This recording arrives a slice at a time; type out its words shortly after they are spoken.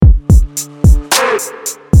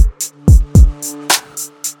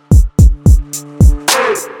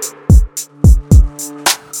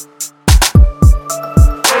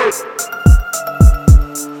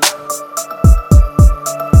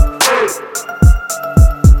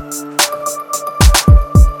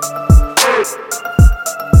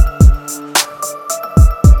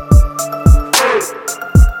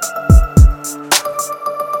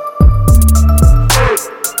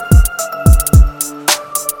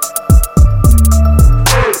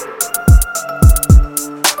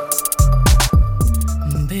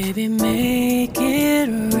Baby, make it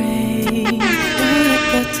rain. Don't let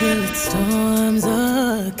go till it storms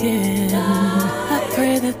again. I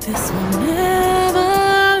pray that this will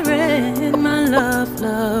never end. My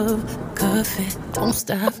love, coffee, don't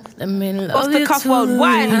stop. Let me love Off the you cuff too.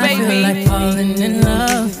 worldwide, I baby. feel like falling in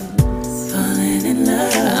love.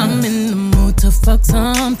 I'm in the mood to fuck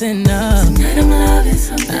something up. Tonight I'm loving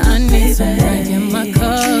something. I need some drink in my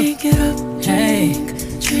cup. Drink it up, hey.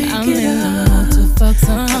 I'm in the mood to fuck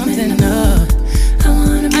something up. I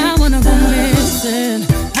wanna go missing.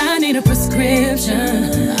 I need a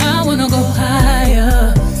prescription. I wanna go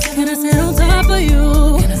higher. Can I sit on top of you?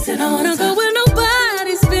 I wanna go where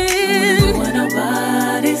nobody's been.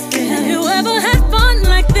 Have you ever had fun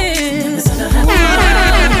like this?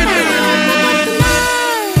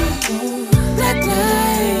 Black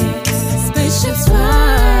lights, spaceships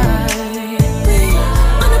fly.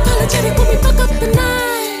 Unapologetic when we fuck up the night.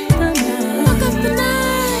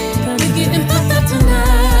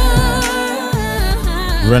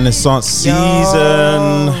 Renaissance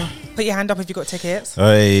season. Put your hand up if you got tickets.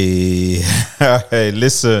 Hey, hey,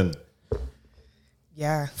 listen.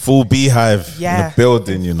 Yeah. Full beehive in the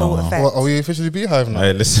building, you know. What, are we officially beehive now?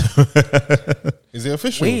 Hey, listen. Is it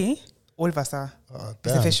official? All of us are. Oh,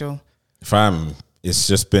 It's official. Fam, it's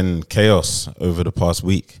just been chaos over the past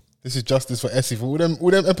week. This is justice for Essie. For all them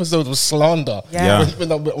episodes was slander. Yeah.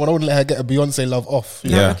 When I wouldn't let her get a Beyonce love off.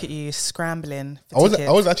 Now look at you scrambling for tickets.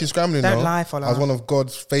 I was actually scrambling. Don't though. lie, follow. I was one of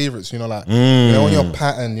God's favourites. You know, like you know, on your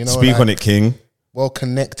pattern. You know, Speak like, on it, King. well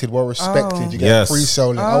connected, well respected. You get free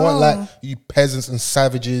selling. I want like you peasants and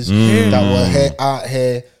savages that were out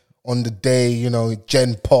here on the day, you know,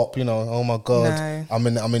 Gen Pop, you know, oh my God. No. I'm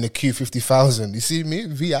in the Q50,000. You see me?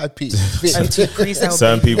 VIP.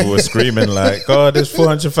 Certain people were screaming like, God, there's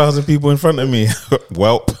 400,000 people in front of me.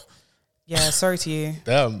 Welp. Yeah, sorry to you.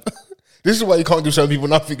 Damn. This is why you can't give certain people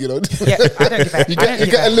nothing, you know. Yeah, I don't give a You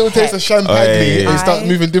get a little taste of champagne and you start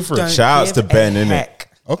moving different. Shout outs to Ben, innit?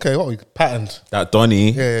 Okay, what we patterned? That Donny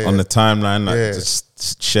on the timeline that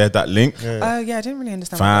just shared that link. Oh yeah, I didn't really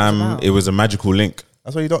understand Fam, what that was about. it was a magical link.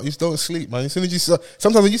 That's why you don't sleep, man. As soon as you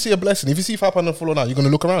sometimes when you see a blessing, if you see £5 fall on out, you're gonna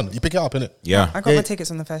look around. You pick it up, innit? Yeah. I got my tickets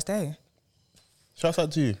on the first day. Shouts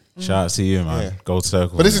out to you. Shout out to you, man. Gold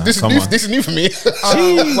Circle. But this is new for me.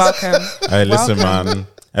 Oh, welcome. Hey, listen, man.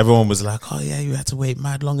 Everyone was like, "Oh yeah, you had to wait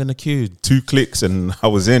mad long in the queue." 2 clicks and I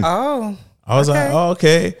was in. Oh, I was like, "Oh,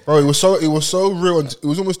 okay." Bro, it was so real and it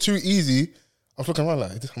was almost too easy. I was looking around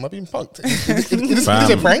like, am I being punked? Is this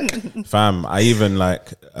a prank? Fam, I even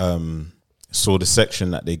like saw the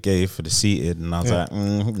section that they gave for the seated, and I was like,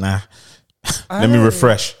 nah. Let me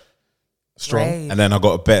refresh. Strong. Brave. And And then I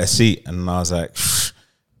got a better seat, and I was like,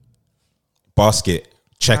 basket,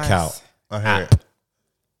 checkout. I hear it.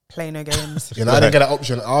 Play no games. You know, I didn't get that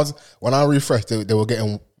option. When I refreshed, they looked like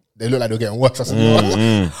they were getting worse. I said,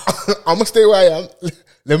 I'm gonna stay where I am.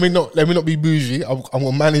 Let me not be bougie. I'm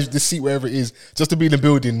gonna manage the seat wherever it is. Just to be in the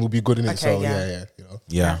building will be good in it. Okay, So yeah. you know.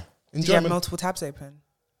 Yeah. Did you have multiple tabs open?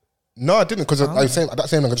 No, I didn't because I was saying at that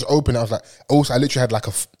same time I just opened it. I was like, also I literally had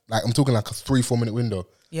I'm talking like a 3-4 minute window.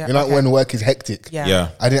 Yeah, you know, when work is hectic. Yeah.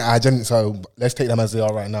 I didn't. So let's take them as they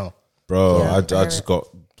are right now. Bro, Yeah, I just got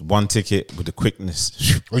one ticket with the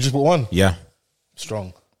quickness. We just bought one. Yeah.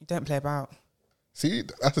 Strong. You don't play about. See,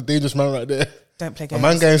 that's a dangerous man right there. Don't play A games.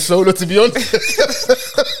 man going solo, to be honest.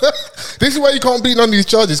 This is why you can't beat none of these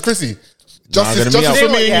charges, Chrissy. Justice for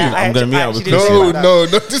me and you. I'm going to meet up with actually Chrissy.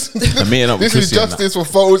 didn't No. I'm meeting up with This is Chrissy on justice for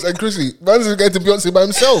Foles and Chrissy. Man's is going to Beyonce by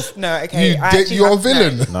himself. No, okay. You're a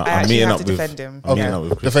villain. No, I I'm actually meeting have up to with defend him. I'm meeting up with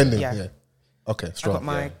Chrissy. Defending. Yeah. Yeah. Okay, I strong. got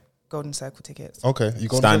my Golden Circle tickets. Okay, you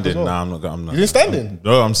got Standing. well. Nah, I'm not. You didn't standing?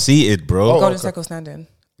 No, I'm seated, bro. Oh, Golden okay. Circle standing.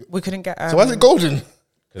 We couldn't get. So why is it golden?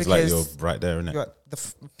 Because like you're because right there, innit? You're at the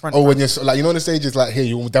front. Oh, when you're like, you know, the stage is like here,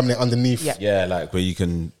 you're damn near underneath. Yeah. Yeah, like where you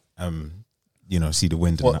can, see the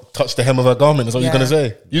wind and What? that. Touch the hem of her garment? Is what you're gonna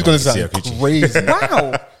say? You're gonna see her sound coochie. crazy.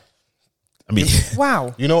 Wow. I mean,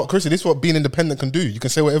 Wow. You know what, Chrissy? This is what being independent can do. You can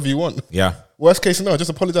say whatever you want. yeah. Worst case scenario, just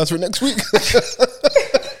apologize for it next week.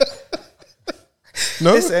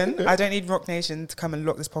 No? Listen, I don't need Rock Nation to come and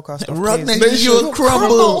lock this podcast off. Rock please. Nation, you'll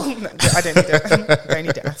crumble. No, I don't need it. Don't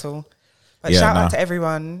need it at all. But Yeah, shout nah. out to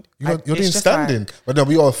everyone. You're It's doing just like- standing. But no,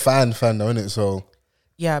 we are a fan though, innit? So,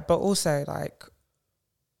 yeah, but also like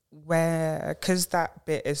because that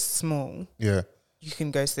bit is small, yeah. you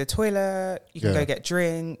can go to the toilet, you can Yeah. go get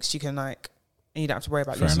drinks, you can like, and you don't have to worry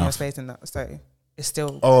about Fair losing your enough. space in that. So it's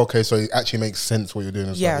still Oh, okay. So it actually makes sense what you're doing.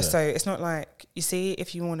 And yeah. stuff, So it's not like you see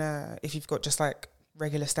if you've got just like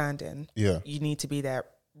regular standing, yeah. you need to be there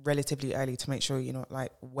relatively early to make sure you're not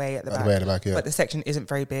like way at the At back. the way at the back, yeah. But the section isn't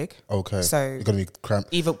very big, Okay. so You're gonna be cramped.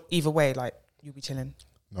 either way, like you'll be chilling.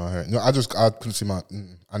 No, I heard. No, I couldn't see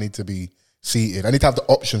I need to be seated. I need to have the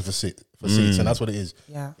option for seats, and that's what it is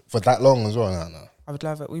Yeah, for that long as well. No. I would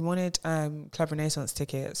love it. We wanted Club Renaissance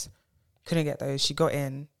tickets, couldn't get those. She got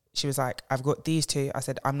in. She was like, "I've got these two." I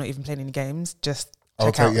said, "I'm not even playing any games. Just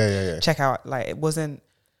check out. Yeah. Check out." Like it wasn't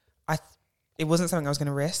something I was going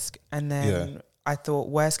to risk. And then I thought,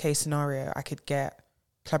 worst case scenario, I could get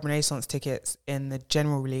Club Renaissance tickets in the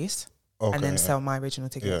general release Okay, and then yeah. sell my original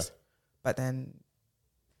tickets. Yeah. But then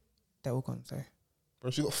they're all gone. So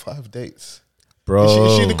Bro, she got 5 dates. Bro.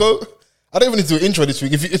 Is she the goat? I don't even need to do an intro this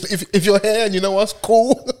week. If you're here and you know us,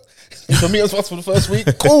 cool. For me, us for the first week,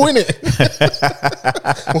 cool, innit?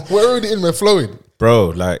 We're already in, we're flowing. Bro,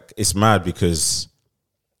 like it's mad because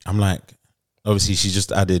I'm like, obviously she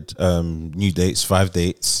just added new dates, 5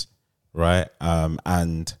 dates, right?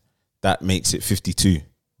 And that makes it 52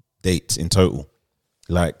 dates in total.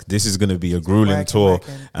 Like this is gonna be a grueling tour,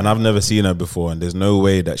 and I've never seen her before, and there's no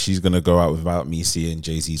way that she's gonna go out without me seeing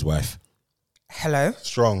Jay-Z's wife. hello.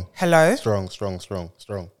 Strong.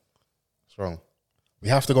 Strong. We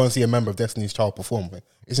have to go and see a member of Destiny's Child perform.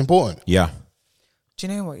 It's important. Yeah. Do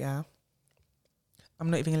you know what? Yeah, I'm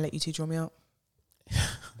not even gonna let you two draw me out.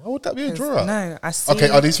 Why would that be a 'Cause draw? No, I see. Okay,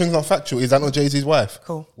 are these things not factual? Is that not Jay-Z's wife?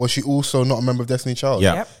 Cool. Was she also not a member of Destiny's Child?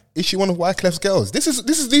 Yeah. Yep. Is she one of Wyclef's girls?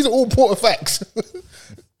 These are all important facts.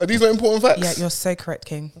 Are these not important facts? Yeah, you're so correct,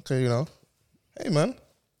 King. Okay, hey man,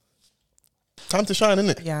 time to shine,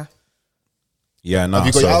 isn't it? Yeah. Yeah, no. Have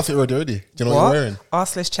you got your outfit ready? Do you know what you're wearing?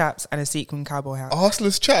 Arseless chaps and a sequin cowboy hat.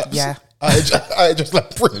 Arseless chaps. Yeah. I just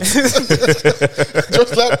like Prince.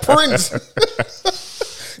 Just like Prince.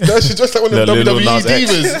 She's just like one of the Lil WWE Nas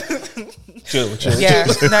X. divas. Chill. Yeah,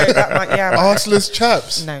 no, that might, yeah. Arseless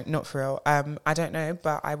chaps. No, not for real. I don't know,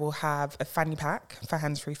 but I will have a fanny pack for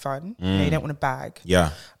hands-free fun. You know, you don't want a bag.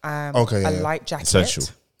 Yeah. Okay, A yeah. light jacket. Essential.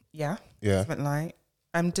 Yeah. Yeah. Something light.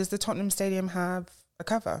 Does the Tottenham Stadium have a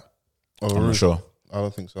cover? Oh, I'm really? not sure. I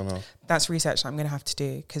don't think so, no. That's research that I'm going to have to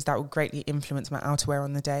do because that will greatly influence my outerwear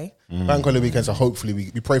on the day. Bank holiday weekend, so hopefully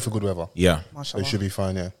we pray for good weather. Yeah. So Mashallah. it should be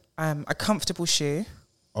fine, yeah. A comfortable shoe,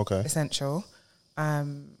 Okay. essential.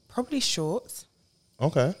 Probably shorts.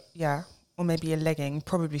 Okay. Yeah. Or maybe a legging,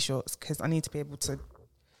 probably shorts because I need to be able to,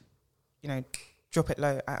 drop it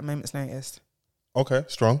low at a moment's notice. Okay.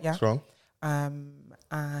 Strong. Yeah. Strong.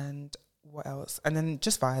 And what else? And then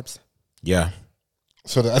just vibes. Yeah.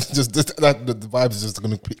 So the vibes is just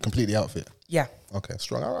going to complete the outfit. Yeah. Okay.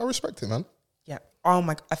 Strong. I respect it, man. Yeah. Oh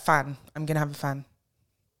my, a fan. I'm going to have a fan.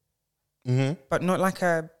 Mm-hmm. But not like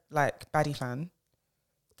a baddie fan.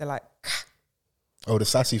 They're like, Oh, the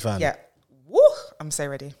sassy fan. yeah. Woo! I'm so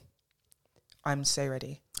ready.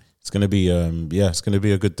 It's gonna be it's gonna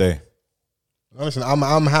be a good day. Listen,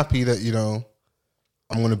 I'm happy that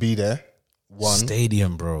I'm gonna be there. One,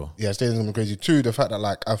 Stadium, bro. yeah, stadium's gonna be crazy. Two, the fact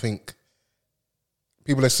that I think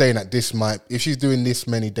people are saying that this might, if she's doing this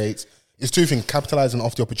many dates, it's two things: capitalizing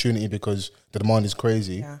off the opportunity because the demand is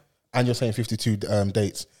crazy, Yeah. and you're saying 52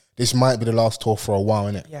 dates. This might be the last tour for a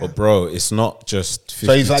while, innit? Yeah. But bro, it's not just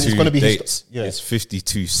 52 So it's gonna be dates. yeah. It's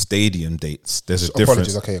 52 stadium dates. There's a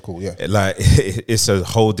Apologies. difference. Okay, cool. Yeah. Like it's a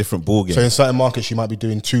whole different ballgame. So in certain markets, she might be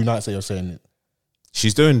doing 2 nights. That you're saying.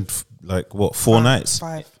 She's doing 4 nights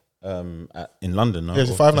 5. in London. No? Yeah,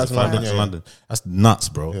 it's Or 5 is nights it in London, yeah, yeah. London. That's nuts,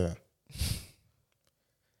 bro. Yeah.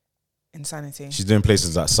 Insanity. She's doing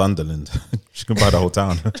places like Sunderland. She can buy the whole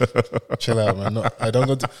town. Chill out, man.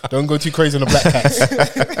 Don't go too crazy on the Black Cats.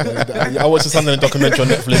 I watched the Sunderland documentary on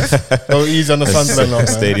Netflix. Go easy on the Sunderland, lot, man.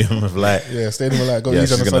 Stadium of Light. Yeah, Stadium of Light. Go Yeah,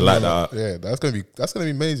 easy on the she's gonna light Sunderland. that lot. Yeah, that's gonna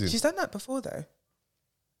be amazing. She's done that before though.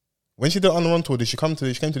 When she did on the run tour, did she come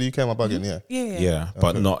to? She came to the UK. Am I bugging? Yeah. Yeah. Yeah,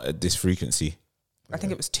 but not at this frequency. I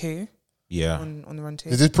think it was 2 Yeah. on the run 2.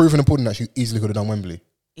 Is this proof in the pudding that she easily could have done Wembley?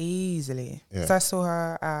 Easily. Yeah. So I saw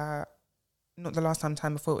her not the last time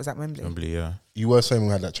before it was at Wembley. Wembley, yeah. You were saying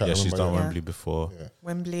we had that chat. Yeah, she's remember? done Yeah. Wembley before. Yeah.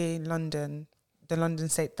 Wembley, London, the London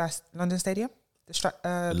State. That's London Stadium.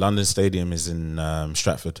 The London Stadium is in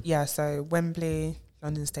Stratford. Yeah, so Wembley,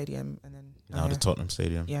 London Stadium, and then Now the Tottenham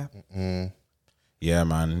Stadium. Yeah, Yeah,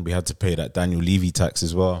 man. We had to pay that Daniel Levy tax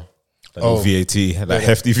as well. That Oh. VAT, that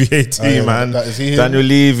hefty VAT, yeah, man. is he Daniel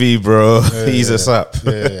Levy, bro. He's us up.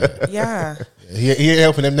 Yeah. He ain't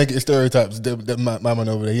helping them negative stereotypes. The man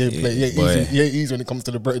over there. He ain't Boy. easy when it comes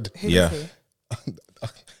to the bread. Who Yeah. is he?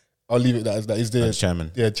 I'll leave it as that. He's the That's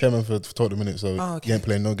chairman. Yeah, chairman for Tottenham Minutes. So Oh, okay. he ain't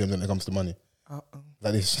playing no games when it comes to money.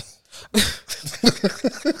 That is.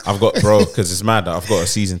 I've got, bro, because it's mad that I've got a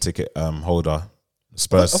season ticket holder.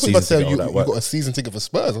 Spurs I thought you season about to say ticket you holder at work. got a season ticket for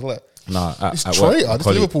Spurs. I was like, Nah, it's at work, traitor. my This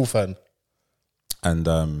colleague. Liverpool fan.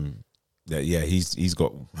 And he's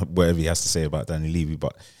got whatever he has to say about Daniel Levy.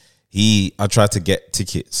 But I tried to get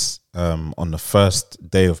tickets on the first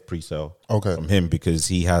day of pre-sale Okay. from him because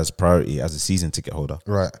he has priority as a season ticket holder.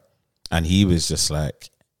 Right. And he was just like,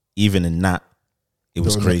 even in that, it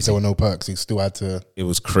was crazy. There were no perks. He still had to. It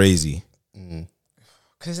was crazy.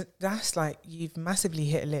 Because that's like, you've massively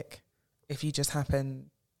hit a lick if you just happen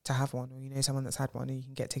to have one, or you know someone that's had one, and you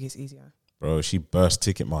can get tickets easier. Bro, she burst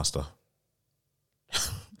Ticketmaster.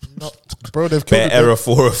 Bro, they've Bare killed error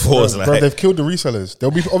 404s. bro, Like, they've killed the resellers.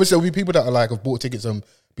 There'll be people that are like have bought tickets and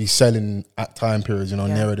be selling at time periods, Yeah.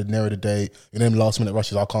 nearer the day. Last minute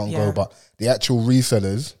rushes, I can't Yeah. go. But the actual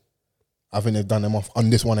resellers, I think they've done them off on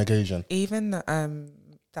this one occasion. Even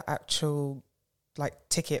the actual like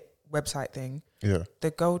ticket website thing, Yeah.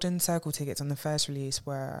 the Golden Circle tickets on the first release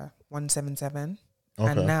were 177,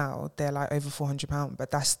 Okay. and now they're like over £400.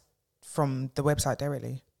 But that's from the website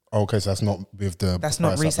directly. Okay, so that's not with the. That's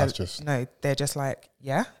not price up, resale. that's just. No, they're just like,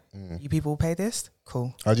 yeah, you people pay this,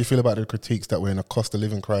 cool. How do you feel about the critiques that we're in a cost of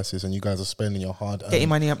living crisis and you guys are spending your hard Get your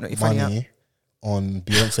money up, not your funny up. money on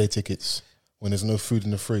Beyonce tickets when there's no food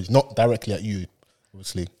in the fridge? Not directly at you,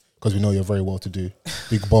 obviously, because we know you're very well to do,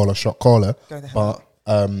 big baller, shot caller. Go the hell.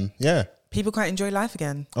 But yeah, People can't enjoy life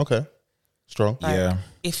again. okay, strong. Like, yeah.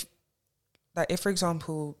 If for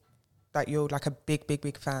example, that you're like a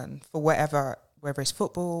big fan for whether it's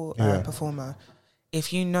football performer,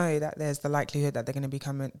 if you know that there's the likelihood that they're going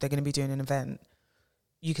to be doing an event,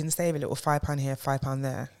 you can save a little £5 here, £5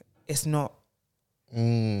 there. It's not. Do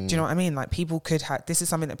you know what I mean? Like, people could have. This is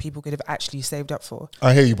something that people could have actually saved up for.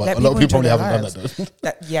 I hear you, but Let a lot of people people enjoy probably their haven't done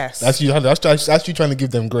that though. Yes. That's you trying to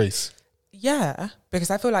give them grace. Yeah, because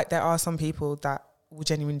I feel like there are some people that will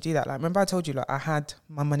genuinely do that. Like, remember I told you, like, I had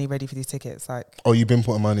my money ready for these tickets. Like, Oh, you've been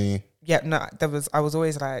putting money. yeah, no, I was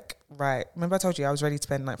always like, right. Remember I told you I was ready to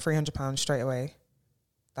spend like £300 straight away.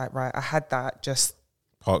 Like, right, I had that just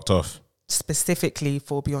Parked off. specifically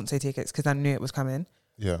for Beyonce tickets because I knew it was coming.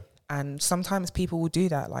 Yeah. And sometimes people will do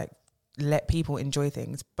that, like, let people enjoy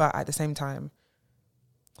things, but at the same time,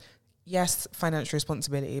 yes, financial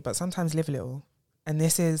responsibility, but sometimes live a little. And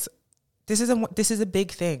this is a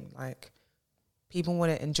big thing. Like, people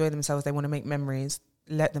want to enjoy themselves, they want to make memories.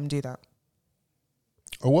 Let them do that.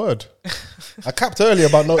 A word. I capped earlier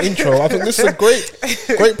about no intro. I think this is a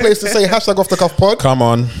great place to say hashtag off the cuff pod. Come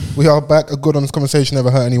on. We are back. A good honest conversation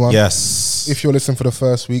never hurt anyone. Yes. If you're listening for the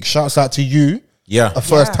first week, shouts out to you, Yeah. a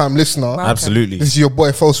first time listener. Wow. Absolutely. This is your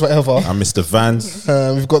boy False Forever. I'm Mr. Vans.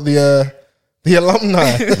 We've got the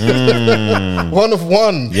alumni. One of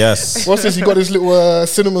one. Yes. What's this? You got this little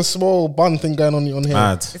cinnamon small bun thing going on here.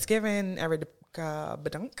 Mad. It's giving Erica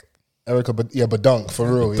Badunk. Erica, Badunk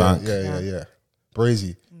for real. Badunk. Yeah.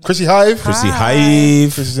 Brazy. Chrissy Hive. Chrissy Hi.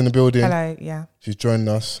 Hive. Chris is in the building. Hello, yeah. She's joined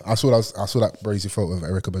us. I saw that brazy photo of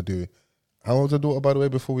Erica Badu. How old's her daughter, by the way,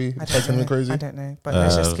 before we I say don't something know. crazy? I don't know, but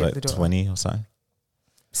let's just skip Like the door. 20 or something.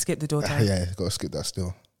 Skip the door. Yeah, got to skip that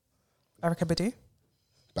still. Erica Badu?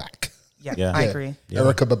 Back. Yeah, Yeah. I Yeah. agree. Yeah.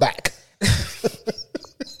 Erica back.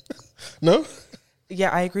 No? Yeah,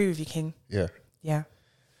 I agree with you, King. Yeah. Yeah.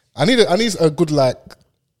 I need a good, like,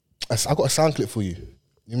 I got a sound clip for you.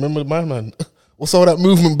 You remember my man? What's all that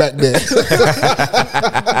movement back there?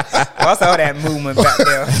 What's all that movement back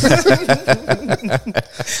there?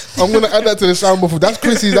 I'm gonna add that to the sound before. That's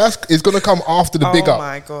Chrissy's. It's gonna come after the big Oh up.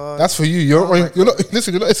 my God. That's for you. You're not.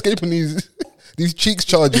 Listen, you're not escaping these cheeks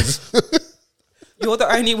charges. You're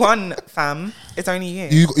the only one, fam. It's only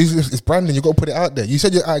you. It's branding. You got to put it out there. You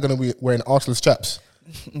said you're gonna be wearing Arsenal chaps.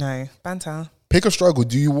 No, banter. Pick a struggle.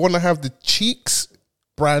 Do you want to have the cheeks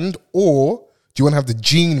brand or do you want to have the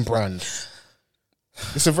jean brand?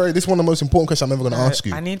 This is one of the most important questions I'm ever going to ask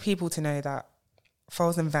you. I need people to know that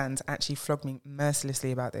Foles and Vans actually flogged me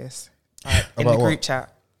mercilessly about this. Like, in About the group what?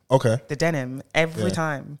 chat. Okay. The denim. Every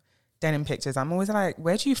time. Denim pictures. I'm always like,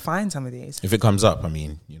 where do you find some of these? If it comes up, I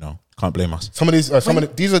mean, can't blame us. Some of these,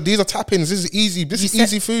 these are tap-ins. This is easy. This is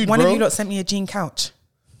easy food, One bro. of you lot sent me a jean couch.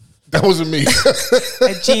 That wasn't me.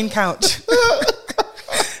 A jean couch.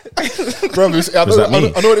 Bro, I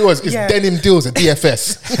know what it was. It's Yeah. denim deals at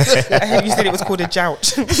DFS. I heard you said it was called a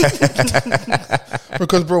jouch.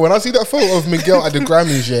 Because, bro, when I see that photo of Miguel at the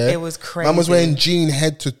Grammys, yeah, It was crazy. Man was wearing jean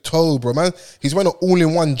head to toe, bro. Man, he's wearing an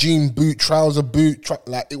all-in-one jean boot, trouser boot,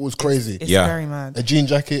 like it was crazy. It's Yeah. very mad. A jean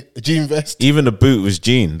jacket, a jean vest. Even the boot was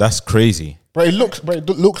jean. That's crazy. Bro, it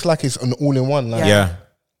looks like it's an all-in-one. Like, Yeah.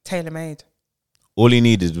 Tailor made. All he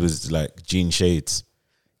needed was like jean shades.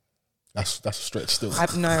 that's a stretch still.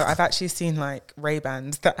 I've actually seen like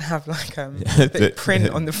Ray-Bans that have like the print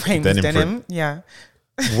on the frame is denim denim. Yeah.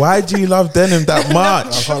 Why do you love denim that I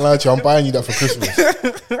much? can't lie to you, I'm buying you that for Christmas.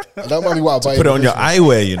 That might be what I buy you Put it for on your Christmas.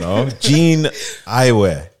 eyewear, you know, jean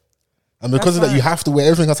eyewear. And because of that, you have to wear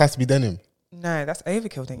everything else has to be denim. No, that's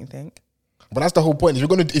overkill, don't you think? But that's the whole point.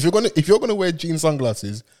 If you're gonna wear jean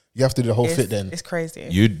sunglasses, you have to do the whole fit. Then It's crazy.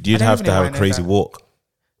 You'd I don't have even to know have why a I know crazy that. walk.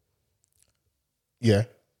 yeah,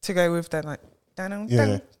 To go with that, like, down,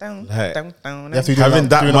 Yeah. down, Like, down, down. you have to do Having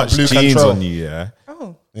that doing much blue jeans control. on you, yeah.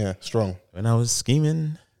 Oh, Yeah, strong. When I was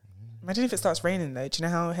scheming, imagine if it starts raining though. Do you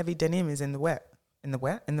know how heavy denim is in the wet? In the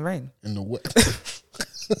rain? In the wet.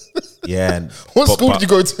 yeah. and- What but- school but- did you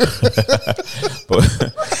go to?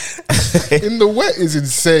 But, In the wet is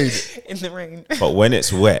insane. In the rain. but when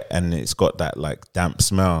it's wet and it's got that like damp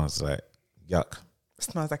smell, it's like yuck,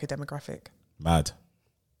 Smells like a demographic. mad.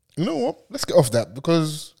 You know what? Let's get off that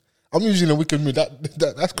because I'm usually in a wicked mood.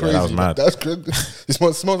 That's crazy. that was mad. That's good. It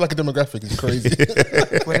smells like a demographic. It's crazy.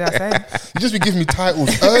 What did I say? You just be giving me titles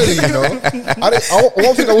early, you know.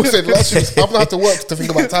 One thing I always said last week, I haven't had to work to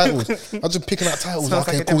think about titles. I'm just picking out titles. Smells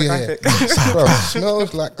Okay, like a cool, yeah. demographic. Bro,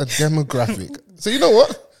 smells like a demographic. So you know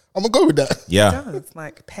what? I'm gonna go with that. Yeah, It does.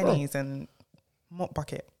 Like pennies and mop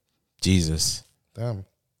bucket. Jesus. Damn.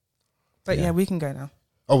 But Yeah. yeah, we can go now.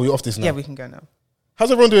 Oh, we're off this now. Yeah, we can go now.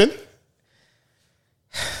 How's everyone doing?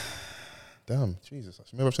 Damn, Jesus.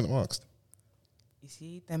 Maybe I shouldn't have asked. You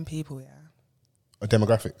see them people, yeah. A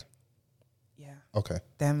demographic. Yeah. Okay.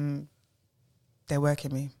 They're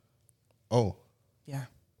working me. Oh, Yeah.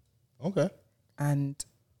 okay. And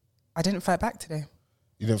I didn't fight back today.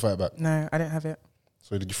 You didn't fight back. No, I didn't have it.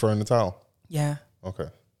 So did you throw in the towel? Yeah. Okay.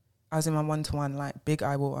 I was in my 1-to-1, like big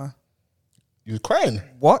eye water. You were crying.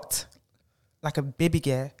 What? Like a baby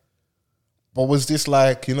gear. But was this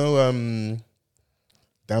like, you know,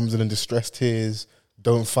 damsel in distress tears,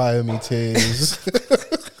 don't fire me tears?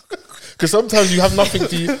 Because sometimes you have nothing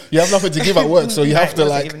to give at work, so you have to It wasn't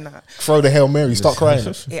like even that. throw the Hail Mary, start crying.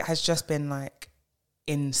 It has just been like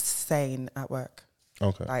insane at work.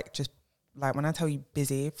 Okay. Like just like when I tell you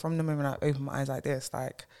busy, from the moment I open my eyes like this,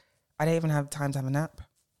 like I don't even have time to have a nap.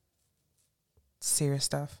 Serious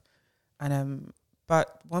stuff. And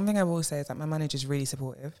but one thing I will say is that my manager's really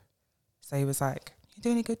supportive. So he was like, "You're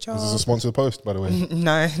doing a good job." This is a sponsored post, by the way.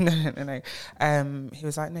 No. He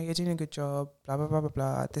was like, "No, you're doing a good job, blah, blah, blah, blah,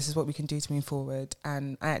 blah. This is what we can do to move forward."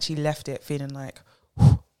 And I actually left it feeling like,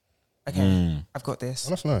 "Whew, okay, I've got this. Oh,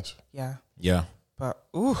 that's nice. Yeah. Yeah. But,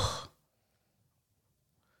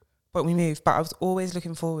 but we moved. But I was always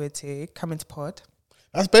looking forward to coming to pod.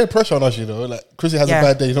 That's bare pressure on us, you know. Like, Chrissy has Yeah. a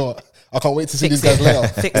bad day, you know what? I can't wait to see Fix these guys it. later.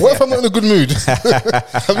 Fix What it. if I'm not in a good mood?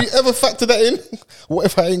 Have you ever factored that in? What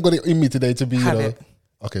if I ain't got it in me today to be, Have you know? it.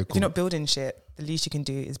 Okay, If cool. you're not building shit, the least you can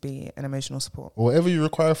do is be an emotional support. Whatever you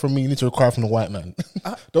require from me, you need to require from the white man.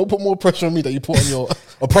 Don't put more pressure on me that you put on your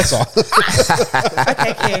oppressor.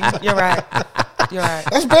 Okay, King, you're right. You're right.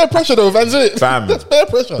 That's bare pressure though, Vans, isn't it? Fam. That's bare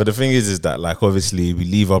pressure. But the thing is that like obviously we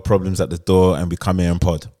leave our problems at the door and we come here and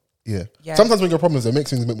pod. Yeah. Yeah. Sometimes when you got problems, it makes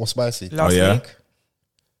things a bit more spicy. Last yeah? week.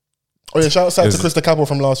 Oh yeah, shout out It to was- Krista Capo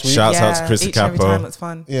from last week. Shout out to Chris each and every Capo. time it's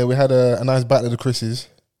fun. Yeah, we had a nice battle of the Chris's.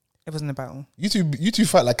 It wasn't a battle. You two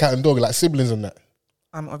fight like cat and dog, like siblings and that.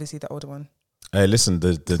 I'm obviously the older one. Hey, listen,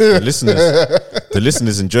 the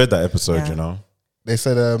listeners enjoyed that episode, Yeah. you know. They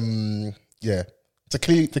said, yeah,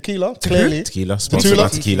 tequila, clearly, Tequila, sponsored by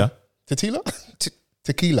tequila. tequila,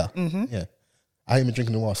 tequila. Mm-hmm. Yeah, I ain't been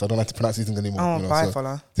drinking in a while, so I don't like to pronounce these things anymore. Oh, you know, bye, so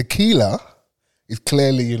fella. tequila is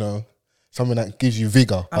clearly, you know, something that gives you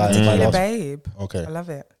vigor. I'm a tequila babe. Okay, I love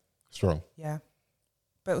it. strong. Yeah.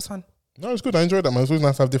 But it was fun. No, it was good. I enjoyed that, man. It was always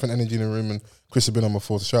nice to have different energy in the room. And Chris has been on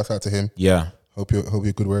before, so shout out to him. Yeah. Hope you're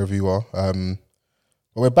good wherever you are. But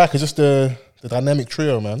we're back. It's just the dynamic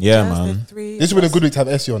trio, man. Yeah, Just the man. three This would have been a of good week to have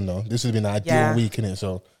Essie on, though. This would have been an ideal Yeah. week, innit?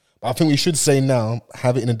 So, but I think we should say now,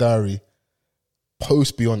 have it in the diary,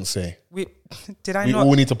 post Beyonce. us. Did We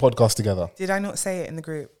all need to podcast together. Did I not say it in the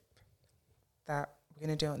group that we're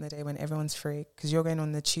going to do it on the day when everyone's free? Because you're going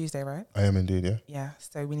on the Tuesday, right? I am indeed, yeah. Yeah.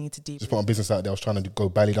 So we need to deep. Just put my business out there. I was trying to go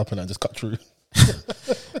ballied up and that just cut through.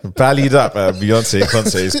 Ballied up at Beyonce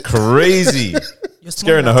concert is crazy. You're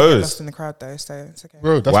Scaring the small enough to get hoes. lost in the crowd though, so it's okay.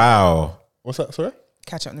 Bro, that's Wow. what's that? Sorry,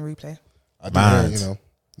 Catch it on the replay. I don't Mad. know, you know,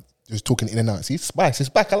 just talking in and out. See, spice is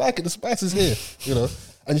back. I like it. The spice is here. You know,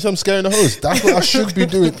 and you say I'm scaring the hoes. That's what I should be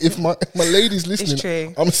doing. If my lady's listening,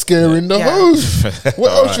 true. I'm scaring the Yeah. hoes.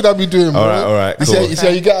 What else should I be doing, bro? All right, You cool. see how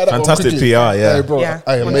you get out of that one Fantastic quickly? PR, yeah. Hey, bro. Yeah,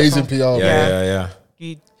 Hey, amazing PR. Yeah, bro.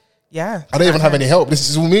 yeah. Yeah. I don't even have any help. This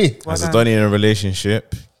is all me. Well As a done. Donny in a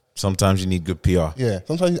relationship, sometimes you need good PR. Yeah.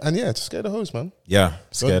 Sometimes, and yeah, just scare the hoes, man. Yeah,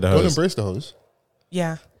 scare the Don't hoes. embrace the hoes.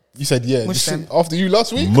 Yeah. You said yeah. Mush them. After you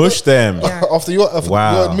last week. Mush them. Yeah. After your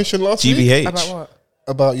Wow. admission last week GBH. About what?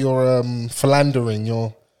 about your philandering,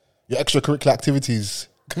 your extracurricular activities.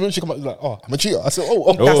 Come on, she come out like, oh, I'm a cheater. I said,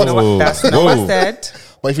 oh. That's not what I said.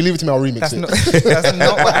 But if you leave it to me, I'll remix That's it. not, that's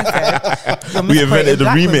not what I said. You're We invented the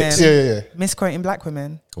misquoting remix. black Yeah, women. yeah, yeah. Misquoting black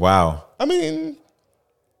women. Wow. I mean,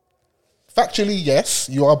 factually, yes,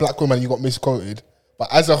 you are a black woman. You got misquoted, but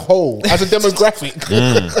as a whole, as a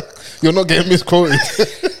demographic, you're not getting misquoted.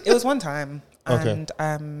 It was one time. Okay.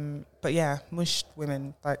 And but yeah, mushed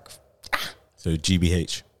women. Like, So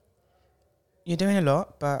GBH. you're doing a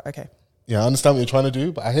lot, but okay. Yeah, I understand what you're trying to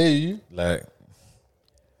do, but I hear you. Like,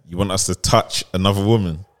 you want us to touch another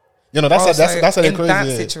woman? You know, that's Also, how they're in crazy. that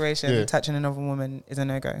yeah. situation, Yeah. touching another woman is a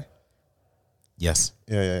no-go. Yes.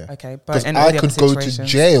 Yeah. Okay, but Because in all I the could other go to situations-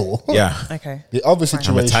 jail. Yeah. Okay, The other I'm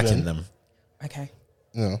situation, attacking them. okay,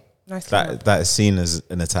 You know, nice. That is seen as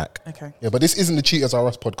an attack. Okay. yeah, but this isn't the Cheaters R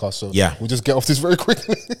Us podcast, so Yeah. we'll just get off this very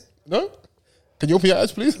quickly. No, can you open your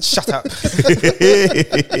eyes, please? Shut up.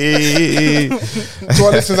 To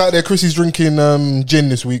our listeners out there, Chrissy's drinking gin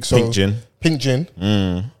this week. So Pink gin. Pink gin.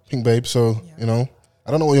 Pink babe. So, you know,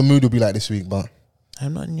 I don't know what your mood will be like this week, but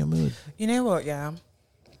I'm not in your mood. You know what? Yeah,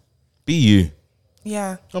 Be you.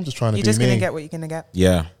 yeah. I'm just trying to You're be just me. gonna get what you're gonna get.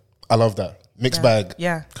 Yeah. I love that. Mixed Yeah. bag.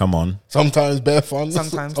 Yeah. Come on. Sometimes bare fun.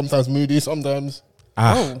 Sometimes. Sometimes moody. Sometimes.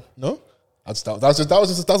 Oh, No? That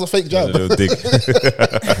was a fake A jab. little dig.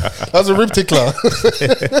 That was a rib tickler.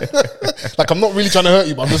 Like, I'm not really trying to hurt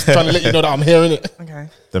you, but I'm just trying to let you know that I'm hearing it. okay.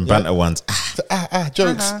 Them banter ones.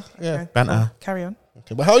 Jokes. Uh-huh. Yeah. Okay. Banter. Carry on.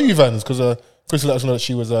 Okay. But how are you, Vans? Because Chris let us know that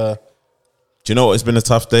she was. Do you know what? It's been a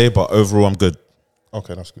tough day, but overall I'm good.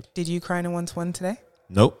 Okay, that's good. Did you cry in a 1-to-1 today?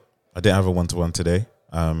 Nope. I didn't have a 1-to-1 today.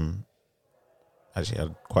 Actually, I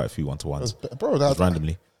had quite a few 1-to-1s. Bro, Just that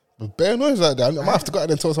randomly. bare noise like that. I might have to go out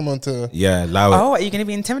there and tell someone to. Yeah, allow it. Oh, are you gonna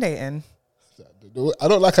be intimidating? I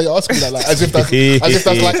don't like how you ask me that, like as if that's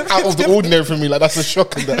like out of the ordinary for me. Like that's a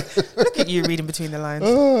shock. And that. Look at you reading between the lines.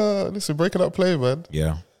 Listen, breaking up play, man.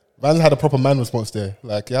 Yeah. Vans had a proper man response there.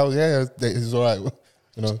 Like, yeah, it's all right.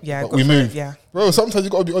 You know, Yeah, but go we for move. it, yeah. Bro, sometimes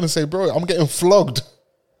you got to be honest and say, bro, I'm getting flogged.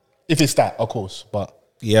 If it's that, of course. But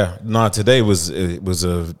Yeah. No, today was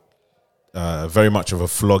a very much of a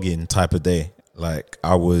flogging type of day. Like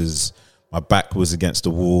my back was against the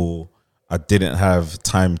wall. I didn't have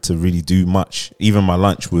time to really do much. Even my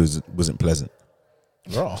lunch wasn't pleasant.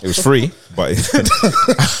 bro, It was free, but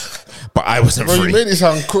but I wasn't you free. made it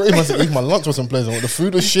sound crazy. My lunch wasn't pleasant. The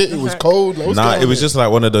food was shit. It was cold. Like, what's Nah, going on it was here? just like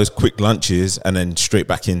one of those quick lunches and then straight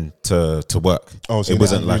back into to work. Oh, so it you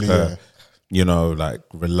wasn't didn't like really, a, you know, like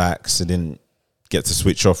relax. I didn't get to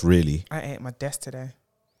switch off really. I ate at my desk today.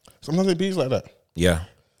 Sometimes it be like that. Yeah.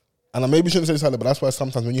 And I maybe shouldn't say this like that, but that's why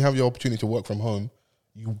sometimes when you have your opportunity to work from home,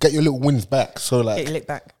 you get your little wins back. So Get like, your lick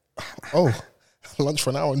back. oh, lunch for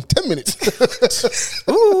an hour and 10 minutes.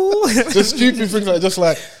 Ooh. Just stupid things like just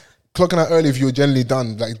like clocking out early if you're generally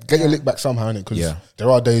done. Like get your lick back somehow, innit? Because Yeah. there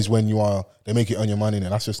are days when they make you earn your money, and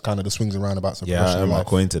that's just kind of the swings and roundabouts of Yeah, I professional earned my life.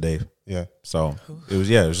 coin today. Yeah. So it was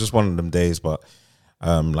just one of them days. But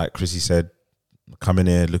like Chrissy said, coming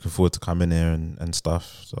here, looking forward to coming here and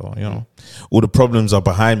stuff. So, you know, all the problems are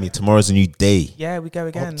behind me. Tomorrow's a new day. Yeah, we go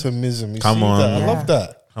again. Optimism. You Come see on. that? I Yeah. love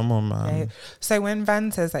that. Come on, man. Yeah. So when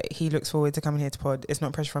Van says that he looks forward to coming here to pod, it's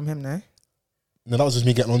not pressure from him, no? No, that was just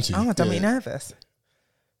me getting onto you. Oh, don't Yeah. be nervous.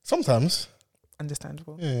 Sometimes.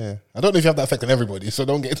 Understandable. Yeah. I don't know if you have that effect on everybody, so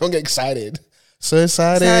don't get excited. So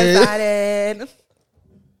excited. So excited.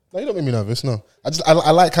 No, you don't make me nervous. No,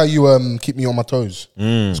 I like how you keep me on my toes.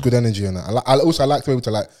 It's good energy and that. I also like to be able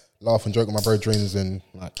to like laugh and joke with my brethrens and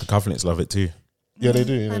like. The Cufflinks love it too. Yeah, they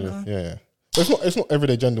do. Yeah. But it's not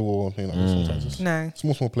everyday gender war or anything like this. Sometimes it's No.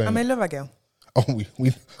 small play. I'm a lover girl. Oh,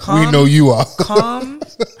 we Calm. know you are. Calm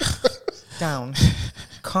down.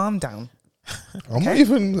 Calm down. I'm not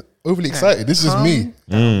even overly excited. This is just me.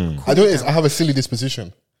 I know it is. I have a silly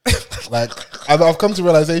disposition. Like I've come to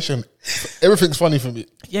realization, everything's funny for me.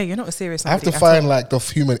 Yeah, you're not a serious. I have to athlete at find all. like the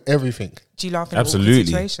human everything. Do you laugh in Absolutely. awkward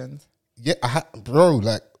situations? Yeah, bro,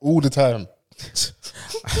 like all the time.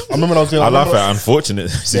 I remember when I was doing. I laugh at unfortunate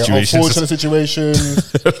situations. Unfortunate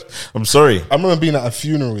situations. I'm sorry. I remember being at a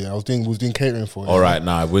funeral. Yeah, I was doing catering for it. All right,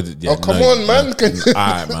 nah. Yeah, come on, man. All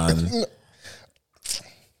right, man.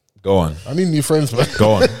 Go on. I need new friends, man.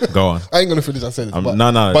 Go on. I ain't gonna finish. I said this.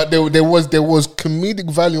 No. But there was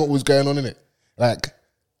comedic value in what was going on in it. Like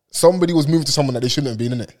somebody was moving to someone that they shouldn't have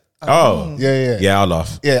been in it. Oh. Yeah. I'll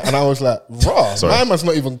laugh. Yeah, and I was like, raw. Sorry. My man's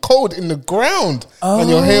not even cold in the ground. And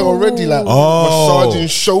your hair already like massaging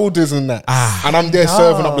shoulders and that. And I'm there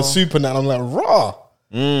serving up the soup and that. And I'm like, raw.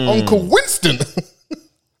 Uncle Winston.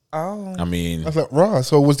 I mean, I was like, raw.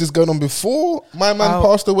 So was this going on before my man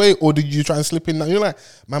passed away, or did you try and slip in now? You're like,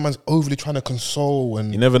 my man's overly trying to console.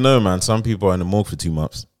 And you never know, man. Some people are in the morgue for 2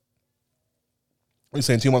 months. What are you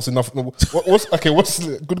saying? 2 months enough? What's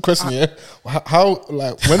good question? Yeah, how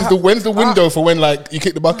like when's the window for when like you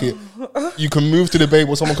kick the bucket, you can move to the babe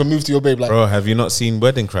or someone can move to your babe? Like, bro, have you not seen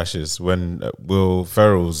Wedding Crashers when Will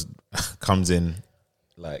Ferrell's comes in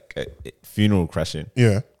like funeral crashing?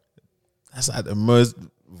 Yeah, that's like the most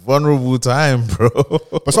vulnerable time, bro.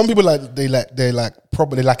 But some people they're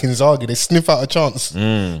probably like Inzaghi, they sniff out a chance.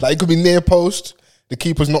 Like it could be near post, the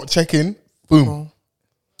keeper's not checking, boom.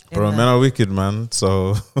 Bro, men are wicked, man.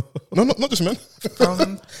 So no, not just men.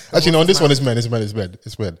 Actually, no. On this one, it's men. It's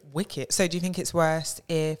men. Wicked. So, do you think it's worse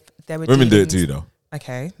if there were women do it dealings- too, though.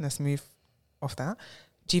 Okay, let's move off that.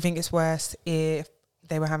 Do you think it's worse if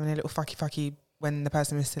they were having a little fucky when the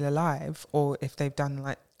person was still alive, or if they've done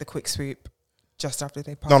like the quick swoop just after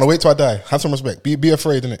they passed? No, wait till I die. Have some respect. Be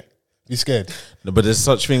afraid, innit? Be scared. No, but there's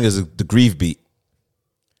such thing as the grief beat.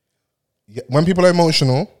 Yeah, when people are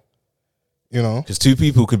emotional, you know, because 2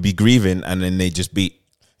 people could be grieving and then they just beat.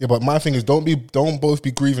 Yeah, but my thing is, don't both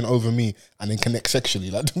be grieving over me and then connect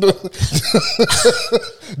sexually. Like,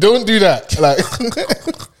 don't do that. Like,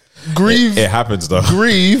 grieve. It happens though.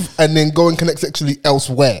 Grieve and then go and connect sexually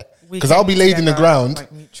elsewhere. Because I'll be laid in the ground.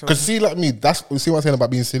 Because Like see, like me, see what I'm saying about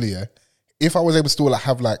being silly. Yeah, if I was able to still like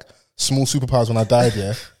have like small superpowers when I died,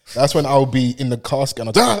 yeah, that's when I'll be in the casket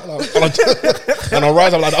and I'll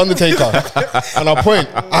rise up like the Undertaker and I'll point.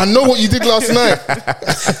 I know what you did last night,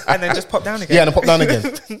 and then just pop down again. yeah, and I pop down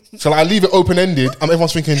again. So like, I leave it open ended.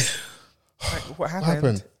 Everyone's thinking, Like, what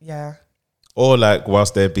happened? Yeah. Or like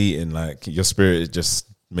whilst they're beating, like your spirit just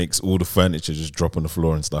makes all the furniture just drop on the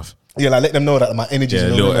floor and stuff. yeah, like let them know that my energy is Yeah,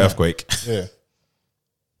 a little earthquake. Yeah,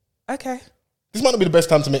 Okay. this might not be the best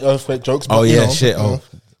time to make earthquake jokes. But, Oh, you yeah, know, shit. Oh.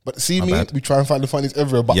 But see My me, bad. we try and find the funniest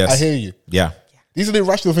everywhere. But Yes. I hear you. Yeah. These are the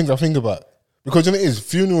irrational things I think about. Because you know it is,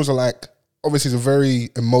 funerals are like, obviously it's a very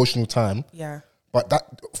emotional time. Yeah. But that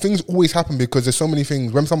things always happen because there's so many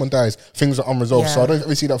things. When someone dies, things are unresolved. So Yeah. I don't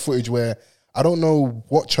ever see that footage where, I don't know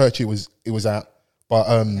what church it was at, but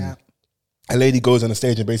a lady goes on the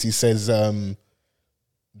stage and basically says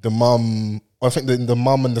the mum, I think the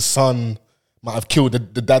mum and the son might have killed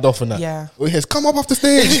the dad off and that. Yeah. Well, he says, come up off the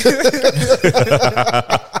stage.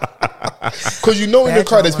 Because you know in the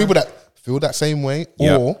crowd, there's people that feel that same way,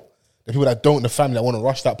 Yeah. or the people that don't, the family that want to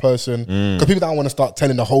rush that person. Because people that want to start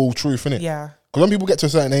telling the whole truth, innit? Yeah. Because when people get to a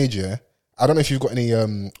certain age, yeah, I don't know if you've got any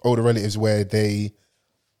older relatives where they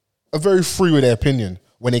are very free with their opinion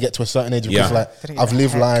when they get to a certain age. Because Yeah. like, They don't I've give a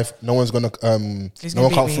lived heck. life, no one's gonna, Who's no gonna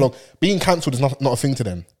one can't beat me? flog. Being cancelled is not a thing to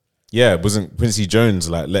them. Yeah, wasn't Quincy Jones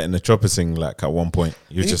like letting the chopper sing like at one point?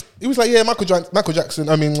 He was just He was like, yeah, Michael Jackson.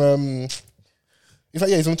 I mean, he's like,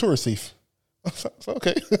 yeah, he's a notorious thief. So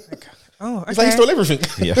okay. Oh, okay. He's like, he stole everything.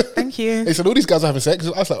 yeah, Thank you. He said, all these guys are having sex.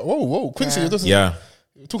 I was like, whoa, Quincy, Yeah. it doesn't, yeah,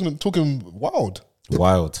 talking wild.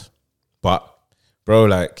 wild. But bro,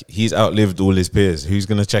 like he's outlived all his peers. Who's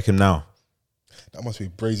gonna check him now? That must be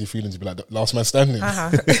brazy feeling to be like the last man standing.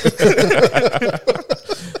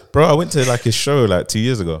 Bro, I went to like his show like 2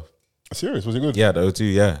 years ago. Serious? Was it good? Yeah, the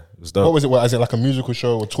O2. Yeah, it was dope. What was it? Is it like a musical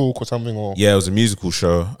show or talk or something? Or Yeah, it was a musical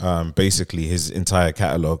show. Basically, his entire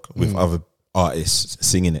catalog with other artists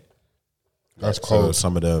singing it. That's So cold.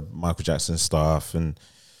 some of the Michael Jackson stuff, and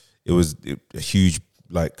it was a huge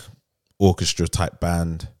like orchestra type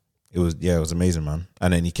band. It was amazing, man.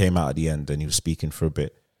 And then he came out at the end and he was speaking for a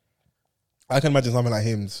bit. I can imagine something like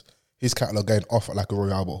his catalog going off at like a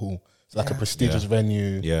Royal Albert Hall. It's like a prestigious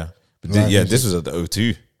venue. Yeah, but Live music. this was at the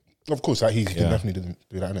O2. Of course, like, he can Yeah. definitely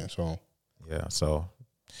do that, innit? So, Yeah, so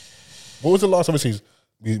what was the last? Obviously,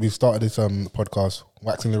 we started this podcast,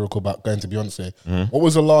 waxing lyrical about going to Beyonce. What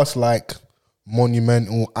was the last like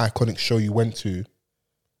monumental, iconic show you went to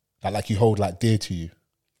that like you hold like dear to you?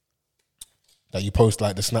 That you post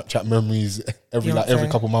like the Snapchat memories every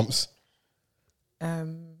Beyonce. couple months. I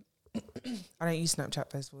don't use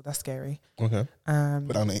Snapchat first of all. That's scary. Okay, put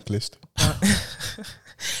that on the ick list.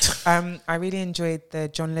 I really enjoyed the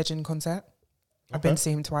John Legend concert. I've been to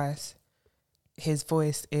see him twice. His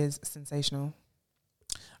voice is sensational.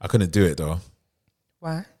 I couldn't do it though.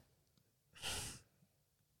 Why?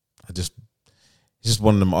 He's just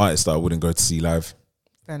one of them artists that I wouldn't go to see live.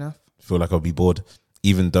 Fair enough. I feel like I'll be bored,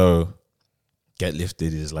 even though Get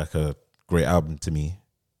Lifted is like a great album to me.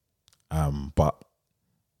 But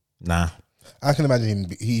nah. I can imagine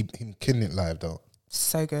him killing it live though.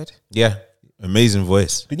 So good. Yeah, amazing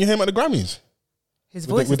voice. Did you hear him at the Grammys? His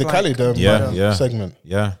voice with is the like, Khaled segment.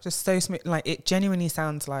 Yeah. just so smooth. Like, it genuinely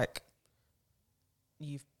sounds like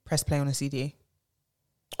you've pressed play on a CD.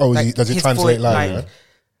 Oh, Like, does it his translate voice, live? like,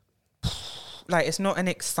 Yeah? Like, it's not an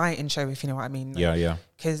exciting show, if you know what I mean. Like, Yeah.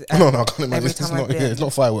 Because No, I can't imagine. every It's time I've not, been, it's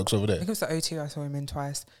not fireworks over I there. think it was the O2, I saw him in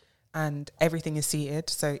twice, and everything is seated.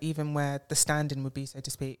 So even where the stand-in would be, so to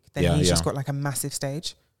speak, then he's just got like a massive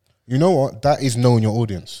stage. You know what? That is knowing your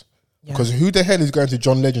audience. Yeah. Because who the hell is going to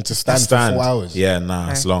John Legend to stand for 4 hours? Yeah, nah,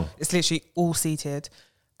 it's long. It's literally all seated.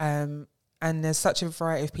 And there's such a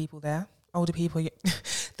variety of people there. Older people.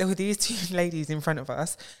 There were these two ladies in front of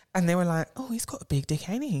us, and they were like, "Oh, he's got a big dick,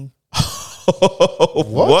 ain't he?"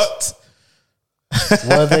 What?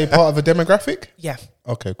 Were they part of a demographic? Yeah.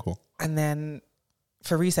 Okay, cool. And then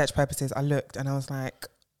for research purposes, I looked and I was like,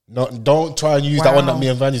 No, don't try and use that one that me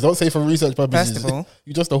and Vanjie. Don't say for research purposes. First of all,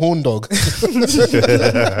 you're just a horn dog.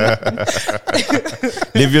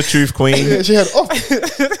 Live your truth, queen. Yeah, she had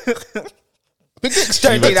big dicks.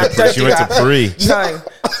 don't do that. Don't She do went that. to Paris.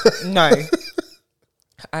 No.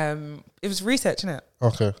 It was research, innit?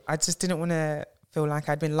 Okay. I just didn't want to feel like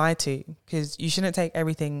I'd been lied to, because you shouldn't take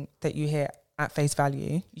everything that you hear at face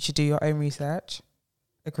value. You should do your own research.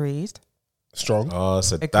 Agreed. Strong. Oh,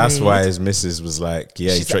 so Agreed. that's why his missus was like,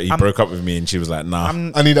 yeah, She's he like, broke up with me, and she was like, nah.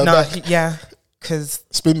 I need that back. Yeah, because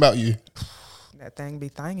Spin about you. that thing be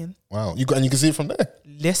thanging. Wow. You can see it from there.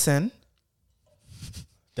 Listen,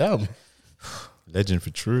 Damn. Legend for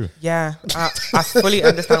true. yeah, I fully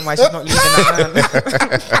understand why she's not leaving that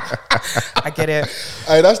man. I get it.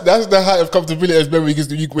 Hey, that's the height of comfortability as memory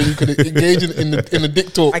gives you when you can engage in the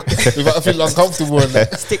dick talk without feeling uncomfortable and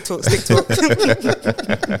that. Stick talk.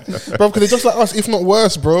 Bro, because they're just like us, if not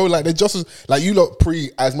worse, bro. Like they're just like you lot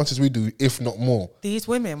as much as we do, if not more. These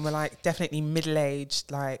women were like definitely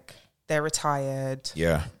middle-aged, like they're retired.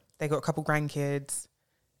 Yeah. They got a couple grandkids,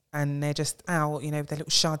 and they're just out, with their little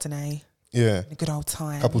Chardonnay. Yeah. A good old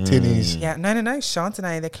time. Couple tinnies. Yeah, no,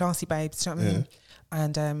 Chardonnay, they're classy babes. Do you know what I mean?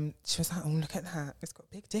 And she was like, "Oh, look at that! It's got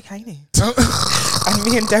a big dick, ain't he?" And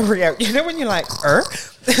me and Deborah, when you're like,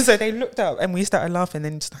 So they looked up, and we started laughing.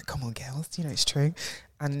 Then just like, "Come on, girls, it's true."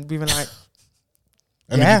 And we were like,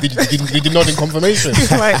 And yeah. did you nod in confirmation?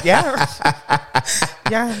 like, yeah,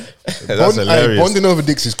 yeah. That's hilarious. Bonding over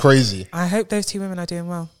dicks is crazy. I hope those two women are doing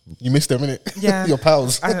well. You missed them, innit? Yeah. Your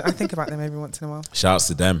pals. I think about them every once in a while. Shouts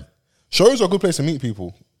to them. Shows are a good place to meet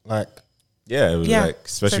people. Like, Yeah, it was Yeah. like,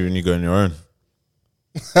 especially So- when you go on your own.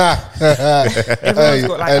 Everyone's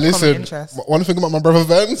got like a common interest. one thing about my brother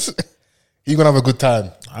Vance, he's gonna have a good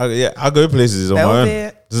time. I go places on my own.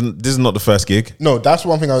 Velvet. This is not the first gig. No, that's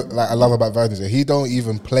one thing I love about Vance. Is that he don't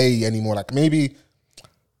even play anymore. Like maybe,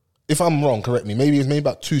 if I'm wrong, correct me. Maybe it was maybe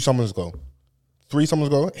about 2 summers ago, 3 summers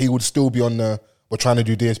ago, he would still be on the we're trying to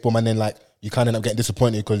do this, boom, and then like you kind of end up getting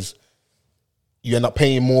disappointed because you end up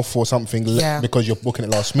paying more for something because you're booking it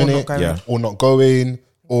last minute, or not going,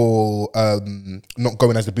 or not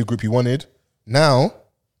going as the big group you wanted. Now,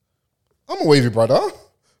 I'm a wavy brother.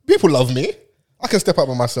 People love me. I can step up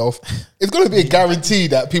by myself. It's gonna be a guarantee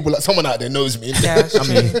that someone out there knows me. Yeah,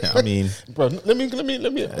 I mean, Bro, let me. loading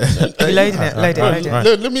it.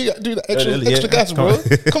 Let me do the extra gas, bro.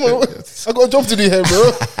 Come on, I got a job to do here,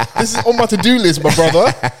 bro. This is on my to-do list, my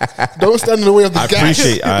brother. Don't stand in the way of the I gas.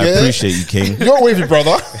 appreciate you, King. You're a wavy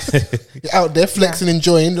brother. You're out there flexing,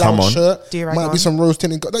 enjoying, Come loud on. shirt. Do-rag Might on. be some rose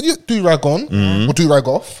tinted. You do rag on or do rag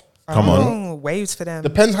off. Come on. Waves for them.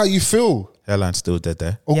 Depends how you feel. Hairline's still dead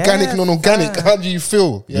there. Organic, Yeah, non-organic. fair. How do you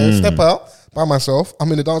feel? Yeah, step out by myself.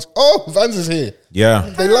 I'm in the dance. Oh, Vans is here. Yeah.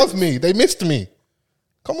 They love me. They missed me.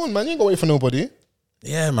 Come on, man. You ain't got to wait for nobody.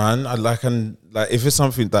 Yeah, man. If it's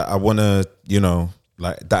something that I wanna,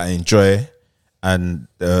 that I enjoy, and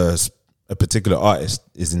a particular artist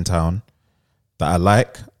is in town that I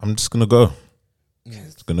like, I'm just gonna go.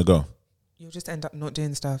 Just gonna go. You'll just end up not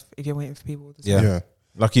doing stuff if you're waiting for people all the Yeah. time. Yeah.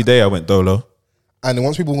 Lucky day I went dolo. And then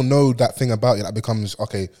once people will know that thing about you, that becomes,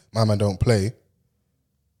 okay, my man don't play,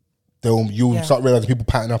 you'll start realizing people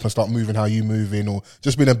pattern up and start moving how you moving, or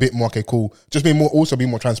just being a bit more, okay, cool. Just being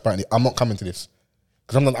more transparent. I'm not coming to this.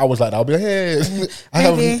 Because sometimes I was like that. I'll be like,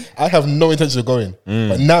 hey, I have no intention of going.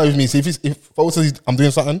 But now with me, see, if folks says I'm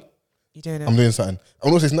doing something, You're doing it. I'm doing something.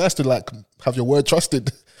 And also, it's nice to like have your word trusted.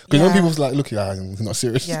 Because when Yeah. people's like, look, he's not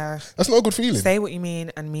serious. Yeah. That's not a good feeling. Say what you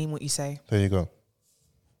mean and mean what you say. There you go.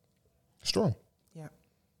 Strong. Yeah.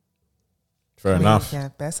 Fair enough. Yeah,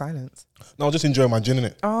 bare silence. No, I'll just enjoy my gin,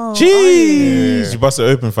 innit? Oh, Jeez, you bust it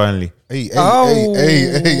open finally. Hey, Oh.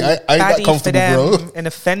 hey. I ain't that baddie comfortable, bro. for them in a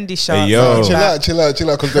Fendi shirt. yo. Chill out.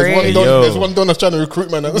 Because there's Crazy. there's one don that's trying to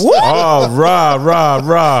recruit, man. Oh,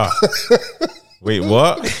 rah. Wait,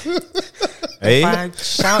 what? Hey, By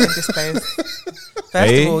shouting this place. First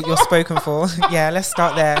Hey. of all, you're spoken for. Yeah, let's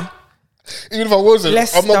start there. Even if I wasn't,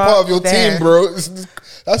 Let's I'm not part of your start there. team, bro.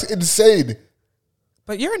 That's insane.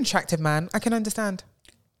 But you're an attractive man. I can understand.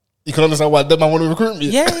 You can understand why that man want to recruit me.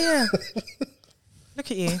 Yeah. Look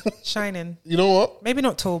at you, shining. You know what? Maybe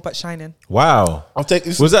not tall, but shining. wow. I'll take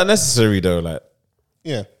this. Was that necessary though? Like,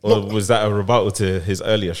 Yeah. or No, was that a rebuttal to his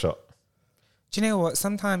earlier shot? Do you know what?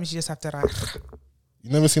 Sometimes you just have to like. you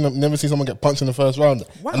never seen someone get punched in the first round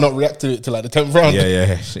Wow. and not react to it till like the 10th round.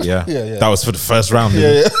 Yeah. Yeah. That was for the first round.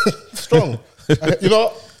 Yeah. Strong. You know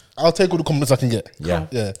what? I'll take all the compliments I can get. Yeah.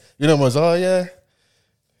 Yeah. You know, was yeah.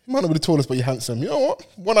 You might not be the tallest, but you're handsome. You know what?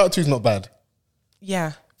 1 out of 2 is not bad.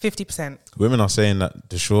 Yeah, 50%. Women are saying that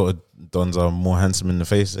the shorter dons are more handsome in the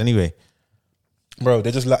face anyway. Bro,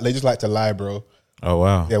 they just like to lie, bro. Oh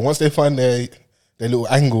wow. Yeah, once they find their little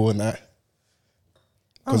angle and that.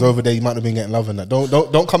 Because over there you might have been getting love and that.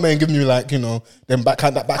 Don't come here and give me like, them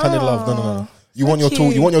backhanded love. No. You want your tool,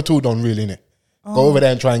 cute. you want your tool done really, innit? Go over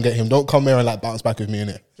there and try and get him. Don't come here and like bounce back with me,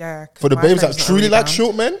 innit? Yeah. 'cause For the my babes that friend's not truly really like down.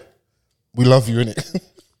 short men, we love you, innit?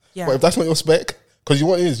 Yeah. But if that's not your spec, because you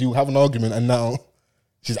what it is, you have an argument and now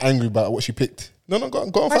she's angry about what she picked. No, go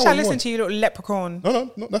and Why find should I what you listen want. to you, little leprechaun,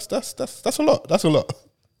 No, that's a lot. That's a lot.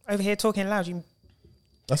 over here talking loud? You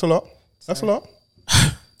That's a lot. That's a lot.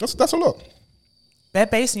 That's a lot. bare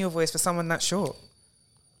bass in your voice for someone that short.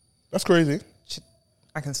 That's crazy.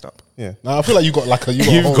 I can stop. Yeah. Now I feel like you got like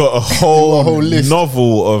You've got a whole list.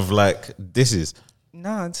 novel of like disses.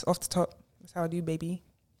 No, it's off the top. That's how I do, baby.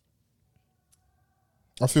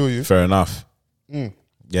 I feel you. Fair enough.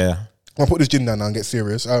 Yeah. I'll put this gin down now and get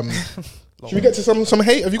serious. Should we get to some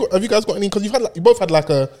hate? Have you guys got any? Because you both had like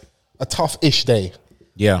a tough-ish day.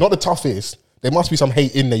 Yeah. Not the toughest. There must be some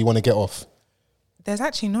hate in there you want to get off. There's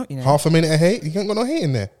actually not, you know. Half a minute of hate? You ain't got no hate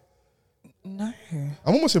in there. No.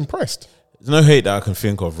 I'm almost impressed. There's no hate that I can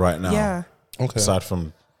think of right now. Yeah. Okay. Aside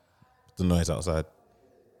from the noise outside.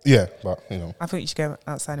 Yeah, but I thought you should go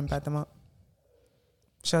outside and bad them up.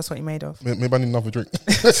 Show us what you're made of. maybe I need another drink.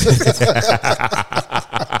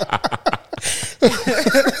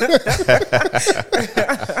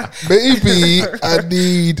 Maybe I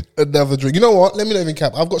need another drink. You know what? Let me not even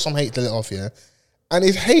cap. I've got some hate to let off here. And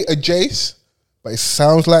it's hate at Jace, but it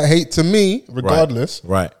sounds like hate to me, regardless.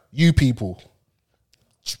 Right. You people.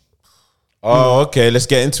 Oh, okay. Let's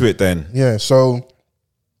get into it then. Yeah, so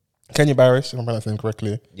Kenya Barris, if I'm pronouncing it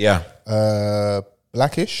correctly. Yeah.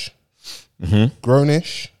 Blackish,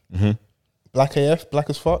 Grownish, Black AF, Black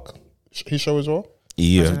as fuck. His show as well.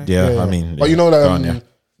 Yeah. I mean, but you know go on,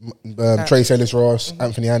 that Trace Ellis Ross,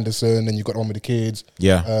 Anthony Anderson, then you got the one with the kids.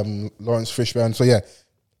 Yeah. Lawrence Fishburne. So yeah,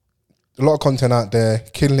 a lot of content out there,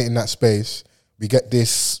 killing it in that space. We get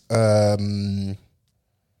this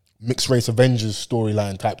mixed race Avengers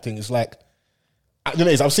storyline type thing. It's like, you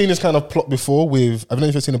know, I've seen this kind of plot before with, I don't know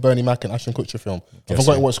if you've seen a Bernie Mac and Ashton Kutcher film. I've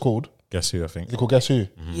forgotten what it's called. Guess who? I think. Is it called Guess Who?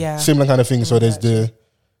 Yeah. Similar kind of thing. So there's the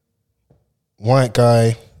white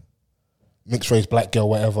guy, mixed race black girl,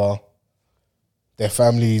 whatever. Their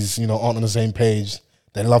families, aren't on the same page.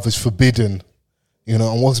 Their love is forbidden,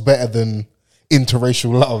 and what's better than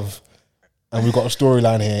interracial love? And we've got a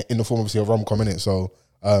storyline here in the form obviously of rom-com, innit? So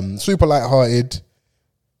super light-hearted.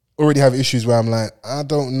 Already have issues where I'm like, I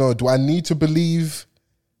don't know. Do I need to believe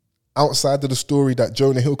outside of the story that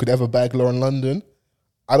Jonah Hill could ever bag Lauren London?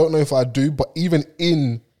 I don't know if I do, but even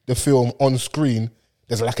in the film on screen,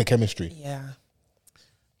 there's a lack of chemistry. Yeah.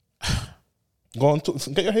 Go on,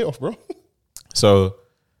 get your hate off, bro. So,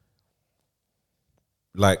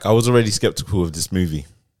 like, I was already skeptical of this movie.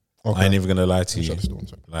 Okay. I ain't even gonna lie to you. Shut this door, I'm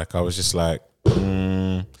sorry. Like, I was just like,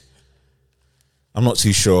 I'm not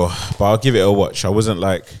too sure, but I'll give it a watch. I wasn't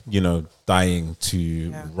like, dying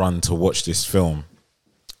to run to watch this film.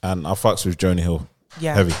 And I fucks with Jonah Hill.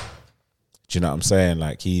 Yeah. Heavy. Do you know what I'm saying?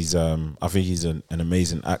 Like, he's, I think he's an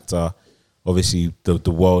amazing actor. Obviously,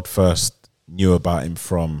 the world first knew about him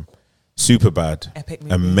from Superbad. Epic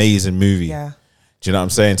movie. Amazing movie. Yeah. Do you know what I'm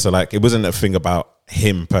saying? So, like, it wasn't a thing about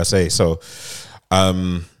him per se. So, I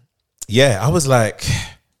was like,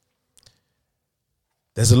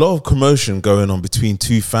 there's a lot of commotion going on between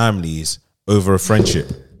two families over a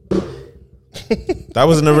friendship. That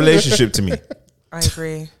wasn't a relationship to me. I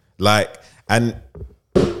agree. Like, and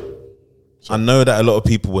I know that a lot of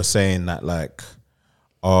people were saying that, like,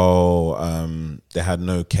 they had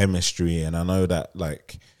no chemistry, and I know that,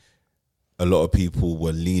 like, a lot of people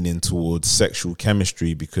were leaning towards sexual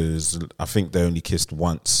chemistry because I think they only kissed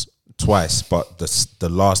twice, but the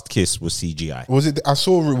last kiss was CGI. Was it? I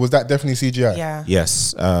saw. Was that definitely CGI? Yeah.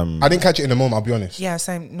 Yes. I didn't catch it in the moment. I'll be honest. Yeah,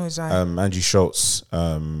 same. No, Andrew Schultz,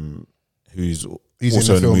 who's He's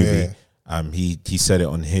also in the film, movie, he said it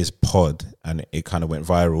on his pod, and it kind of went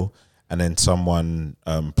viral. And then someone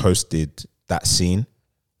posted that scene,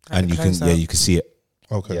 and you can see it.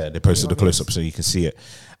 Okay. Yeah, they posted the close up so you can see it.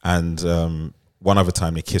 And one other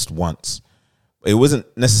time they kissed once. It wasn't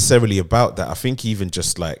necessarily about that. I think even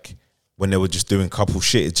just like when they were just doing couple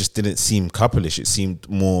shit, it just didn't seem couple-ish. It seemed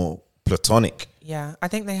more platonic. Yeah, I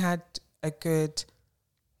think they had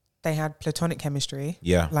platonic chemistry.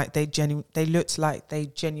 Yeah. Like they looked like they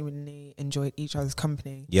genuinely enjoyed each other's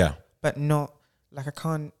company. Yeah. But not, like, I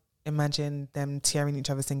can't imagine them tearing each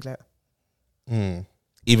other's singlet.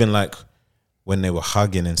 Even like when they were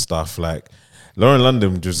hugging and stuff, like Lauren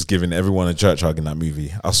London just giving everyone a church hug in that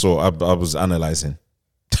movie. I was analysing.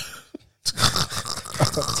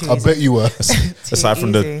 I bet you were. Aside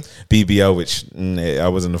from the BBL, which I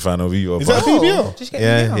wasn't a fan of either. Is that a BBL? Did you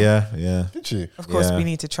get BBL? Yeah. Did you? Of course, Yeah. we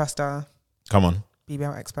need to trust our Come on.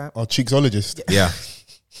 BBL expert. Our cheeksologist. Yeah.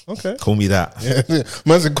 Okay. Call me that. Yeah.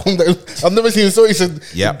 Man said, "Calm down." I've never seen him so. He said,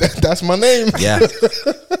 Yeah. That's my name." Yeah.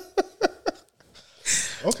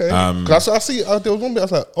 Okay. Cause I see there was one bit I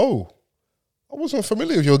was like, oh, I wasn't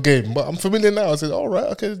familiar with your game, but I'm familiar now. I said, all right,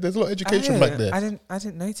 okay. There's a lot of education back there. I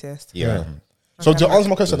didn't notice. Yeah. So to answer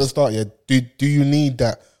my question at the start, yeah, do you need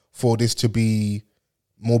that for this to be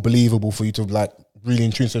more believable for you to like really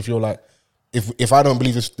in tune? So if you're like, if I don't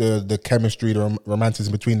believe it's the chemistry, the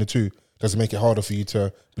romanticism between the two, does it make it harder for you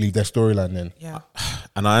to believe their storyline then? Yeah.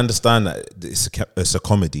 And I understand that it's a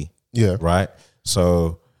comedy. Yeah. Right.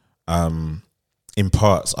 So, in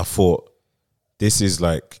parts, I thought this is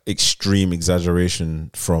like extreme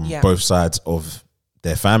exaggeration from both sides of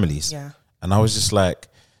their families. Yeah. And I was just like,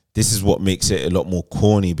 this is what makes it a lot more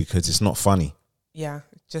corny because it's not funny. Yeah.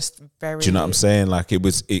 Just very. Do you know what I'm saying? Like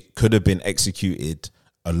it could have been executed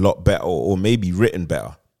a lot better or maybe written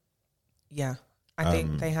better. Yeah. I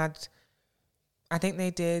think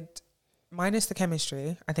they did, minus the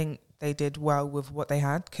chemistry, I think they did well with what they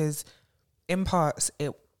had, because in parts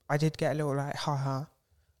I did get a little like ha,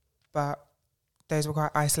 but those were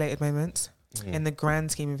quite isolated moments. In the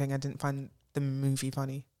grand scheme of thing, I didn't find the movie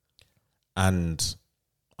funny. And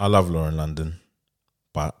I love Lauren London,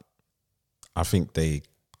 but I think they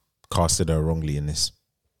casted her wrongly in this.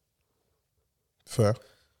 Fair.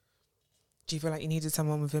 Do you feel like you needed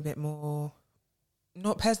someone with a bit more,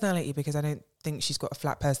 not personality, because I don't think she's got a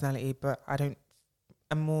flat personality, but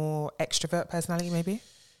a more extrovert personality maybe?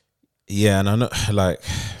 Yeah, and I know, like,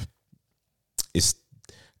 it's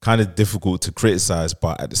kind of difficult to criticize,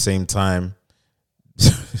 but at the same time,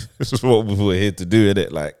 this is what we were here to do,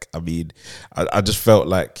 innit? Like, I mean, I just felt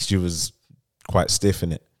like she was quite stiff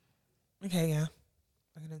in it. Okay, yeah.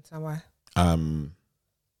 I can understand why.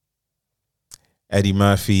 Eddie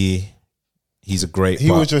Murphy, he's a great. He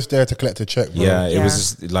was just there to collect a check, bro. Yeah, it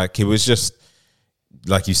was just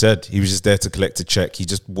like you said, he was just there to collect a check.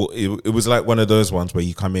 It was like one of those ones where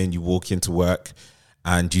you come in, you walk into work,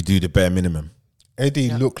 and you do the bare minimum. Eddie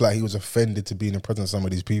looked like he was offended to be in the presence of some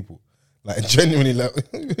of these people. Like genuinely, like,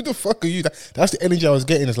 who the fuck are you? That's the energy I was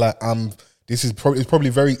getting. It's like, it's probably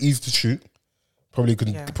very easy to shoot. Probably got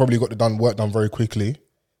the work done very quickly.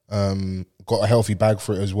 Got a healthy bag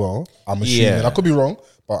for it as well. I'm assuming. I could be wrong,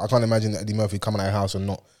 but I can't imagine that Eddie Murphy coming out of the house and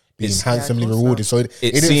not being handsomely rewarded. So it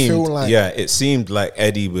didn't feel like... Yeah, it seemed like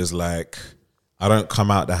Eddie was like, I don't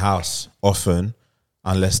come out the house often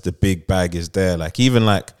unless the big bag is there. Like, even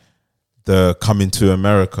like the Coming to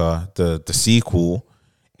America, the sequel,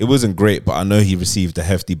 it wasn't great, but I know he received a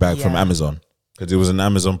hefty bag from Amazon because it was an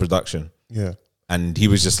Amazon production. Yeah. And he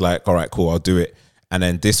was just like, all right, cool, I'll do it. And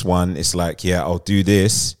then this one, it's like, yeah, I'll do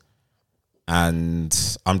this. And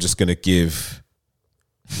I'm just going to give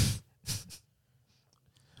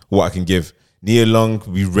what I can give. Nia Long,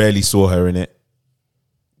 we rarely saw her in it.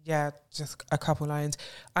 Yeah, just a couple lines.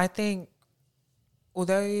 I think,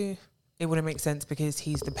 although it wouldn't make sense because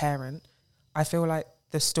he's the parent, I feel like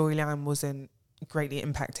the storyline wasn't greatly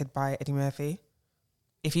impacted by Eddie Murphy.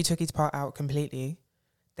 If you took his part out completely,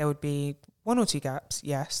 there would be one or two gaps,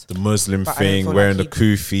 yes. The Muslim thing, wearing the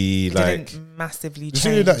kufi, like... didn't massively You change.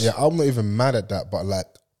 see that? Yeah, I'm not even mad at that, but like,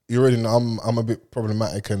 you already know I'm a bit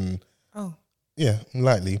problematic and... Oh. Yeah,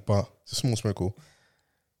 lightly, but it's a small sprinkle.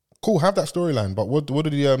 cool, have that storyline. But what do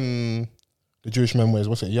the Jewish men wear?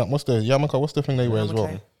 What's the yarmulke? What's the thing they wear as well?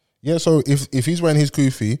 Okay. Yeah, so if he's wearing his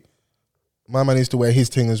kufi, my man needs to wear his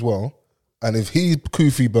thing as well. And if he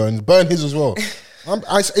kufi burn his as well.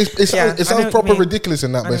 It sounds proper ridiculous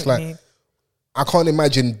in that, but it's like I can't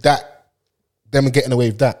imagine that them getting away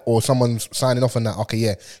with that, or someone signing off on that. Okay,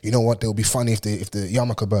 yeah, you know what? They'll be funny if the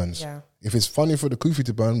yarmulke burns. Yeah. If it's funny for the kufi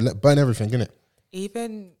to burn, burn everything, innit?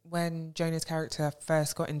 Even when Jonah's character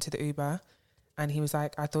first got into the Uber, and he was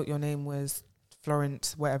like, "I thought your name was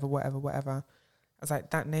Florence, whatever." I was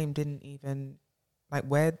like, that name didn't even, like,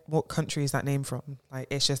 what country is that name from? Like,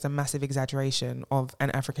 it's just a massive exaggeration of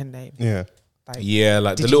an African name. Yeah. Like,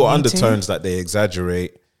 Like the little undertones that they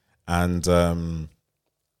exaggerate, and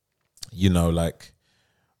like,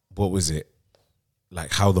 what was it?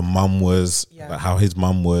 Like how the mum was, like how his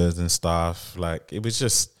mum was and stuff. Like it was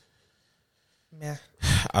just, yeah.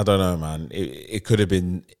 I don't know, man. It could have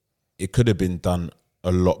been done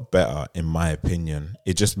a lot better, in my opinion.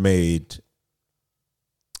 It just made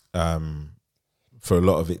for a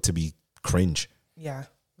lot of it to be cringe. Yeah.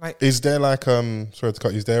 Like, is there like sorry to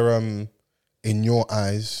cut you, is there in your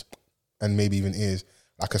eyes and maybe even ears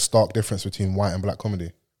like a stark difference between white and black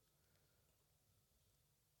comedy?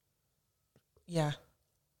 Yeah.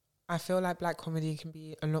 I feel like black comedy can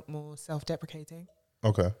be a lot more self-deprecating.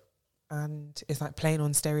 Okay. And it's like playing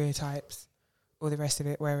on stereotypes, all the rest of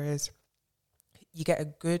it. Whereas you get a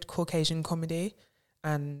good Caucasian comedy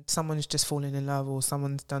and someone's just fallen in love or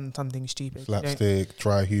someone's done something stupid. Slapstick,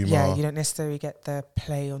 dry humour. Yeah, you don't necessarily get the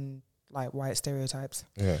play on like white stereotypes.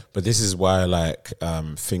 Yeah. But this is why like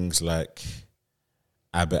things like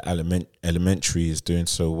Abbott Elementary is doing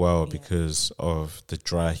so well, because of the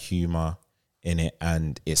dry humour in it,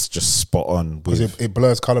 and it's just spot on. Because it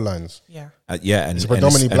blurs colour lines. Yeah. And it's a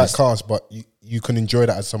predominantly black cast, but you can enjoy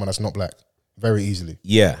that as someone that's not black very easily.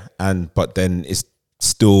 Yeah, but then it's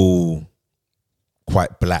still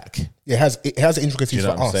quite black. It has intricacies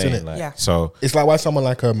for us, innit? Like, yeah. So it's like why someone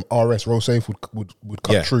like RS Roll Safe would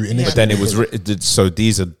cut through initially. But then it was so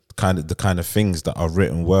these are the kind of things that are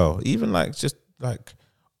written well. Even like just like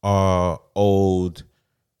our old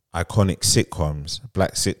iconic sitcoms,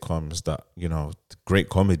 black sitcoms that, great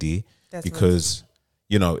comedy. Desmond. Because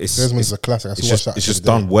Desmond's a classic. It's just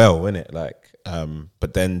done well, isn't it? Like,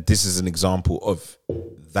 but then this is an example of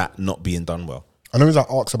that not being done well. I know I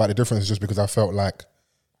asked about the difference just because I felt like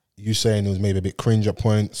you saying it was maybe a bit cringe at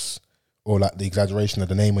points, or like the exaggeration of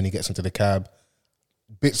the name when he gets into the cab.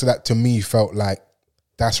 Bits of that to me felt like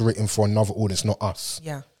that's written for another audience, not us.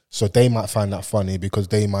 Yeah. So they might find that funny because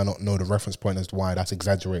they might not know the reference point as to why that's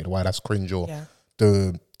exaggerated, why that's cringe, or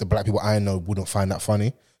the black people I know wouldn't find that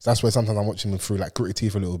funny. So that's where sometimes I'm watching them through like gritty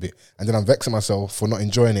teeth a little bit, and then I'm vexing myself for not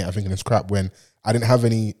enjoying it. I'm thinking it's crap when I didn't have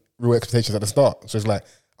any real expectations at the start. So it's like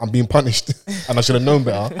I'm being punished and I should have known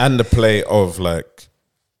better. And the play of like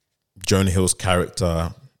Jonah Hill's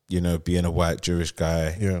character, being a white Jewish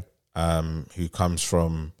guy, who comes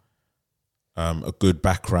from a good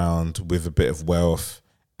background with a bit of wealth,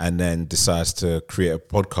 and then decides to create a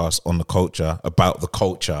podcast on the culture, about the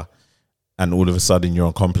culture, and all of a sudden you're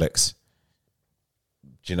on Complex.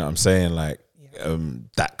 Do you know what I'm saying? Like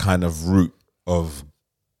that kind of route of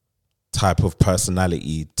type of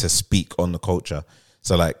personality to speak on the culture.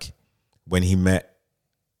 So like when he met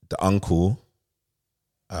the uncle,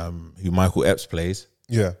 who Michael Epps plays,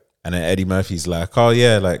 and then Eddie Murphy's like, "Oh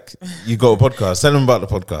yeah, like you got a podcast. Tell him about the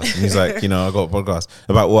podcast." And he's like, "I got a podcast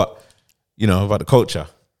about what? About the culture."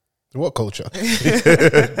 What culture? Do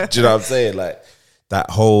you know what I'm saying? Like that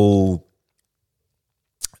whole,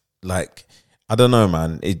 like, I don't know,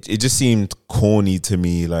 man. It just seemed corny to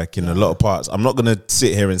me, like in a lot of parts. I'm not gonna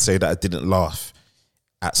sit here and say that I didn't laugh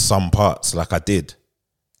at some parts, like I did.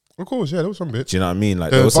 Of course, there was some bits. Do you know what I mean?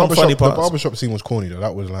 Like there was some funny parts. The barbershop scene was corny though.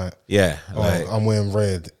 That was like, like, I'm wearing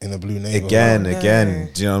red in a blue neighborhood.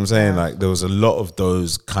 Again. Do you know what I'm saying? Like there was a lot of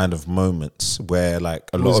those kind of moments where like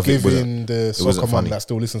a lot of it was giving the soccer mum that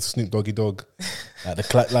still listens to Snoop Doggy Dogg,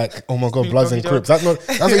 like oh my god, Bloods and Crips. That's what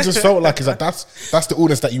it just felt like. Is like that's the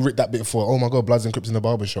audience that you writ that bit for. Oh my god, Bloods and Crips in the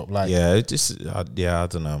barbershop. Like I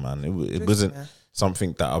don't know, man. It wasn't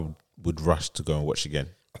something that I would rush to go and watch again.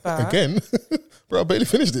 Again, bro, I barely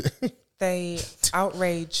finished it. They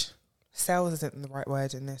outrage sales isn't the right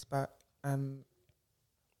word in this, but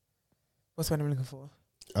what's what I'm looking for?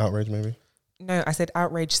 Outrage, maybe. No, I said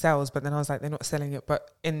outrage sells, but then I was like, they're not selling it. But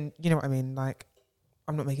you know what I mean? Like,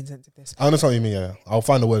 I'm not making sense of this. I understand what you mean. Yeah, I'll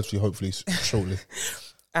find the words for you hopefully shortly.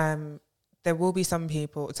 There will be some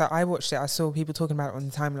people. So I watched it. I saw people talking about it on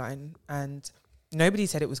the timeline, and nobody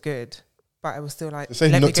said it was good. But I was still like, to say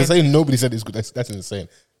nobody said it's good. That's insane.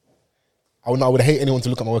 I would hate anyone to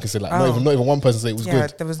look at my work and say like, not even one person say it was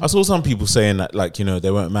good. I saw some people saying that like, you know,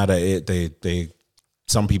 they weren't mad at it.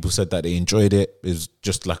 Some people said that they enjoyed it. It was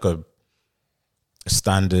just like a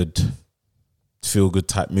standard feel good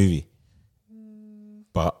type movie.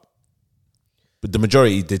 But the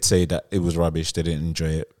majority did say that it was rubbish. They didn't enjoy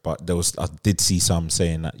it. But I did see some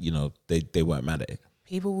saying that, you know, they weren't mad at it.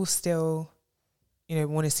 People will still, you know,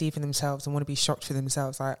 want to see for themselves and want to be shocked for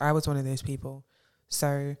themselves. I was one of those people.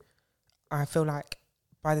 So I feel like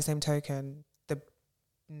by the same token, the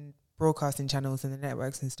broadcasting channels and the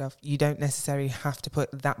networks and stuff, you don't necessarily have to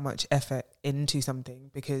put that much effort into something,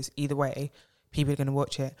 because either way, people are going to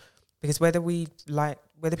watch it. Because whether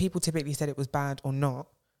people typically said it was bad or not,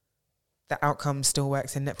 the outcome still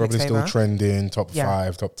works in Netflix Probably favor. still trending, top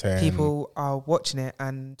 5, top 10. People are watching it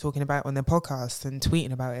and talking about it on their podcasts and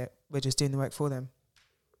tweeting about it. We're just doing the work for them.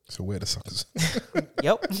 So we're the suckers.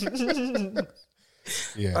 Yep.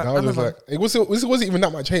 Yeah, I was just like, it wasn't even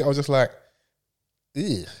that much hate. I was just like,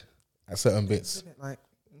 ew, at certain bits. But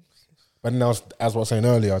then as I was saying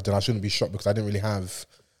earlier, then I shouldn't be shocked because I didn't really have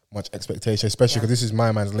much expectation, especially because this is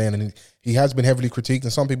my man's lane, and he has been heavily critiqued,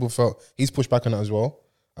 and some people felt he's pushed back on it as well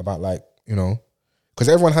about, like, you know, because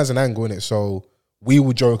everyone has an angle in it. So we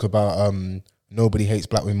would joke about nobody hates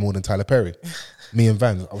black women more than Tyler Perry. Me and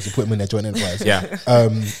Vans, obviously put him in their joint enterprise. Yeah.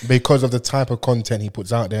 Because of the type of content he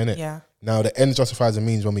puts out there, innit? Yeah. Now the end justifies the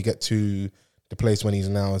means when we get to the place when he's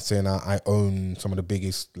now saying I own some of the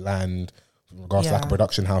biggest land in regards to like a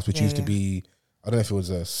production house, which used to be, I don't know if it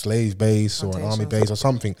was a slave base or an army base or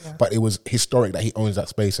something, but it was historic that he owns that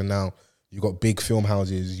space, and now you've got big film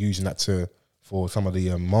houses using that for some of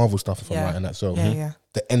the Marvel stuff, if I'm right in that. So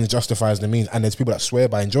the end justifies the means, and there's people that swear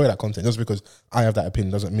by enjoy that content. Just because I have that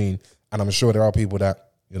opinion doesn't mean, and I'm sure there are people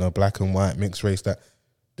that, you know, black and white, mixed race, that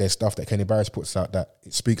there's stuff that Kenny Barris puts out that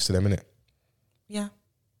it speaks to them, innit? Yeah.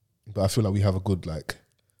 But I feel like we have a good like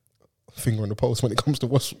finger on the pulse when it comes to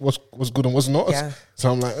what's good and what's not. Yeah.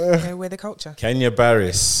 So I'm like, we're the culture. Kenya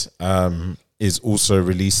Barris is also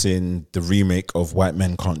releasing the remake of White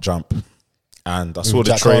Men Can't Jump, and I saw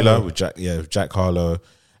the trailer with Jack Harlow,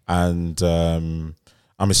 and I'm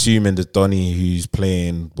assuming that Donnie, who's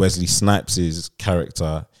playing Wesley Snipes'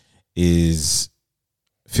 character, is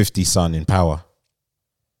 50's son in Power.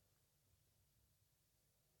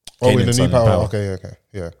 Oh, in the new Power. Okay,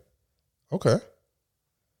 yeah. Okay.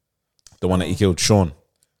 The one that he killed, Sean.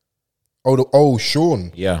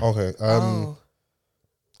 Sean. Yeah. Okay. I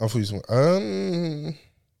thought you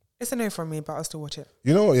it's a no from me, but I'll still watch it.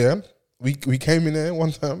 You know what, yeah? We came in there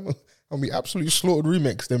one time and we absolutely slaughtered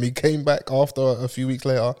Remix. Then we came back after a few weeks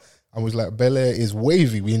later and was like, Bel Air is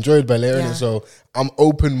wavy. We enjoyed Bel Air, innit? So I'm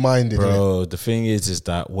open-minded. Bro, the thing is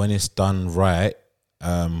that when it's done right,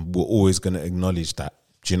 we're always going to acknowledge that.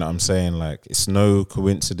 Do you know what I'm saying? Like, it's no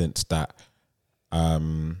coincidence that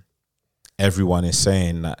everyone is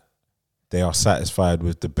saying that they are satisfied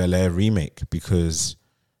with the Bel Air remake, because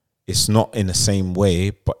it's not in the same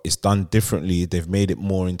way, but it's done differently. They've made it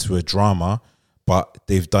more into a drama, but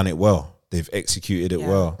they've done it well. They've executed it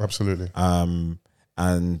well. Absolutely.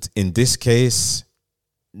 And in this case,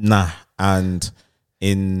 nah. And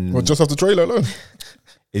just off the trailer alone,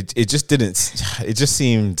 it just didn't. It just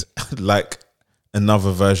seemed like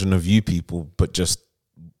another version of You People, but just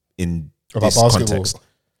in this context.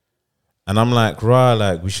 And I'm like,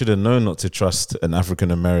 we should have known not to trust an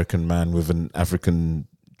African American man with an African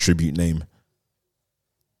tribute name.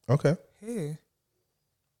 Okay. Who?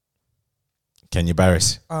 Kenya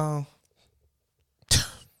Barris. Oh.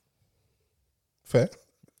 Fair.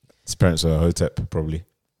 His parents are Hotep, probably.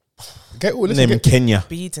 Get Kenya.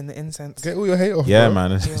 Beads in the incense. Get all your hate off. Yeah, bro.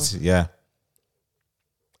 man. Yeah.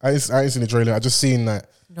 I ain't seen the trailer. I just seen that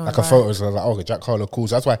a photo. So I was like, okay, Jack Harlow, cool.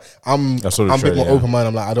 So that's why I'm a bit more open minded.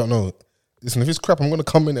 I'm like, I don't know. Listen, if it's crap, I'm gonna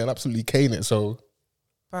come in there and absolutely cane it. So,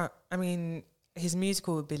 but I mean, his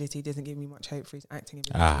musical ability doesn't give me much hope for his acting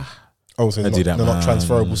ability. So they're not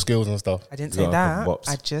transferable skills and stuff. I didn't say that.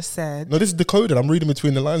 I just said. No, this is decoded. I'm reading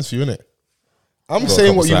between the lines for you, innit? I'm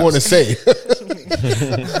saying what you want to say.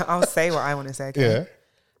 I'll say what I want to say. Okay?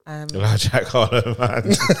 Yeah. Jack Harlow,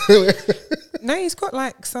 man. No, he's got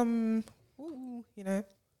like some, you know,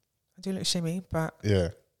 I do a little shimmy, but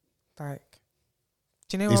like,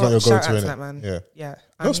 do you know he's what? Not your Shout go-to, out to that man. Yeah.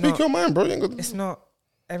 Don't speak your mind, bro. It's not.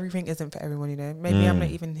 Everything isn't for everyone, you know. Maybe I'm not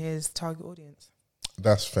even his target audience.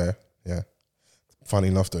 That's fair. Yeah. Funny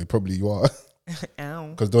enough, though, probably you are. Ow.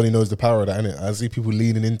 Because Donnie knows the power of that, innit? I see people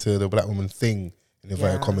leaning into the black woman thing in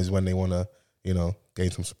inverted commas when they want to, you know,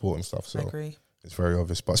 gain some support and stuff. So I agree. It's very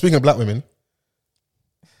obvious. But speaking of black women,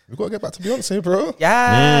 we've got to get back to Beyonce, bro.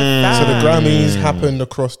 Yeah. So the Grammys happened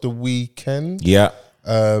across the weekend. Yeah.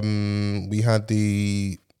 We had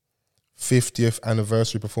the 50th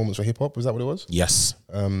anniversary performance for hip hop. Was that what it was? Yes.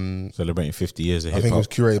 Celebrating 50 years of I hip think it hop. was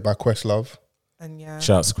curated by Questlove. And yeah,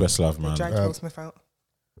 Shout out to Questlove, they man. dragged Will Smith out.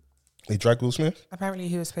 They dragged Will Smith. Apparently,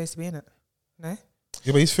 he was supposed to be in it. No.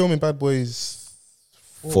 Yeah, but he's filming Bad Boys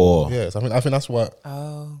 4. Yes, I think that's what.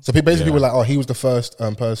 Oh. So basically, Yeah. people were like, "Oh, he was the first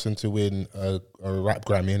person to win a rap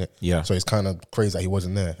Grammy in it." Yeah. So it's kind of crazy that he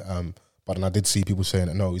wasn't there. But then I did see people saying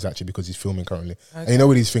that no, he's actually because he's filming currently. And you know,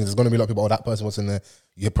 with these things, there's going to be a lot of people. Oh, that person wasn't there.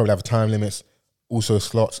 You probably have time limits, also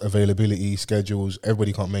slots, availability, schedules.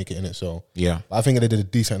 Everybody can't make it in it. So Yeah. I think they did a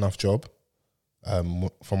decent enough job. From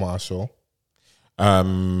what I saw,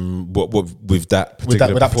 what with that with that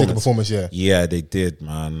particular performance? performance, yeah. Yeah, they did,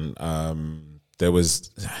 man. There was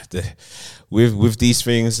with these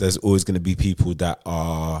things, there's always going to be people that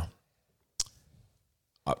are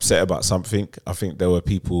upset about something. I think there were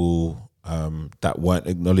people that weren't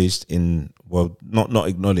acknowledged not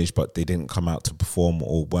acknowledged, but they didn't come out to perform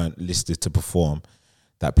or weren't listed to perform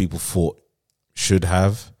that people thought should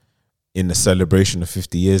have in the celebration of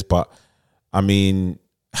 50 years. But I mean,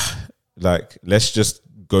 like, let's just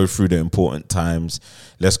go through the important times.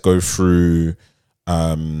 Let's go through,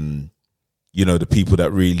 the people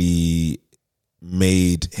that really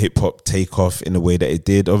made hip hop take off in the way that it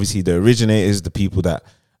did. Obviously, the originators, the people that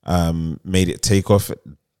made it take off,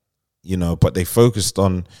 but they focused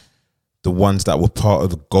on the ones that were part of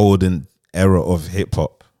the golden era of hip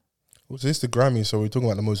hop. Well, so it's the Grammy, so we're talking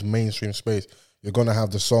about the most mainstream space. You're gonna have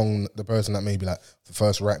the person that maybe like the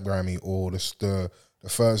first rap Grammy or the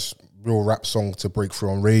first real rap song to break through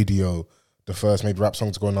on radio, the first maybe rap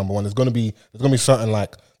song to go number one. There's gonna be certain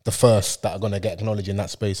like the first that are gonna get acknowledged in that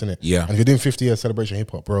space, innit? Yeah. And if you're doing 50 years celebration hip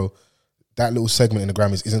hop, bro, that little segment in the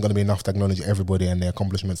Grammys isn't gonna be enough to acknowledge everybody and their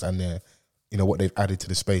accomplishments and their, what they've added to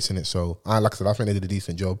the space, innit? So like I said, I think they did a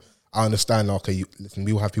decent job. I understand. Okay, listen,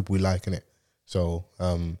 we will have people we like, innit? So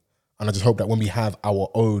and I just hope that when we have our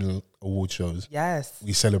own award shows, Yes.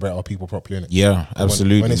 we celebrate our people properly, innit? Yeah,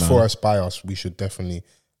 absolutely. When it's man. for us, by us, we should definitely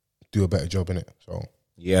do a better job in it. So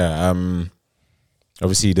Yeah.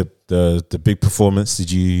 Obviously, the big performance.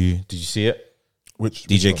 Did you see it? which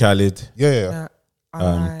DJ Khaled, Yeah.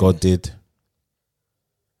 God did.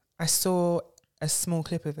 I saw a small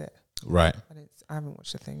clip of it, Right. but I haven't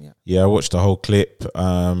watched the thing yet. Yeah, I watched the whole clip.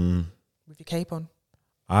 With your cape on.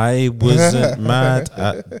 I wasn't mad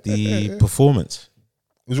at the performance.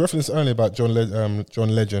 It was referenced earlier about John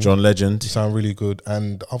Legend. John Legend, He sounded really good,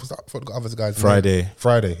 and I forgot other guys.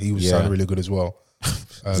 Friday. He was Yeah. sounded really good as well.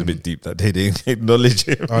 It's a bit deep that they didn't acknowledge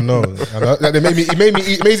him. I know. Like, it made it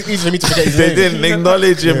easy for me to forget his They name. didn't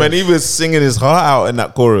acknowledge him, and he was singing his heart out in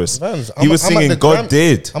that chorus. Mans, He was I'm at singing the God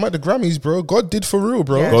did. I'm at the Grammys, bro. God did for real,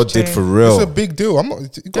 bro. Yeah. God did True. for real. It's a big deal. I'm not. You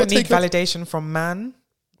Don't gotta need take it. validation from man.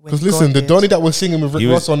 Because listen, the Donny that was singing with Rick He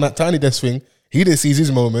was- Ross on that Tiny Desk thing, he didn't seize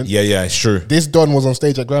his moment. Yeah, it's true. This Don was on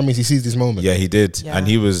stage at Grammys. He seized his moment. Yeah, he did. Yeah. And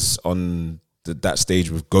he was on that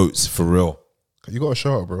stage with goats for real. You got to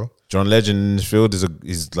show it, bro. John Legend in this field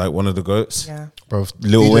is like one of the goats. Yeah. Bro,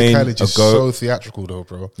 Lil DJ Wayne, Khaled is a goat. so theatrical, though,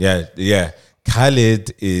 bro. Yeah.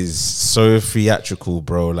 Khaled is so theatrical,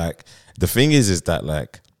 bro. Like, the thing is that,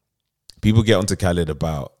 like, people get onto Khaled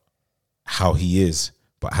about how he is,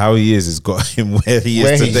 but how he is has got him where he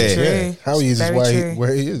is today. True. Yeah. How he is Very why true.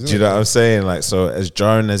 where he is. Do isn't you know it? what I'm saying? Like, so as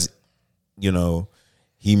jarring as,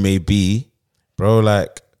 he may be, bro,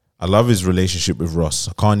 like, I love his relationship with Ross.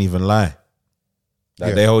 I can't even lie. Like,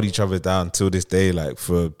 Yeah. they hold each other down till this day. Like,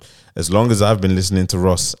 for as long as I've been listening to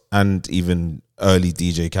Ross and even early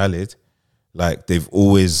DJ Khaled, like, they've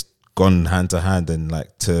always gone hand to hand, and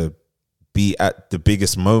like, to be at the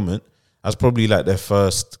biggest moment, that's probably like their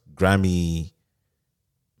first Grammy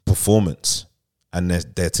performance, and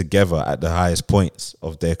they're together at the highest points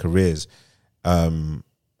of their careers, on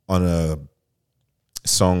a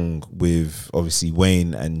song with obviously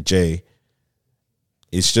Wayne and Jay.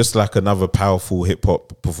 It's just like another powerful hip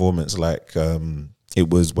hop performance, like it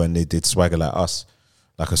was when they did Swagger Like Us,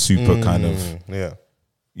 like a super kind of Yeah.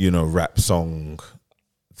 rap song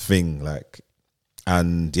thing, like.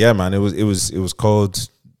 And yeah, man, it was cold.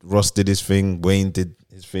 Ross did his thing, Wayne did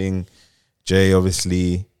his thing, Jay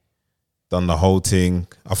obviously done the whole thing.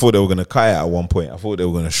 I thought they were gonna cut it at one point. I thought they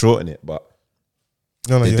were gonna shorten it, but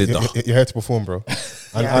No, They you're did the- here to perform, bro.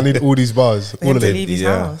 I need all these bars, For all him of to it. leave his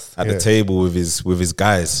house. at Yeah. the table with his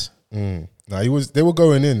guys, Nah, they were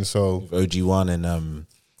going in, so OG1 and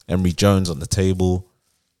Emery Jones on the table.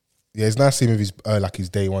 yeah, it's nice seeing with his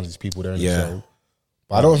day ones, his people there in Yeah. the show.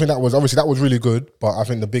 But I don't think that was really good. But I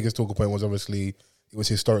think the biggest talking point was obviously it was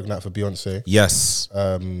historic night for Beyonce. Yes,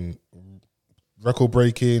 Record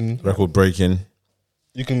breaking. record breaking.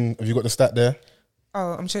 Have you got the stat there?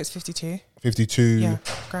 Oh, I'm sure it's 52. 52. Yeah,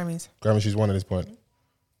 Grammys. Grammys she's won at this point.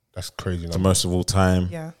 That's crazy. The most of all time.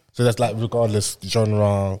 Yeah. So that's like regardless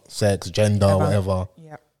genre, sex, gender, whatever.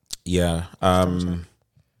 Yeah. Yeah.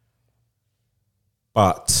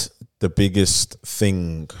 But the biggest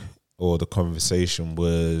thing or the conversation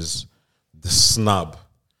was the snub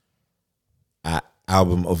at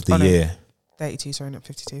album of the year. 32, sorry, not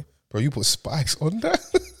 52. Bro, you put Spice on that?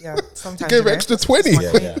 Yeah, You sometimes. gave her extra 20.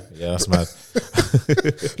 Yeah, that's mad.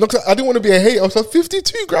 Look, I didn't want to be a hater. I was like,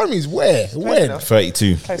 52 Grammys. Where? When? enough.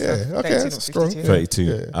 32. Close Yeah, enough. okay, 32, that's not strong. 52.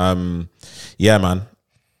 32. Yeah, man.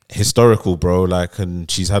 Historical, bro. Like, and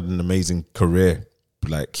she's had an amazing career,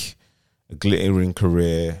 like a glittering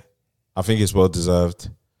career. I think it's well deserved.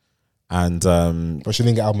 And But she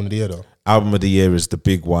didn't get album of the year though. album of the year is the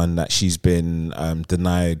big one that she's been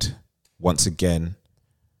denied once again.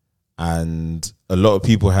 And a lot of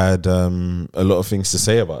people had a lot of things to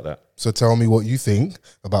say about that. So tell me what you think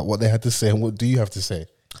about what they had to say and what do you have to say?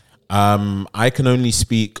 I can only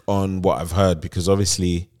speak on what I've heard because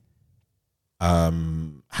obviously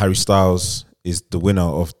Harry Styles is the winner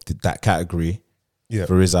of that category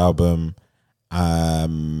for his album.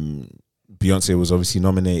 Beyonce was obviously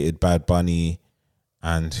nominated, Bad Bunny,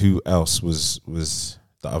 and who else was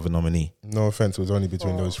the other nominee? No offense, it was only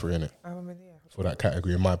between those three, innit? Album of the year. For that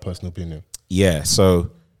category, in my personal opinion. Yeah,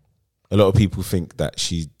 so a lot of people think that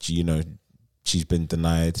she's been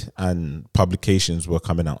denied, and publications were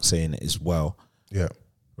coming out saying it as well. Yeah.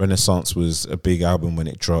 Renaissance was a big album when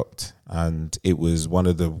it dropped, and it was one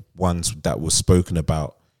of the ones that was spoken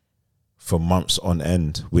about for months on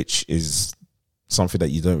end, which is something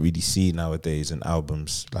that you don't really see nowadays in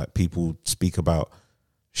albums. Like, people speak about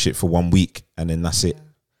shit for 1 week and then that's it.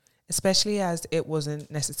 Especially as it wasn't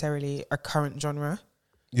necessarily a current genre.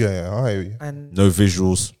 Yeah, I hear you. And No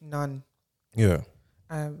visuals. none. Yeah.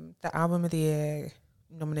 The album of the year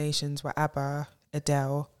nominations were ABBA,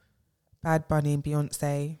 Adele, Bad Bunny and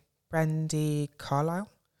Beyonce, Brandy Carlisle,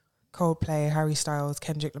 Coldplay, Harry Styles,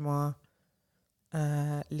 Kendrick Lamar,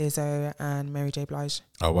 Lizzo and Mary J. Blige.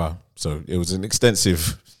 Oh, wow. So it was an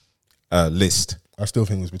extensive list. I still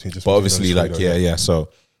think it was between just. But obviously, like, yeah. So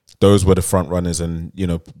those were the front runners, and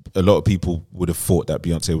a lot of people would have thought that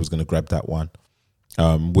Beyonce was going to grab that one.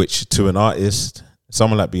 Which to an artist,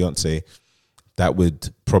 someone like Beyonce, that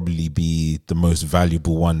would probably be the most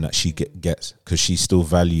valuable one that she gets because she still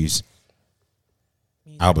values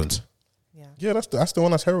albums. Yeah, that's the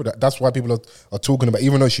one that's heralded. That's why people are talking about.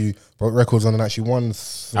 Even though she broke records on that, she won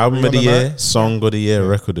Album of the year, Song of the year,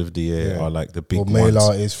 Record of the year are like the big or male ones.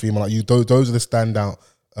 artist, female. Like those are the standout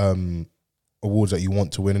awards that you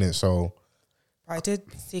want to win in it. So I did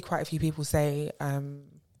see quite a few people say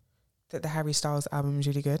that the Harry Styles album is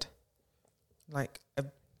really good. Like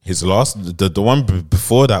His last, the one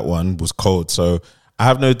before that one was cold. So I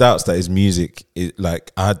have no doubts that his music,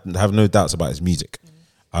 I have no doubts about his music.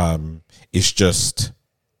 It's just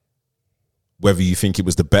whether you think it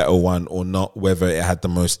was the better one or not, whether it had the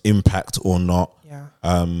most impact or not. Yeah.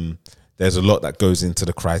 There's a lot that goes into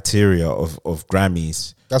the criteria of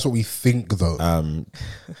Grammys. that's what we think, though.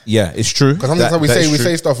 Yeah, it's true. Because sometimes we is true.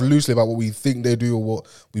 say stuff loosely about what we think they do or what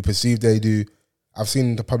we perceive they do. I've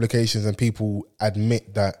seen the publications and people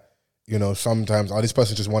admit that, sometimes, this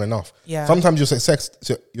person just won enough. Yeah. Sometimes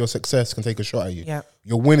your success can take a shot at you. Yeah.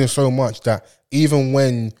 You're winning so much that even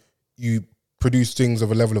when you produce things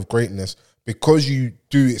of a level of greatness, because you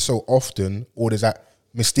do it so often, or there's that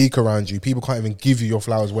mystique around you, people can't even give you your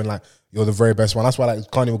flowers when you're the very best one. That's why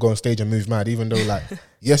Kanye will go on stage and move mad, even though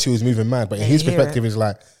yes, he was moving mad, but in his perspective is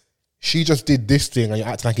she just did this thing and you're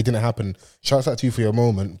acting like it didn't happen. Shouts out to you for your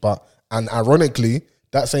moment. And ironically,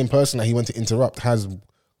 that same person that he went to interrupt has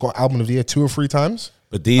got album of the year 2 or 3 times.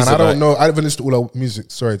 But these, and are I don't know. I haven't listened to all her music.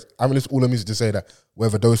 Sorry, I haven't listened to all her music to say that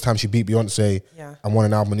whether those times she beat Beyonce and won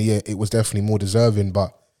an album of the year, it was definitely more deserving.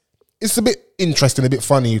 But it's a bit interesting, a bit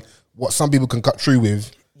funny what some people can cut through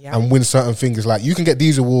with and win certain things. Like you can get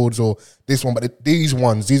these awards or this one, but these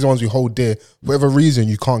ones you hold dear. For whatever reason,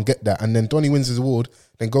 you can't get that. And then Donnie wins his award,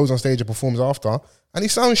 then goes on stage and performs after, and he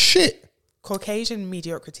sounds shit. Caucasian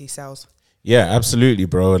mediocrity sells. Yeah, absolutely,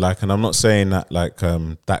 bro. And I'm not saying that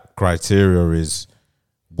that criteria is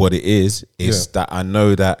what it is. It's that I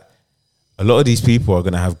know that a lot of these people are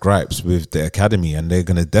going to have gripes with the Academy and they're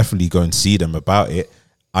going to definitely go and see them about it.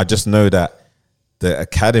 I just know that the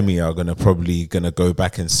Academy are probably going to go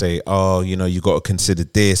back and say, oh, you got to consider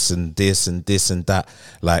this and this and this and that.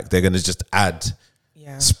 They're going to just add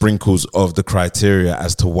sprinkles of the criteria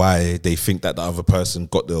as to why they think that the other person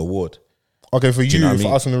got the award. Okay, for you,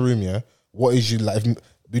 for us in the room, what is if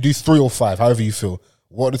we do 3 or 5, however you feel,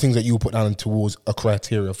 what are the things that you would put down towards a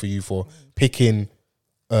criteria for you for picking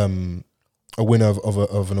a winner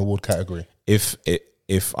of an award category?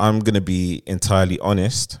 If I'm gonna be entirely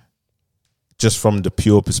honest, just from the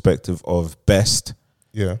pure perspective of best,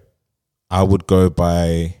 Yeah. I would go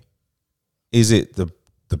by, is it the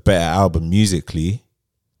better album musically,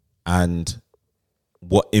 and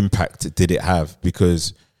what impact did it have?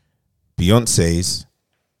 Because Beyonce's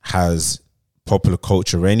has popular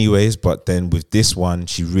culture anyways, but then with this one,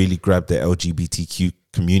 she really grabbed the LGBTQ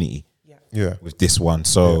community. Yeah. With this one,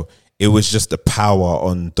 so it was just the power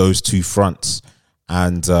on those two fronts,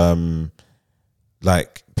 and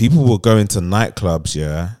like people were going to nightclubs,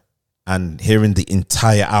 and hearing the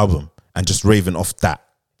entire album and just raving off that.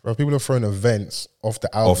 Bro, people have thrown events off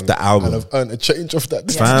the album. Off the album. And have earned a change off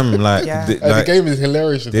that. Fam, like, Yeah. The game is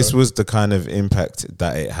hilarious. this though. was the kind of impact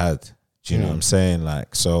that it had. Do you know what I'm saying?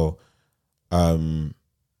 Like, so you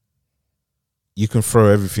can throw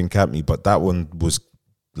everything at me, but that one was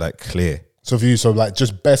like clear. So for you, so like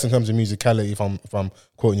just best in terms of musicality, if I'm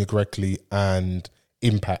quoting you correctly, and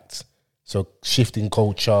impact. So shifting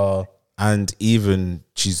culture. And even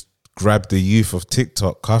she's grabbed the youth of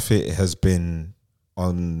TikTok. Cuff It has been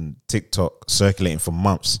on TikTok circulating for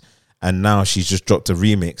months, and now she's just dropped a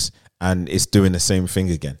remix and it's doing the same thing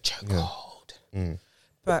again.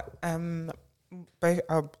 But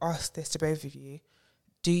I'll ask this to both of you.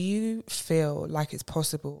 Do you feel like it's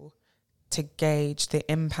possible to gauge the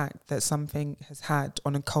impact that something has had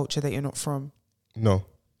on a culture that you're not from? No.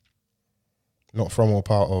 Not from or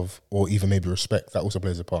part of, or even maybe respect. That also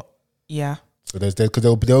plays a part. Yeah. So there's because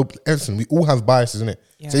listen, we all have biases, innit?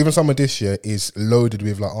 Yeah. So even someone this year is loaded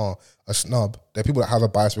with like, a snub. There are people that have a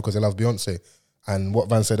bias because they love Beyonce. And what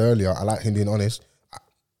Van said earlier, I like him being honest.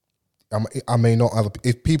 I may not have.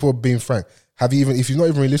 If people are being frank, if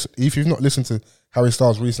you've not listened to Harry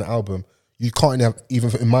Styles' recent album, you can't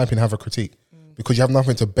even in my opinion have a critique because you have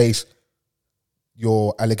nothing to base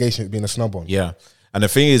your allegation of being a snub on. Yeah, and the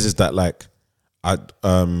thing is that like,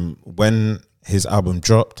 when his album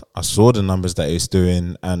dropped, I saw the numbers that he was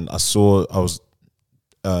doing, and I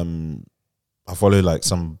follow like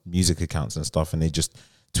some music accounts and stuff, and they just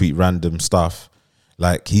tweet random stuff.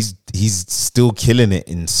 Like he's still killing it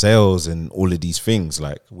in sales and all of these things,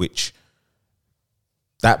 like, which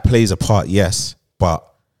that plays a part, yes, but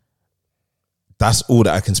that's all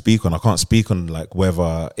that I can speak on. I can't speak on like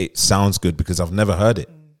whether it sounds good because I've never heard it.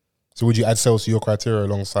 So would you add sales to your criteria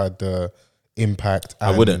alongside the impact?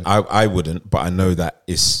 I wouldn't. I wouldn't, but I know that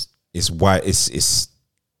it's why it's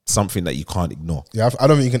something that you can't ignore. Yeah, I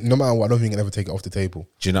don't think you can. No matter what, I don't think you can ever take it off the table.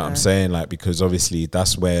 Do you know what I'm saying? Like, because obviously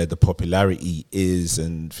that's where the popularity is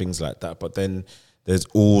and things like that. But then there's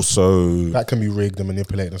also That can be rigged and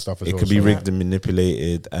manipulated and stuff as well. it could be rigged and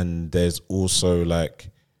manipulated, and there's also like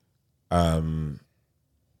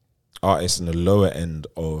artists in the lower end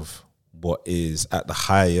of what is at the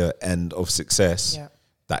higher end of success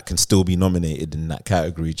that can still be nominated in that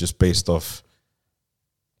category just based off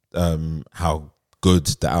how good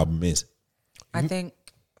the album is. I think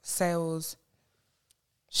sales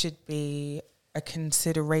should be a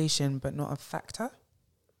consideration but not a factor.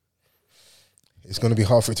 It's going to be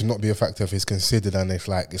hard for it to not be a factor if it's considered and it's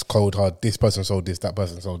like it's cold hard. This person sold this, that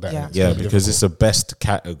person sold that. Yeah. Yeah, because it's a best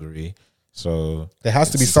category. So there has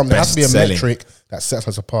to be it's something. There has to be a best-selling. metric that sets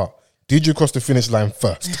us apart. Did you cross the finish line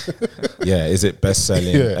first? Yeah, is it best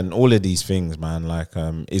selling? Yeah. And all of these things, man. Like,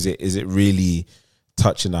 is it really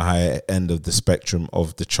touching the higher end of the spectrum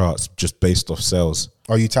of the charts just based off sales?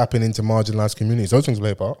 Are you tapping into marginalized communities? Those things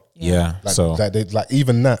play a part. Yeah. Like, So like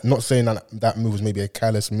even that. Not saying that move was maybe a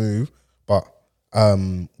callous move, but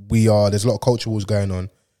there's a lot of culture wars going on.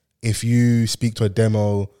 If you speak to a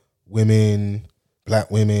demo, women,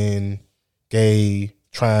 black women, gay,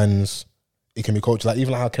 trans, it can be culture. Like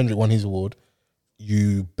even like how Kendrick won his award,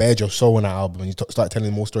 you bared your soul on that album and you start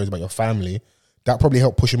telling more stories about your family. That probably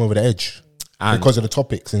helped push him over the edge and because of the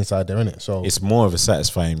topics inside there, innit? So it's more of a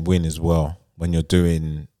satisfying win as well when you're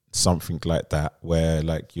doing something like that, where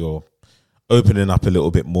like you're opening up a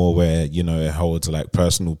little bit more, where you know it holds like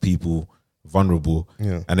personal people vulnerable,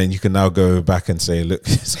 and then you can now go back and say, look,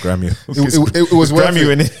 it's Grammy. it was worth Grammy it.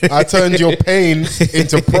 winning. I turned your pain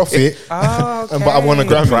into profit, Oh, okay. but I won a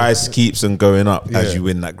The Grammy. price keeps on going up as Yeah. you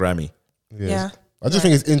win that Grammy. Yeah. I just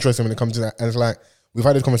think it's interesting when it comes to that, and it's like we've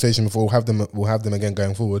had this conversation before. We'll have them again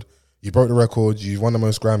going forward. You broke the record. You've won the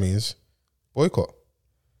most Grammys. Boycott,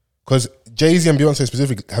 because Jay-Z and Beyonce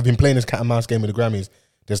specifically have been playing this cat and mouse game with the Grammys.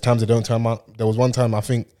 There's times they don't turn out. There was one time I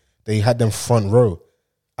think they had them front row.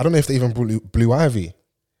 I don't know if they even brought Blue Ivy.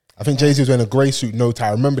 I think Jay-Z was wearing a grey suit, no tie.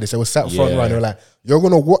 I remember this. They were sat front row and they were like, "You're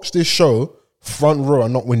gonna watch this show front row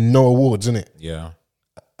and not win no awards, innit?" Yeah.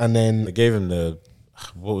 And then They gave him the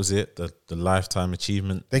what was it? The lifetime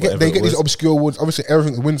achievement. They get these obscure awards. Obviously,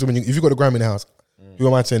 everything wins them. If you got a Grammy in the house, who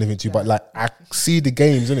am I saying anything to? But like, I see the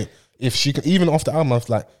games, innit? If she can, even off the album, I was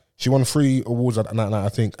like, she won 3 awards that night, I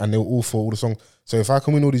think, and they were all for all the songs. So if I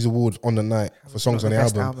can win all these awards on the night for songs on the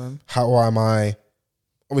album, how am I?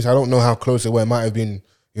 Obviously, I don't know how close they were. It might have been,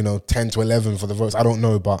 10 to 11 for the votes. I don't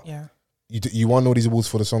know, but you won all these awards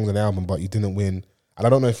for the songs on the album, but you didn't win. And I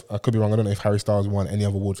don't know if I could be wrong. I don't know if Harry Styles won any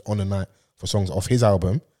other awards on the night for songs off his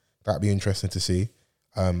album. That'd be interesting to see.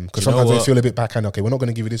 Because sometimes they feel a bit backhand. Okay, we're not going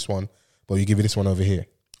to give you this one, but we give you this one over here.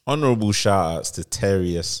 Honourable shout outs to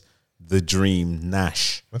Terrius, The Dream,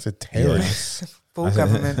 Nash. That's a Terrius. Full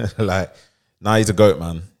government. He's a GOAT,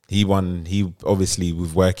 man. He won. He obviously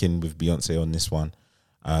was working with Beyonce on this one.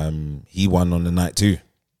 He won on the night too.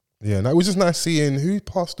 Yeah, and it was just nice seeing who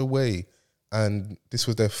passed away, and this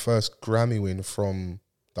was their first Grammy win from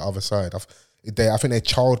the other side. I think their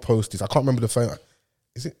child posted. I can't remember the phone.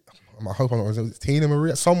 Is it? I hope I'm not. Is it Tina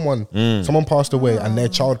Maria? Someone passed away, and their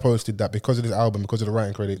child posted that because of this album, because of the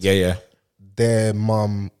writing credits. Yeah. Their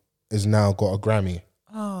mum has now got a Grammy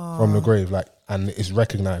from the grave, and it's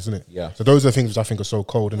recognised, isn't it? Yeah. So those are things which I think are so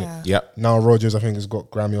cold, isn't it? Yeah. Now Rodgers, I think, has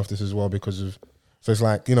got Grammy off this as well because of. So it's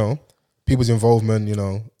like, people's involvement,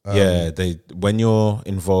 when you're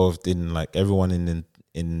involved in everyone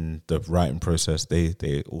in the writing process,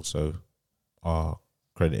 they also are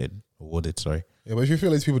awarded. Sorry. Yeah, but if you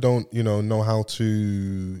feel these people don't, know how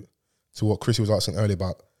to what Chrissy was asking earlier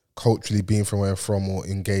about culturally being from where I'm from or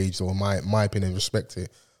engaged or my opinion, respect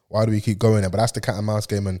it. Why do we keep going there? But that's the cat and mouse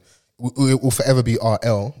game, and it will forever be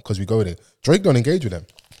RL because we go there. Drake don't engage with them.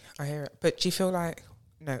 I hear it, but do you feel like?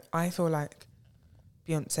 No, I feel like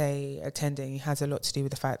Beyonce attending has a lot to do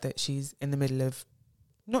with the fact that she's in the middle of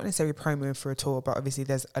not necessarily promoing for a tour, but obviously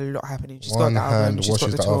there's a lot happening. She's got the album, she's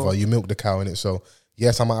got the tour. Other. You milk the cow in it. So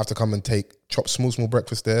yes, I might have to come and chop small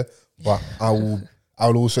breakfast there, but I'll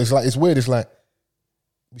also. It's weird. It's like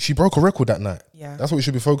she broke a record that night. Yeah, that's what we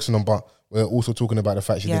should be focusing on. But we're also talking about the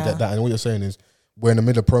fact she did that. And what you're saying is we're in the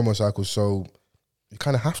middle of promo cycle, so you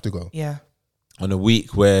kind of have to go. Yeah. On a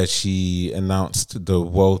week where she announced the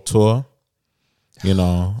world tour. She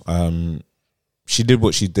did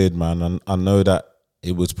what she did, man. And I know that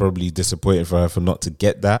it was probably disappointing for her for not to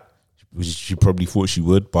get that. She probably thought she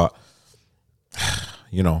would, but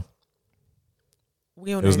there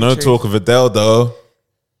was no talk of Adele though.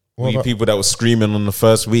 We people that were screaming on the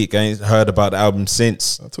first week, I ain't heard about the album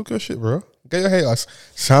since. I took your shit, bro. Get your hate us.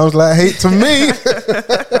 Sounds like hate to me.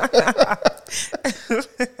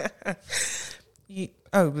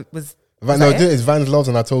 It's Vans Loves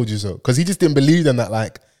and I Told You So. Because he just didn't believe them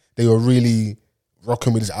that they were really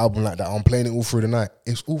rocking with this album like that. I'm playing it all through the night.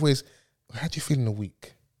 It's always, how do you feel in a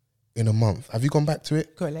week? In a month? Have you gone back to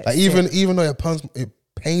it? Even though it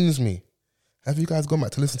pains me, have you guys gone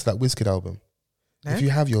back to listen to that Wizkid album? No? If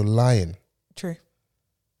you have, you're lying. True.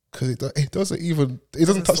 Because it doesn't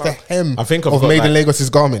touch the hem of Made in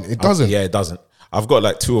Lagos's garment. It doesn't. Yeah, it doesn't. I've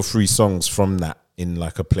got 2 or 3 songs from that in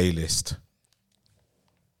a playlist.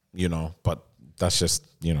 But that's just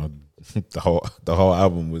the whole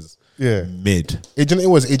album was mid.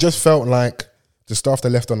 It just felt like the stuff they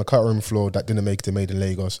left on the cut room floor that didn't make it to Made in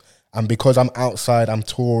Lagos. And because I'm outside, I'm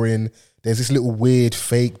touring. There's this little weird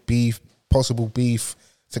fake beef, possible beef,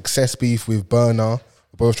 success beef with Burna.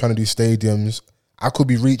 We're both trying to do stadiums. I could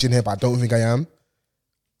be reaching here, but I don't think I am.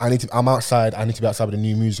 I'm outside. I need to be outside with the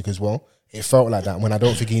new music as well. It felt like that when I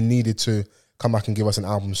don't think he needed to come back and give us an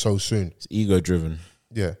album so soon. It's ego driven.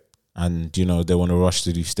 Yeah. And, they want to rush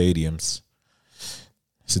to do stadiums.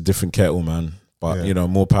 It's a different kettle, man. But,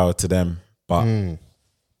 more power to them. But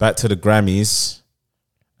back to the Grammys,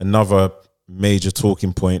 another major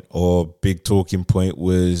talking point or big talking point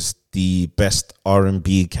was the best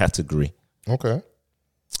R&B category. Okay.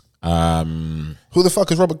 Who the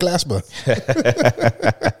fuck is Robert Glasper?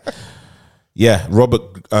 Yeah,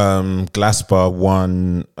 Robert Glasper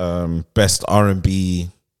won Best R&B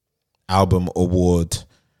Album Award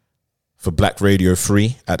for Black Radio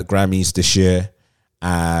 3 at the Grammys this year.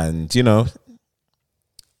 And,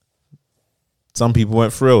 some people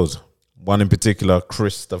weren't thrilled. One in particular,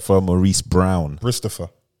 Christopher Maurice Brown. Christopher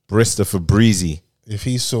Breezy. If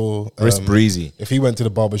he saw... Breezy. If he went to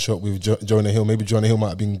the barbershop with Jonah Hill, maybe Jonah Hill might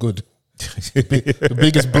have been good. The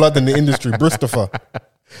biggest blood in the industry, Christopher.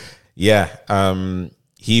 Yeah.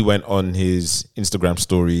 He went on his Instagram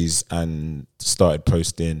stories and started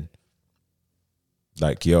posting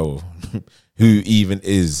yo, who even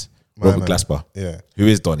is Robert Glasper? Yeah. Who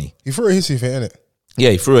is Donny? He threw a hissy fit, innit? Yeah,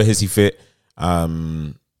 he threw a hissy fit.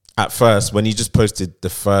 At first, when he just posted the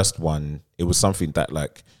first one, it was something that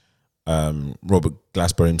Robert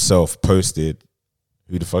Glasper himself posted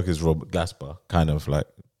who the fuck is Robert Glasper? Kind of like,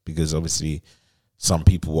 because obviously some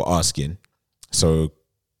people were asking. So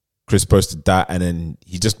Chris posted that, and then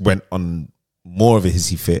he just went on more of a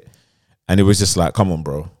hissy fit, and it was just like, come on,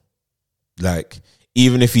 bro. Like,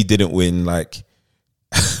 even if he didn't win, like,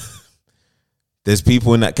 there's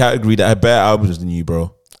people in that category that have better albums than you,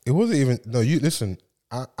 bro. It wasn't even, no, you listen,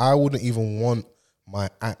 I wouldn't even want my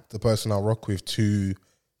act, the person I rock with, to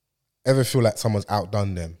ever feel like someone's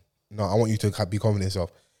outdone them. No, I want you to be confident in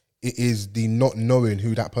yourself. It is the not knowing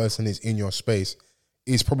who that person is in your space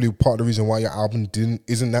is probably part of the reason why your album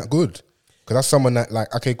isn't that good. Because that's someone that,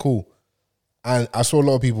 like, okay, cool. And I saw a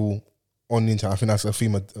lot of people on the internet, I think that's a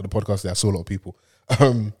theme of the podcast there, I saw a lot of people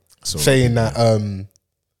saying that,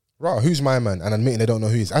 right, who's my man? And admitting they don't know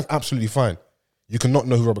who he is. That's absolutely fine. You cannot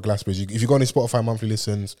know who Robert Glasper is. If you go on his Spotify monthly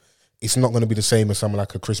listens, it's not going to be the same as someone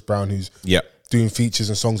like a Chris Brown who's doing features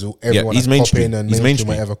and songs with everyone he's that's popping mainstream. and He's mainstream.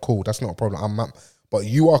 whatever. Cool, that's not a problem. But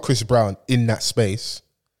you are Chris Brown in that space.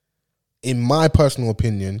 In my personal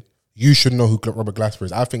opinion, you should know who Robert Glasper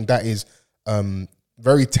is. I think that is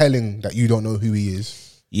very telling that you don't know who he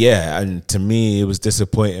is. Yeah, and to me, it was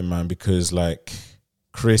disappointing, man, because like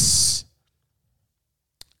Chris,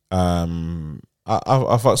 I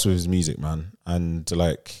fucks with his music, man, and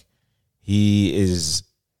like he is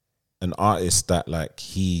an artist that like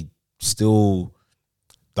he still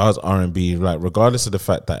does R&B, like regardless of the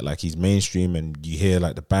fact that like he's mainstream and you hear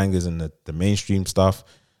like the bangers and the mainstream stuff,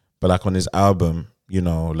 but like on his album, you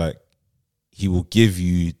know, like he will give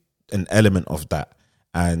you an element of that,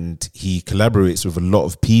 and he collaborates with a lot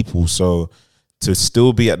of people. So to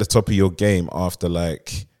still be at the top of your game after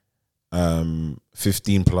like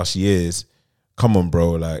 15 plus years, come on,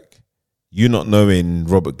 bro, like you not knowing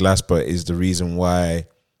Robert Glasper is the reason why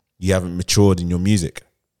you haven't matured in your music.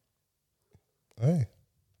 Hey,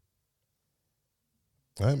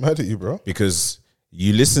 I ain't mad at you, bro. Because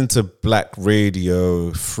you listen to Black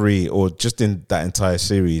Radio 3, or just in that entire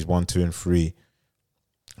series 1, 2, and 3.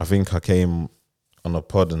 I think I came on a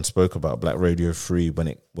pod and spoke about Black Radio 3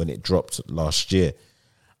 when it dropped last year.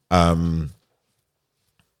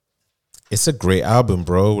 It's a great album,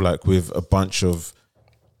 bro. Like with a bunch of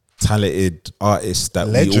talented artists that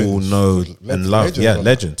legends. We all know and love.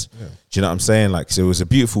 Legends. Yeah. Do you know what I'm saying? Like, so it was a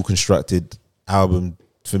beautiful constructed album.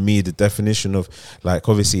 For me, the definition of, like,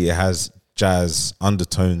 obviously it has jazz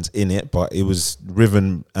undertones in it, but it was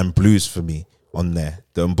rhythm and blues for me on there.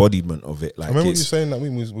 The embodiment of it. Like, I remember you saying that we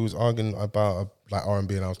was arguing about like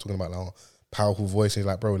R&B, and I was talking about like powerful voices.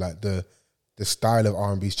 Like, bro, like the style of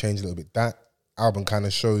R&B's changed a little bit. That album kind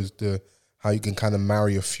of shows how you can kind of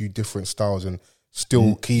marry a few different styles and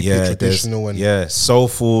still keep it traditional and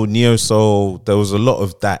soulful, neo soul. There was a lot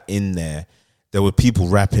of that in there. There were people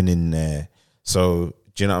rapping in there. So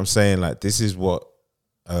do you know what I'm saying? Like, this is what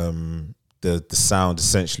the sound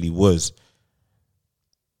essentially was,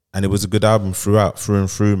 and it was a good album through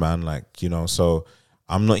and through, man. Like, you know, so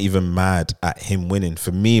I'm not even mad at him winning.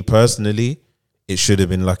 For me personally, it should have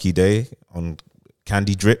been Lucky Day on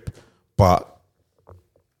Candy Drip, but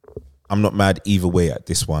I'm not mad either way at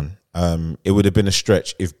this one. It would have been a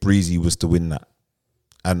stretch if Breezy was to win that,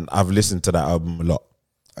 and I've listened to that album a lot.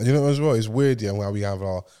 And you know as well, it's weird, yeah, where we have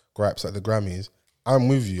our gripes at the Grammys. I'm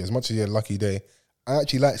with you. As much as you're Lucky Day, I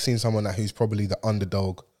actually like seeing someone that who's probably the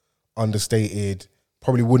underdog, understated,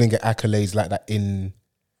 probably wouldn't get accolades like that in,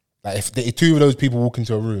 like if two of those people walk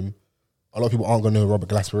into a room, a lot of people aren't going to know who Robert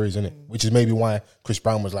Glasper is, innit? Which is maybe why Chris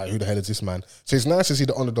Brown was like, who the hell is this man? So it's nice to see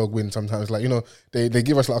the underdog win sometimes. Like, you know, they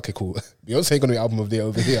give us like, okay, cool, Beyonce going to be album of the year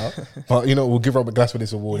over here, but, you know, we'll give Robert Glasper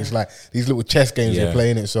this award. It's like these little chess games they're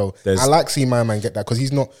playing it. So I like seeing my man get that, because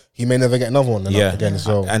he may never get another one again.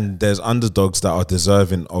 So. And there's underdogs that are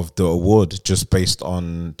deserving of the award just based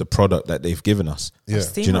on the product that they've given us. Yeah.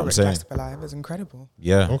 Do you know what I'm saying? Glasper live was incredible.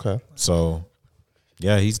 Yeah. Okay. So...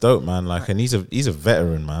 yeah, he's dope, man. Like, and he's a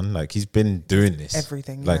veteran, man. Like, he's been doing this.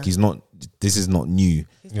 Everything. Like, this is not new.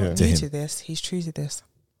 He's not new to this. He's true to this.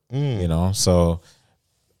 You know, so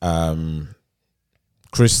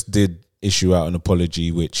Chris did issue out an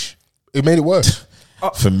apology, which it made it worse.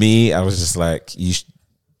 For me, I was just like, you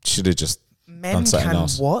should have just done something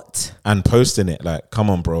else. What? And posting it, like, come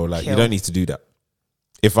on, bro. Like, you don't need to do that.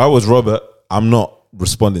 If I was Robert, I'm not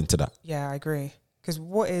responding to that. Yeah, I agree. Because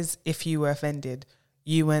what is if you were offended?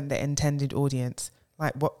 You weren't the intended audience.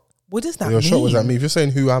 Like, what does that mean? What does that mean? If you're saying,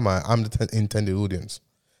 who am I? I'm the intended audience.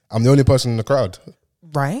 I'm the only person in the crowd.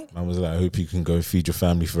 Right? I was like, I hope you can go feed your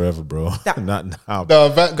family forever, bro. Not now.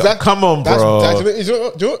 No, come on, bro.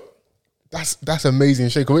 That's amazing.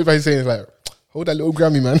 Shake. What if I saying, like, hold that little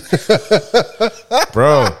Grammy, man.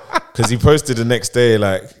 Bro, because he posted the next day,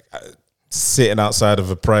 like, sitting outside of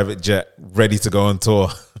a private jet, ready to go on tour,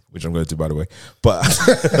 which I'm going to, by the way. But,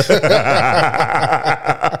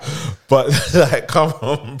 but like, come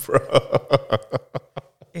on, bro.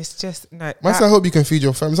 It's just no. I hope you can feed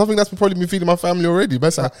your family. Something that's probably been feeding my family already.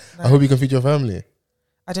 But I hope you can feed your family.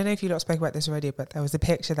 I don't know if you lot spoke about this already, but there was a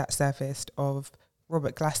picture that surfaced of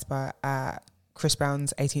Robert Glasper at Chris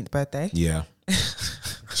Brown's 18th birthday. Yeah.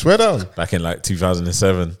 Swear down. Back in like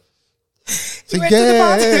 2007. So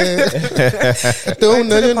yeah. Don't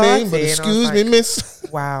know your name, but excuse me, miss.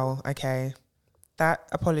 Wow. Okay. That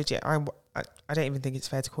apology, I don't even think it's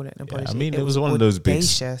fair to call it an apology. Yeah, I mean, it was one of those big.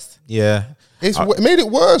 Yeah. It made it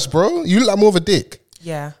worse, bro. You look like more of a dick.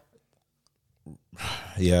 Yeah.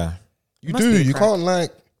 Yeah. You do. You can't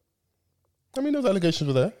like. I mean, those allegations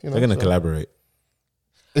were there. You know, They're gonna collaborate.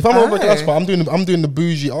 If I'm over Glasper, I'm doing the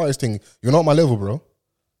bougie artist thing. You're not my level, bro.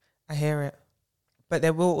 I hear it, but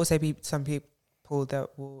there will also be some people that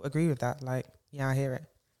will agree with that. Like, yeah, I hear it.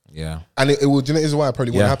 Yeah. And it will. Do you know, this is why it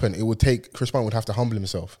probably wouldn't happen. It would take Chris Brown would have to humble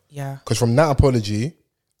himself. Yeah. Because from that apology,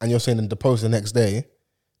 and you're saying in the post the next day,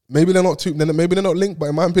 maybe they're not maybe they're not linked. But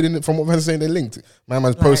in my opinion, from what man's saying, they're linked. My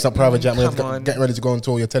man's posting up private jet, getting ready to go on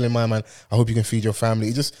tour. You're telling my man, I hope you can feed your family.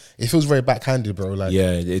 It feels very backhanded, bro. Like,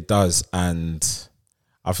 yeah, it does. And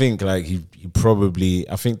I think like he probably,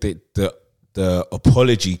 I think that the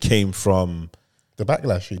apology came from the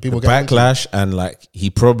backlash. And like he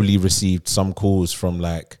probably received some calls from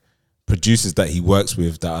like producers that he works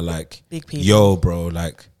with that are like, big people. Yo, bro,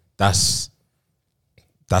 like that's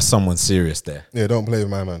someone serious there. Yeah, don't play with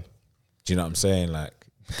my man. Do you know what I'm saying? Like,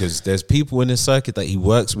 because there's people in the circuit that he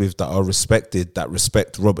works with that are respected, that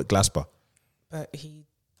respect Robert Glasper. But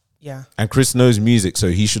and Chris knows music, so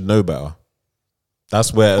he should know better.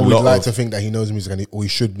 That's where we'd like to think that he knows music, or he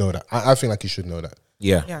should know that. I think like he should know that.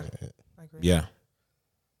 Yeah. Yeah. I agree. Yeah.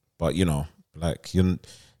 But you know, like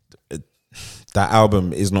that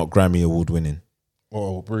album is not Grammy Award winning.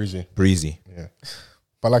 Oh, Breezy. Yeah.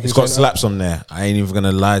 But like it's got slaps on there. I ain't even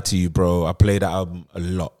gonna lie to you, bro. I play that album a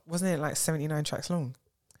lot. Wasn't it like 79 tracks long?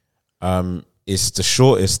 It's the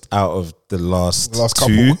shortest out of the last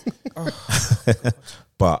two.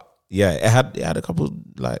 But yeah, it had a couple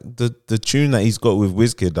like the tune that he's got with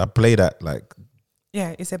Wizkid. I play that like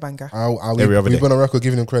it's a banger. Every other day. We've been on record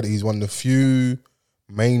giving him credit. He's one of the few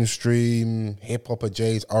mainstream hip hop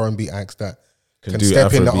J's R&B acts that can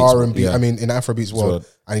step in the R&B. I mean, in Afrobeats world,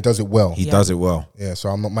 and he does it well. He does it well. Yeah, so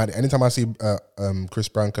I'm not mad. Anytime I see Chris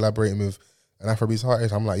Brown collaborating with an Afrobeats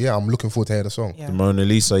artist, I'm like, yeah, I'm looking forward to hear the song. Yeah. The Mona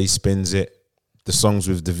Lisa, he spins it. The songs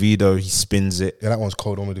with Davido, he spins it. Yeah, that one's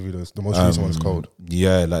cold. On with Davido, the most recent one's cold.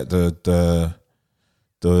 Yeah, like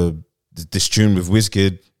this tune with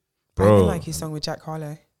Wizkid, bro. I even like his song with Jack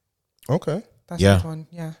Harlow. Okay, that's the one.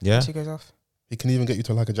 Yeah. She goes off. He can even get you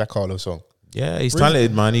to like a Jack Harlow song. Yeah, he's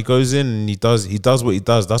talented, man. He goes in and he does what he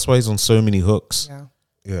does. That's why he's on so many hooks.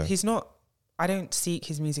 Yeah. He's not. I don't seek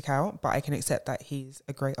his music out, but I can accept that he's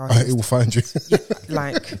a great artist. It will find you.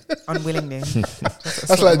 Like unwillingly.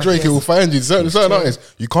 That's like Drake. It will find you. Certain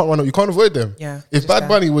artists, you can't run. You can't avoid them. Yeah. If Bad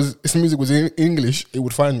Bunny his music was in English, it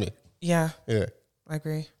would find me. Yeah. Yeah. I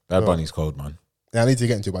agree. Bad Bunny's cold, man. Yeah, I need to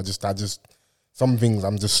get into it, but I just some things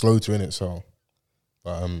I'm just slow to in it. So.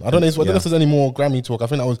 I don't know if there's any more Grammy talk. I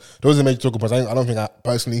think those are the major talking points. I don't think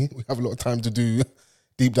personally we have a lot of time to do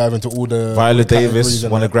deep dive into all the. Viola Davis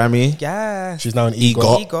won a Grammy. Yeah, she's now an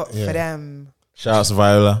EGOT for them. Shout out to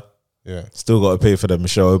Viola. Yeah, still got to pay for the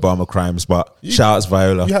Michelle Obama crimes, but shout out to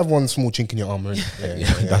Viola. You have one small chink in your arm, right?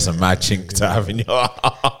 Yeah, that's a mad chink to have in your arm.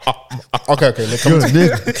 Okay, let's come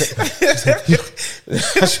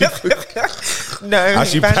No,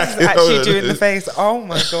 Van's actually doing the face. Oh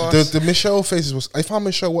my gosh. The Michelle faces was. If I'm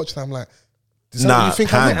Michelle watching, I'm like, is that what you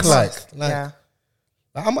think I look like? Yeah.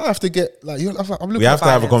 I might have to get like. We have to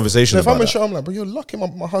have a conversation. If I'm Michelle, I'm like, but you're lucky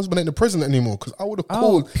my husband ain't the president anymore, because I would have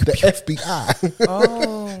called the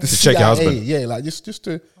FBI. To check your husband. Yeah, like just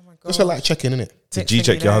to like checking in it. To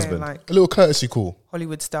G-check your husband. Like, a little courtesy call.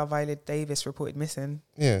 Hollywood star Viola Davis reported missing.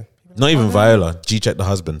 Yeah. Not even Viola. G-check the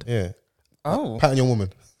husband. Yeah. Oh. Patting your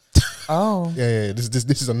woman. Oh. Yeah. This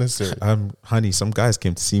is unnecessary. Honey, some guys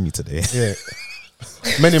came to see me today. Yeah.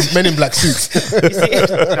 Men in black suits. You see? No,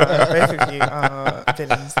 both of you are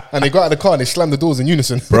villains. And they got out of the car and they slammed the doors in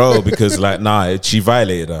unison. Bro, because she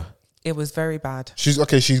violated her. It was very bad. She's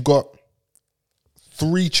got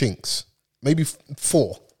 3 chinks. Maybe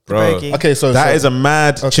 4. Bro, okay, so that is a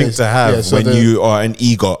mad chink to have when you are an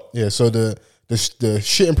EGOT. Yeah, so the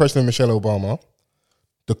shit impression of Michelle Obama,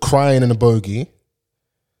 the crying in the bogey,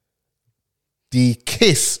 the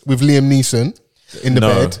kiss with Liam Neeson in the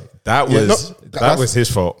bed. That was his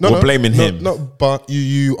fault. We're blaming him. But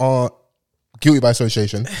you are guilty by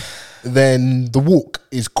association. then the walk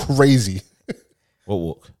is crazy. What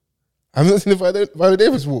walk? I've not seen the Viola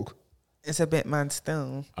Davis walk. It's a bit mad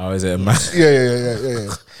still. Oh, is it a man?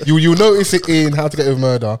 Yeah. You'll notice it in How to Get Away with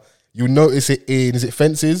Murder. You'll notice it in, is it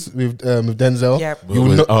Fences with Denzel? Yep.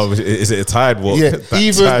 Is it a tired walk? Yeah, That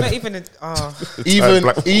even- tired- Not even. Don't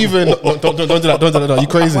do that. You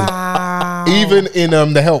crazy? Wow. Even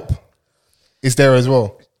in The Help, it's there as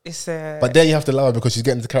well. It's But then you have to allow it because she's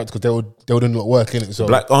getting into character because they would not work in it. So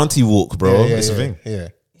Black auntie walk, bro. yeah, It's a thing. Yeah,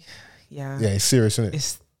 yeah. it's serious, isn't it?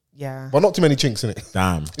 It's But not too many chinks in it.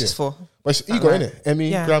 Damn. just four. But he got in it. Emmy,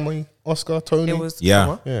 Yeah. Grammy, Oscar, Tony. It was Yeah.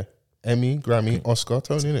 what? Yeah, Emmy, Grammy, Oscar,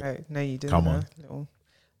 Tony, innit? Oh, no, you didn't. Come on. Little.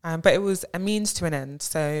 But it was a means to an end.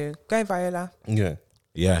 So go Viola. Yeah.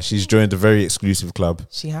 Yeah, she's joined a very exclusive club.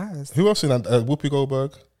 She has. Who else in that? Whoopi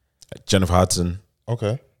Goldberg. Jennifer Hudson.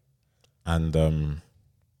 Okay, And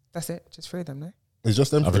That's it. Just three of them, no? it's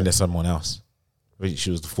just them. I think three. there's someone else. I think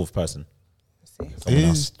she was the fourth person. Let's see. Someone Is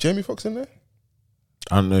else. Jamie Foxx in there?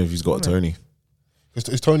 I don't know if he's got a Tony.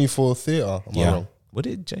 Is Tony for theatre? Am I wrong? What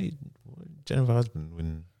did Jennifer Hudson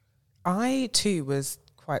win? I too was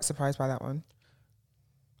quite surprised by that one.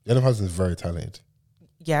 Jennifer Hudson's very talented.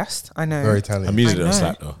 Yes, I know. Very Her talented. music I don't know.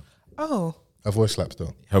 slap though. Oh, Her voice slaps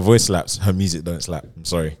though. Her voice slaps. Her music don't slap. I'm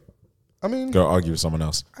sorry. I mean, Go argue with someone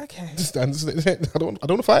else. okay. I don't want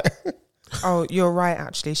to fight. Oh, you're right.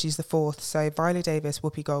 Actually, she's the fourth. So Viola Davis,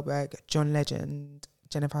 Whoopi Goldberg, John Legend,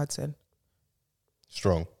 Jennifer Hudson.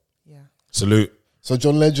 Strong. Yeah, Salute. So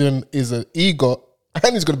John Legend is an EGOT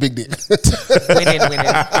and he's got a big dick. winning.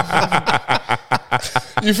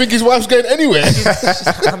 You think his wife's going anywhere?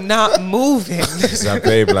 I'm not moving. So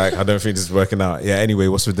babe, like, I don't think this is working out. Yeah. Anyway,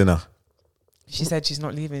 what's for dinner? She said she's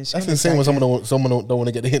not leaving. She That's only insane when said- someone don't want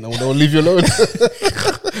to get the hint. They want to leave you alone.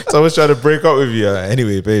 Someone's trying to break up with you.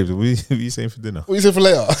 Anyway, babe, what are you saying for dinner? What you say for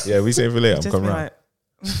later? Yeah, we saying for later. I'm Just coming be round.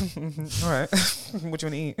 like, all right. What do you want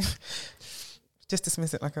to eat? Just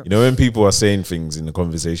dismiss it like a. You know when people are saying things in the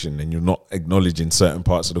conversation and you're not acknowledging certain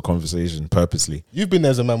parts of the conversation purposely. You've been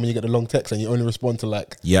there as a man when you get the long text and you only respond to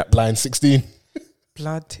like Yep. line 16.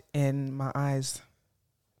 Blood in my eyes.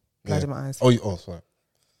 Blood Yeah. in my eyes. Oh, sorry.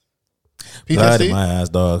 Blood in PTSD? my ass,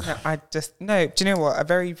 dog. No, do you know what? A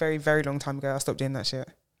very, very, very long time ago, I stopped doing that shit.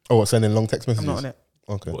 Oh, what, sending long text I'm messages? not on it.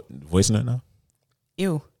 Okay. What, voice note now?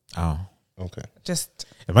 Ew. Oh. Okay. Just,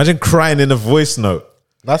 Imagine crying in a voice note.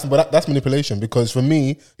 That's manipulation because for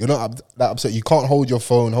me, you're not that upset. You can't hold your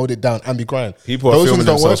phone, hold it down, and be crying. People are Those filming things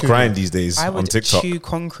don't themselves work with crying me. these days I on would TikTok. chew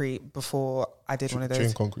concrete before I did one of those.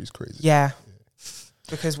 Chewing concrete is crazy. Yeah.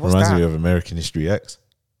 Because what's Reminds that? me of American History X.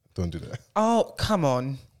 Don't do that. Oh, come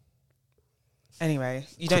on. Anyway,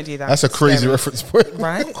 you don't do that. That's a crazy Scary. reference point.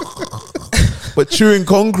 Right? But chewing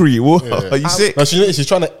concrete, what? Yeah. Are you sick? No, she's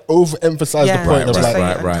trying to overemphasize Yeah, the point of just like so you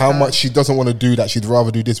right. how understand. much she doesn't want to do that. She'd rather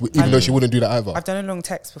do this, even though she wouldn't do that either. I've done a long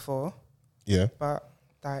text before, Yeah. but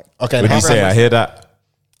like, Okay. What do how- you say? I hear that.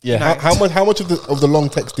 Yeah. No. How much of the long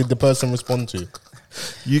text did the person respond to?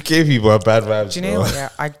 UK people are bad vibes. do you know bro. what? Yeah,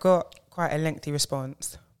 I got quite a lengthy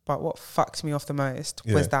response, but what fucked me off the most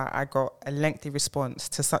Yeah. was that I got a lengthy response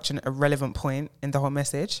to such an irrelevant point in the whole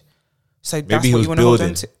message. So that's Maybe he what was you want to hold on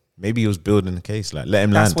building. to. Maybe he was building the case. Like, let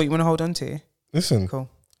him That's land. what you want to hold on to. Listen, Cool.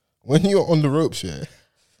 when you're on the ropes, yeah,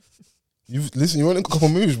 you want a couple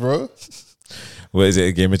moves, bro. What is it?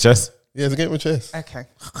 A game of chess? Yeah, it's a game of chess. Okay.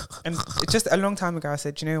 And just a long time ago, I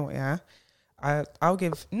said, do you know what? Yeah, I'll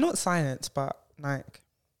give not silence, but like,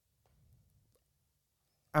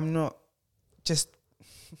 I'm not just.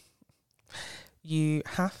 You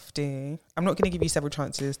have to. I'm not going to give you several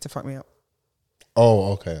chances to fuck me up.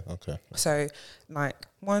 Oh, okay. So, like,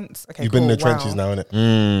 once. Okay, You've been in the cool, wow. trenches now, innit?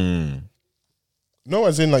 Mm. No,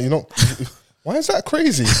 as in like you're not. Why is that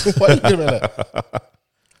crazy? Why are you doing that?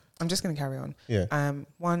 I'm just going to carry on. Yeah.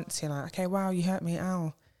 Once you're like, okay, wow, you hurt me.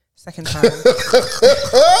 Ow. Second time.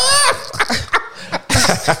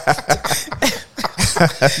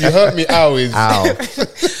 You hurt me, owies.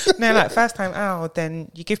 Ow. No, like first time out,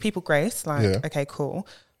 then you give people grace. Like, Yeah. okay, cool.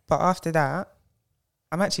 But after that,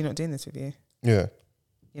 I'm actually not doing this with you. Yeah.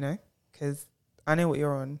 You know, because I know what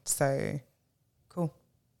you're on. So, cool.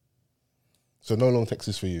 So no long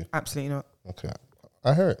texts for you. Absolutely not. Okay,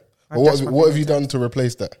 I hear it. I But just what want have you done to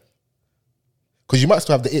replace that? Because you might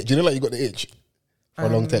still have the itch. You know, like you got the itch for a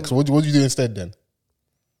long text. What do you do instead then?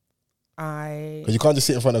 Because you can't just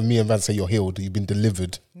sit in front of me and Van say you're healed. You've been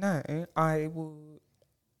delivered. No, I will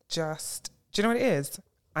just. Do you know what it is?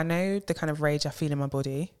 I know the kind of rage I feel in my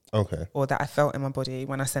body, Okay. or that I felt in my body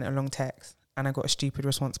when I sent a long text and I got a stupid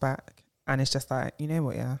response back, and it's just like, you know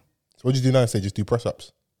what? Yeah. So what do you do now? Say just do press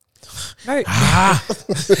ups. No.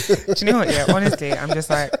 Do you know what? Yeah, honestly, I'm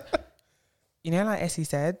just like, you know, like Essie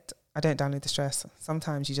said, I don't download the stress.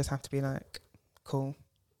 Sometimes you just have to be like, cool.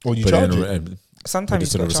 Or you Put it charge in it. a- Sometimes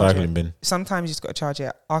you put it just to the got to charge recycling it. bin. Sometimes you just got to charge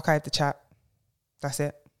it. Archive the chat. That's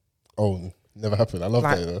it. Oh, never happened. I love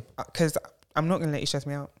Like, that, you know? because I'm not gonna let you stress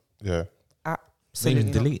me out. Yeah. Absolutely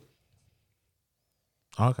Maybe delete.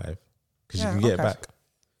 Archive. Because Yeah, you can get it archive. back.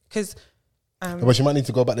 Because But you might need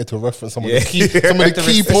to go back there to reference some of Yeah. the key, some of the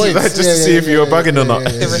key points. Just to see if you were bugging or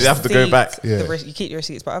not. You have to go back. Yeah. You keep your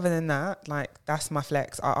receipts, but other than that, like that's my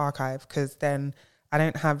flex. I archive because then I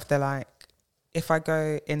don't have the like. If I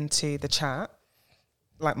go into the chat,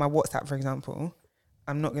 like my WhatsApp, for example,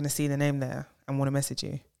 I'm not going to see the name there and want to message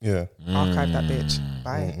you. Yeah. Archive that bitch.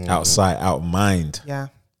 Bye. Out of sight, out of mind. Yeah,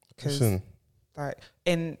 because Listen. like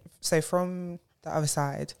so from the other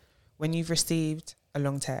side, when you've received a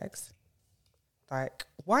long text, like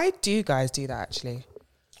why do you guys do that actually?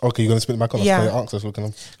 Okay, you're going to spin it back on us. Yeah. Yeah. Ask us, looking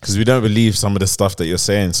on. Because we don't believe some of the stuff that you're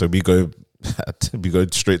saying, so we go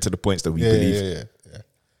straight to the points that we believe. Yeah.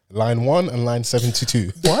 Line 1 and line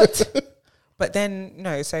 72. What? But then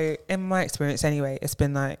no, so in my experience anyway, it's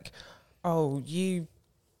been like, oh, you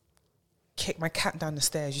kicked my cat down the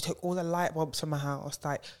stairs, you took all the light bulbs from my house,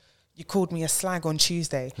 like you called me a slag on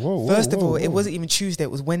Tuesday. First of all, it wasn't even Tuesday,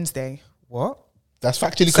 it was Wednesday. What? That's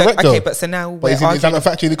factually So, correct, okay, though. but so now But we're is that arguing. not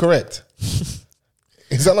factually correct?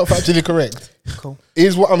 Is that not factually correct? Cool.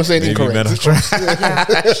 Is what I'm saying Maybe men are incorrect?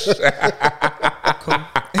 Cool.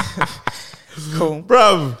 Cool.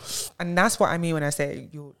 Bruv. And that's what I mean when I say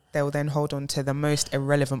they'll then hold on to the most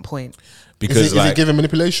irrelevant point. Because Is like it giving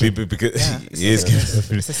manipulation? because Yeah, it is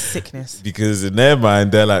It's a sickness. because in their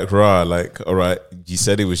mind they're like, rah, like, all right, you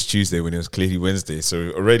said it was Tuesday when it was clearly Wednesday,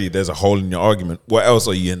 so already there's a hole in your argument. What else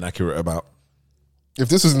are you inaccurate about? If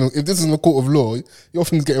this is in the court of law, your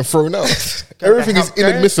thing's getting thrown out. Everything is Go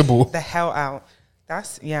inadmissible. The hell out.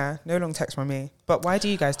 That's no long text from me. But why do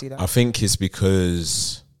you guys do that? I think it's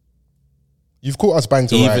because You've caught us bang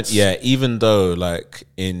to rights. even though like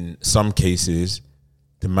in some cases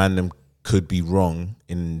the man them could be wrong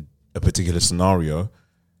in a particular scenario,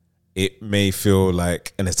 it may feel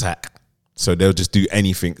like an attack. So they'll just do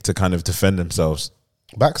anything to kind of defend themselves.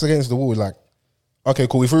 Backs against the wall, like, okay,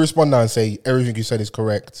 cool. If we respond now and say everything you said is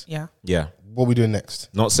correct, Yeah. Yeah. what are we doing next?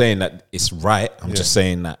 Not saying that it's right. I'm just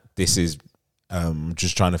saying that this is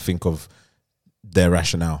just trying to think of their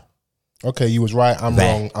rationale. Okay, you was right. I'm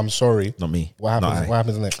There. wrong. I'm sorry. Not me. What happens? Not I. What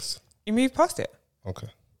happens next? You move past it. Okay.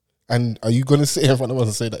 And are you going to sit in front of us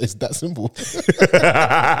and say that it's that simple?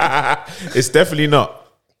 It's definitely not.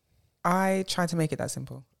 I try to make it that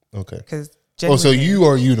simple Okay. because Oh, so you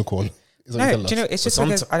are a unicorn? Is what no, you're do telling you know? us. It's just But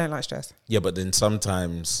because I don't like stress. Yeah, but then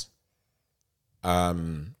sometimes,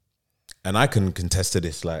 and I can contest to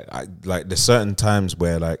this. Like there's certain times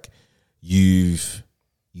where like you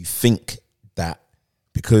think that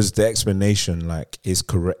because the explanation like is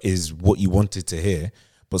correct, is what you wanted to hear,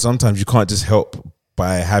 but sometimes you can't just help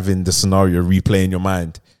by having the scenario replay in your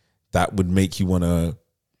mind that would make you want to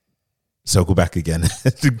circle back again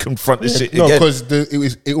to confront the shit No, again. because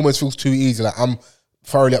it almost feels too easy. Like, I'm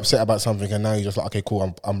thoroughly upset about something, and now you're just like, okay,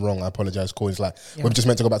 cool, I'm wrong. I apologize. Cool. It's like we're just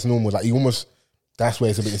meant to go back to normal. Like, you almost, that's where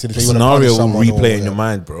it's a bit insidious. The You wanna punish scenario will someone or replay in your whatever.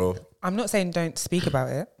 mind, bro. I'm not saying don't speak about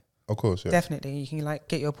it. Of course, yeah. Definitely, you can like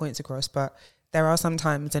get your points across, but there are some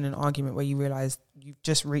times in an argument where you realize you've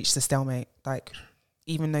just reached a stalemate. Like,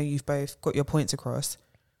 even though you've both got your points across,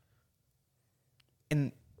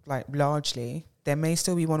 in like largely, there may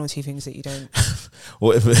still be one or two things that you don't.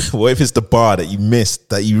 What if it's the bar that you missed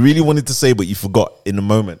that you really wanted to say but you forgot in the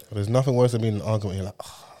moment? There's nothing worse than being in an argument. You're like,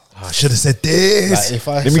 oh, I should have said this. Like, if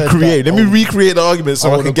I let me said create. that, Let me recreate the argument so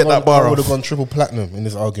I can would've get that bar I would have off. gone triple platinum in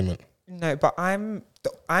this argument. No, but I'm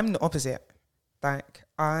the opposite. Like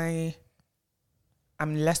I'm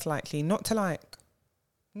less likely not to like.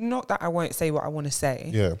 Not that I won't say what I want to say.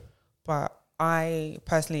 Yeah. But I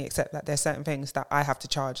personally accept that there's certain things that I have to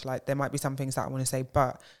charge. Like there might be some things that I want to say,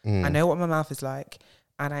 but I know what my mouth is like,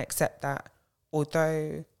 and I accept that.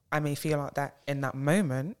 Although I may feel like that in that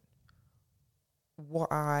moment,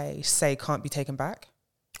 what I say can't be taken back.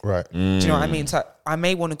 Right. Do you know what I mean? So I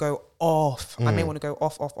may want to go off. I may want to go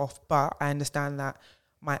off, but I understand that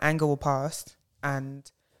my anger will pass, and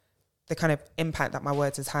the kind of impact that my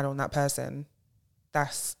words has had on that person,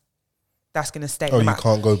 that's going to stay. Oh, you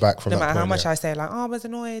can't go back from no that matter how point, much yeah. I say, like, oh, I was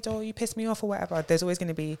annoyed, or you pissed me off, or whatever, there's always going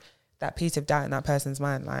to be that piece of doubt in that person's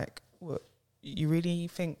mind. Like, what, you really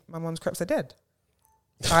think my mum's creps are dead?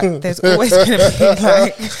 Like, there's always going to be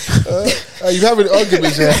like... you have an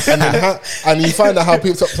argument, yeah, and you find out how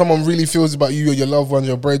someone really feels about you or your loved ones,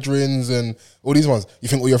 your brethrens, and all these ones. You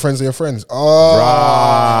think all your friends are your friends.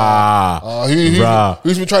 Rah.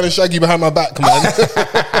 Who's been trying to shag you behind my back, man?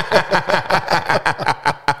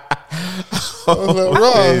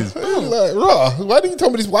 Why didn't you tell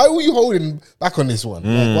me this? Why were you holding back on this one?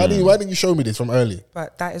 Like, why didn't you show me this from early?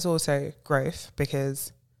 But that is also growth because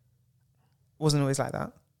it wasn't always like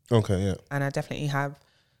that. Okay, yeah. And I definitely have,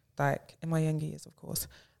 like, in my younger years, of course,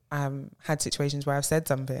 had situations where I've said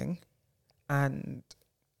something and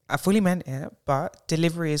I fully meant it, but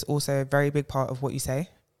delivery is also a very big part of what you say.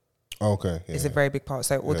 Okay. Yeah. It's a very big part.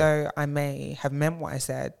 So although I may have meant what I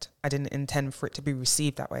said, I didn't intend for it to be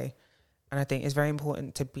received that way. And I think it's very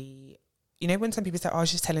important to be, you know, when some people say, oh, I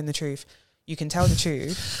was just telling the truth, you can tell the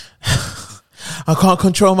truth. I can't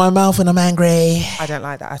control my mouth when I'm angry. I don't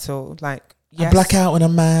like that at all. Like, I yes, black out when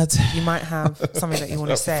I'm mad. you might have something that you want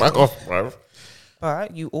to say. Fuck off, bro.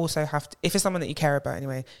 But you also have to, if it's someone that you care about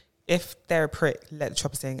anyway, if they're a prick, let the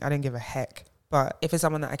chopper sing. I don't give a heck. But if it's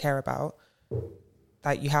someone that I care about,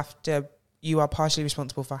 like, you are partially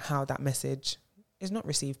responsible for how that message is not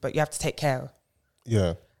received, but you have to take care.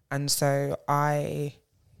 Yeah. And so I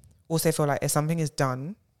also feel like if something is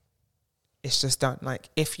done, it's just done. Like,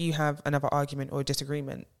 if you have another argument or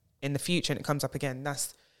disagreement in the future and it comes up again,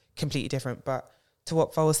 that's completely different. But to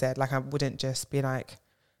what Foles said, like, I wouldn't just be like,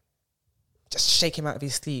 just shake him out of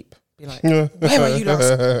his sleep. Be like, where were you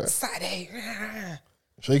last Saturday?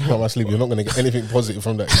 Shake him out my sleep. You're not going to get anything positive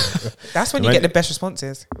from that. That's when you get the best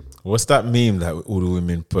responses. What's that meme that all the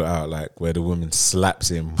women put out, like, where the woman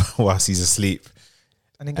slaps him whilst he's asleep?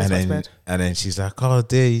 And then goes back to bed. And then she's like, oh,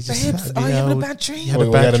 dear, you just... Babes, are you having a bad dream? You had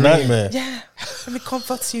a bad dream. Nightmare. Yeah. Let me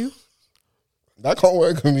comfort you. That can't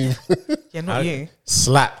work with me. Yeah, not you.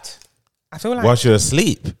 Slapped I feel like... whilst you're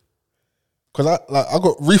asleep. Because I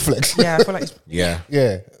got reflex. Yeah, I feel like... Yeah.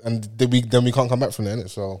 Yeah. And then we can't come back from there,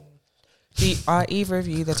 innit? So... Are either of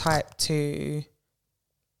you the type to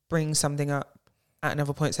bring something up at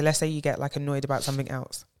another point? So let's say you get, like, annoyed about something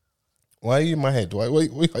else. Why are you in my head? Why are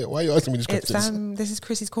you asking me these questions? This is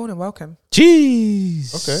Chrissy's Corner. Welcome.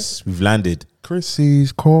 Jeez. Okay. We've landed.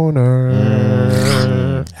 Chrissy's Corner.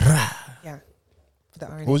 Yeah. For the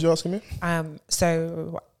irony. What was you asking me?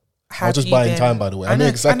 So I was just buying time, by the way. I know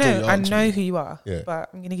exactly what you're I answering. know who you are. Yeah. But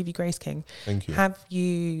I'm going to give you Grace King. Thank you. Have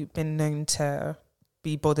you been known to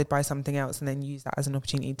be bothered by something else and then use that as an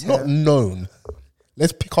opportunity to... Not known.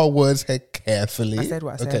 Let's pick our words here carefully. I said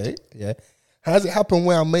what I said. Okay, yeah. Has it happened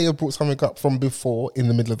where I may have brought something up from before in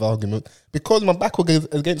the middle of the argument because my back was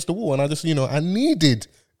against the wall and I just, I needed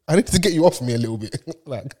to get you off me a little bit.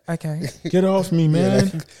 Like, Okay. Get off me, man.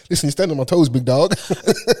 yeah, like, listen, you stand on my toes, big dog.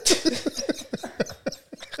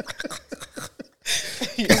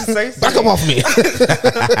 Back up off me.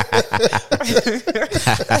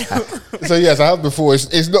 So yes, I have before.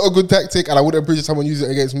 It's not a good tactic, and I wouldn't appreciate someone using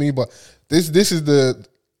it against me. But this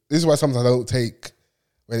is why sometimes I don't take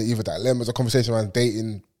whether either dilemmas or conversation around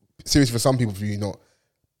dating seriously for some people. For you, not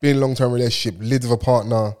being in a long-term relationship, live with a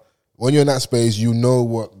partner. When you're in that space, you know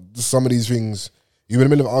what some of these things. You're in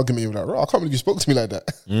the middle of an argument. You're like, "Bro, I can't believe you spoke to me like that.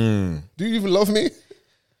 Do you even love me?"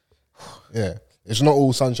 Yeah. It's not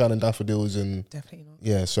all sunshine and daffodils and... Definitely not.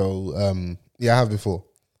 Yeah, so, I have before.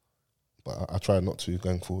 But I try not to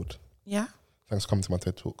going forward. Yeah. Thanks for coming to my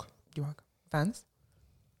TED Talk. You're welcome. Fans?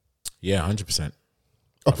 Yeah, 100%.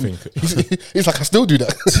 I think... It's like I still do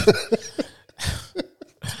that.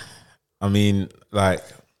 I mean, like...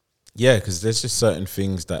 Yeah, because there's just certain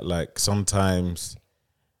things that, like, sometimes...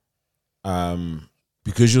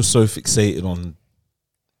 because you're so fixated on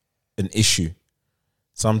an issue...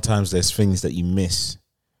 Sometimes there's things that you miss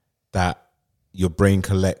that your brain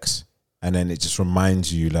collects and then it just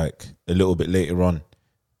reminds you like a little bit later on.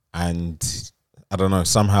 And I don't know,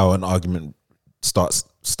 somehow an argument starts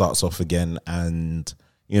off again. And,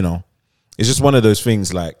 it's just one of those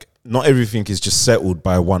things like not everything is just settled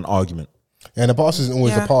by one argument. Yeah, and the past isn't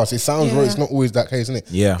always the past. It sounds right. It's not always that case, isn't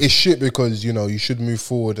it? Yeah. It's shit because, you should move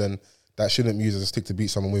forward and that shouldn't be used as a stick to beat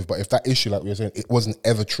someone with. But if that issue, like we were saying, it wasn't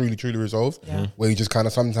ever truly resolved, where you just kind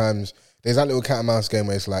of sometimes, there's that little cat and mouse game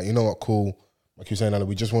where it's like, you know what, cool. Like you're saying,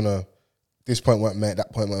 we just want to, this point weren't met,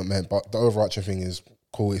 that point weren't met. But the overarching thing is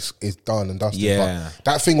cool, it's done and dusted. Yeah. But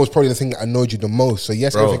that thing was probably the thing that annoyed you the most. So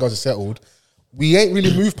yes, everything else is settled. We ain't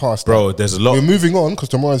really moved past that. Bro, there's a lot. We're moving on because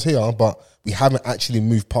tomorrow's here, but we haven't actually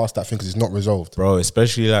moved past that thing because it's not resolved. Bro,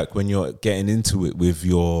 especially like when you're getting into it with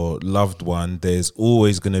your loved one, there's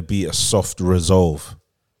always going to be a soft resolve.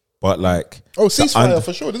 But like... Oh, ceasefire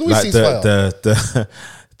for sure. There's always ceasefire.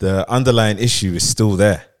 The underlying issue is still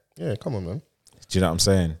there. Yeah, come on, man. Do you know what I'm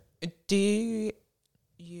saying?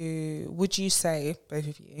 Would you say, both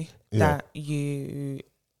of you, that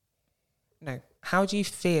how do you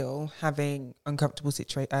feel having uncomfortable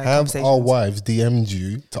conversations? Have our wives DM'd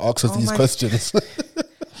you to ask us these questions?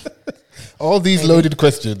 All these loaded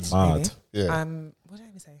questions. Mad. Yeah. What did I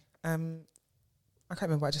even say? I can't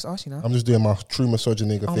remember what I just asked you now. I'm just doing my true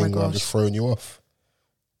misogyny Oh thing my where I'm gosh. just throwing you off.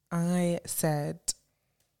 I said,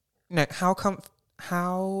 no,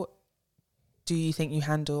 how do you think you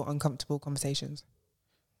handle uncomfortable conversations?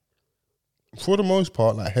 For the most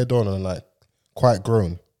part, like head on and like quite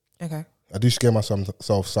grown. Okay. I do scare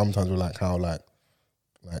myself sometimes with like how like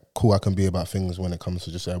cool I can be about things when it comes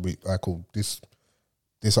to just cool, this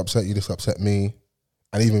upset you, this upset me,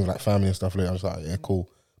 and even with like family and stuff like that. I'm just like, yeah, cool,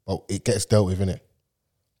 but it gets dealt with, innit?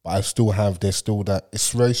 But there's still that, it's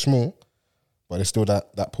very small, but there's still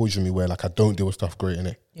that portion of me where like I don't deal with stuff great,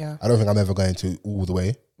 innit? Yeah. I don't think I'm ever going to all the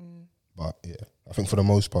way, but yeah, I think for the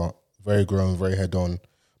most part, very grown, very head on.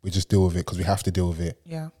 We just deal with it because we have to deal with it.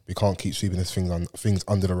 Yeah. We can't keep sweeping things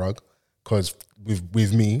under the rug, because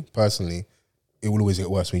with me personally, it will always get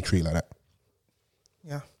worse when you treat it like that.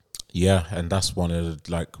 Yeah. Yeah, and that's one of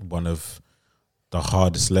the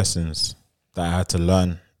hardest lessons that I had to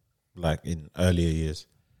learn, like in earlier years.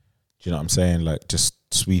 Do you know what I'm saying? Like just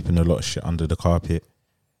sweeping a lot of shit under the carpet,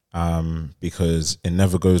 because it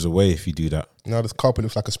never goes away if you do that. Now this carpet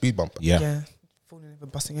looks like a speed bump. Yeah, Yeah. Falling over,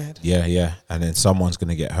 busting your head. yeah, and then someone's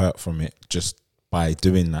gonna get hurt from it just by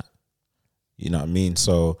doing that. You know what I mean?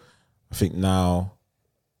 So I think now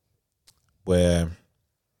where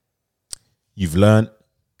you've learned,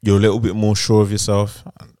 you're a little bit more sure of yourself,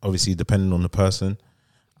 obviously depending on the person.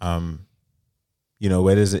 You know,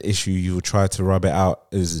 where there's an issue, you will try to rub it out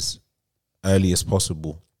as early as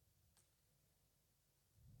possible.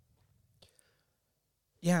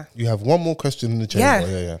 Yeah. You have one more question in the chamber.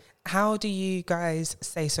 Yeah. How do you guys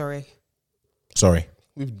say sorry? Sorry.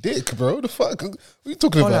 With dick, bro. The fuck? What are you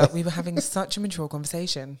talking Paula, about? we were having such a mature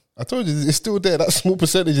conversation. I told you, it's still there. That small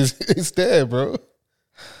percentage it's there, bro.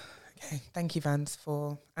 Okay. Thank you, Vans,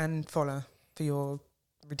 and Fola for your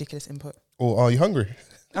ridiculous input. Or are you hungry?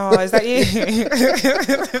 Oh, is that you?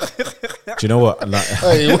 Do you know what? Like,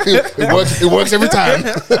 Hey, it works every time. do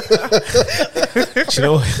you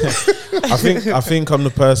know what? I think I'm the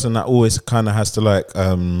person that always kind of has to like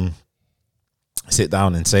sit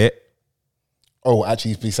down and say it. Oh,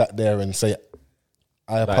 actually, be sat there and say,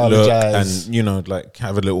 I Like, apologize. and you know, like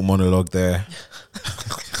have a little monologue there.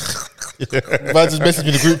 Man just messaged me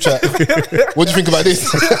in the group chat. What do you think about this?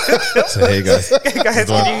 So hey guys, Guys,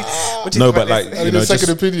 what do you no, think but about like this? I you need know, a second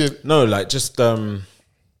just, opinion. no, like just for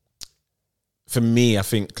me, I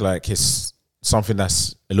think like it's something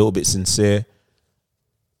that's a little bit sincere.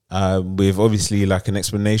 With obviously like an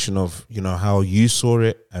explanation of, you know, how you saw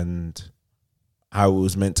it and how it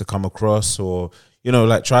was meant to come across, or, you know,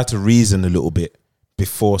 like try to reason a little bit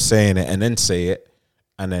before saying it and then say it.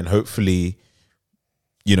 And then hopefully,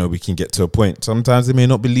 you know, we can get to a point. Sometimes they may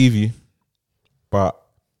not believe you, but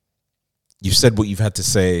you've said what you've had to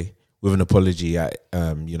say with an apology,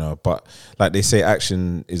 you know, but like they say,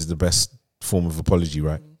 action is the best form of apology,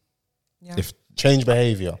 right? Yeah. If Change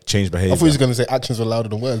behavior. change I behavior. thought he was going to say actions were louder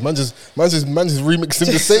than words. Man just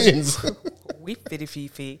remixing the sayings. We fitty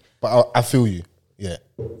fifi. But I feel you. Yeah.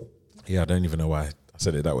 Yeah, I don't even know why I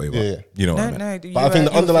said it that way, but Yeah. you know what I No, meant. no. But I think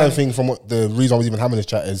the underlying thing from what the reason I was even having this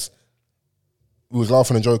chat is we was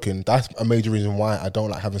laughing and joking. That's a major reason why I don't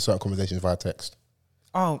like having certain conversations via text.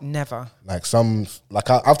 Oh, never. Like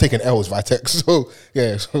I've taken L's via text. So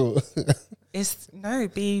yeah, so It's no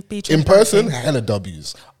be in person, hella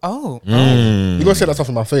W's. Oh, You gotta say that stuff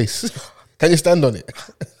in my face. Can you stand on it?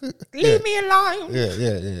 leave me alone.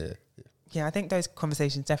 Yeah. Yeah, I think those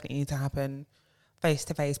conversations definitely need to happen face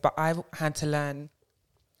to face. But I've had to learn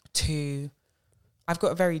I've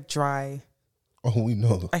got a very dry. Oh, we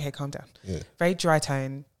know. Okay, calm down. Yeah. Very dry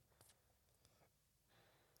tone.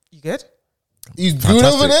 You good? You good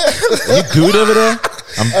over there? You good over there?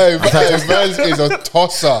 Hey, Vans is a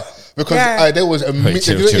tosser. Because Yeah. there was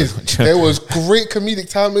chill. there was great comedic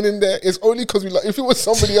timing in there. It's only because we like if it was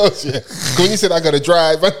somebody else, yeah. 'Cause when you said I gotta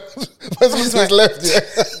drive, Vans just left, yeah.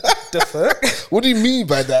 The fuck? What do you mean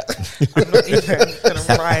by that? I'm not even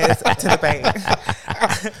gonna rise to the bait.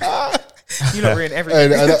 You lot ruin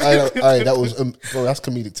everything. That was bro. That's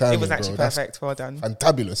comedic timing. It was actually bro. perfect. Well done. That's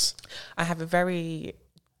fantabulous. I have a very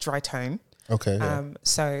dry tone. Okay. Yeah.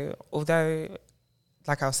 So although,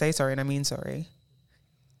 like, I'll say sorry and I mean sorry,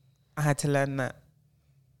 I had to learn that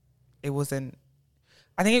it wasn't.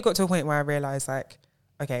 I think it got to a point where I realized, like,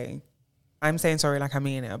 okay, I'm saying sorry like I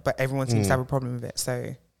mean it, but everyone seems to have a problem with it,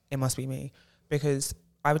 so it must be me. Because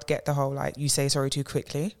I would get the whole like, you say sorry too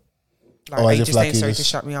quickly. Like, Oh, are as you if just like saying you sorry just- to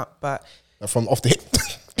shut me up? But From off the hip.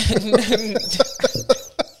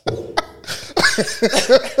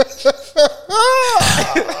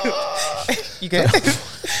 you good?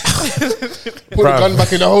 Put the gun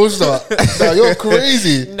back in the holster. Nah, you're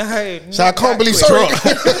crazy. No. So I can't believe sorry.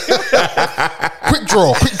 Quick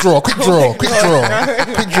draw.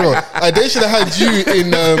 They should have had you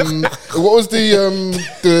in what was the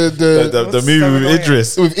movie with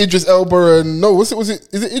Idris? With Idris Elba and is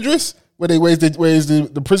it Idris? Where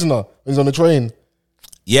the prisoner when he's on the train.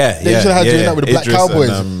 Yeah, They should have had you in that with the Black Idris Cowboys.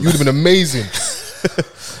 and, You would have been amazing.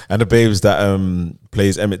 and the babes that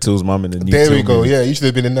plays Emmett Till's mum in the new. There we Till go. movie. Yeah, you should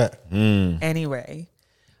have been in that. Anyway,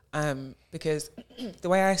 because the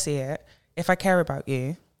way I see it, if I care about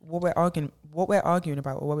you, what we're arguing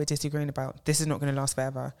about or what we're disagreeing about, this is not going to last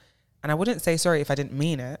forever. And I wouldn't say sorry if I didn't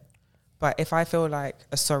mean it, but if I feel like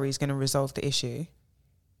a sorry is going to resolve the issue,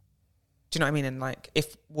 do you know what I mean? And like,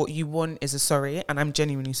 if what you want is a sorry, and I'm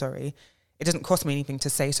genuinely sorry, it doesn't cost me anything to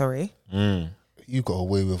say sorry. You got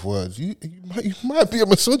away with words. You might be a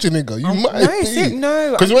misogynist, nigga. You might be.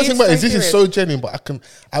 No, because one thing about this is so genuine, but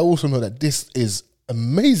I also know that this is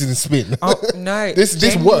amazing spin. Oh no,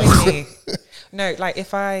 this works. No, like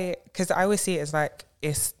because I always see it as like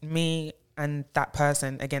it's me and that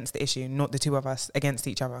person against the issue, not the two of us against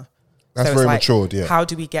each other. That's so very it's like, matured. Yeah. How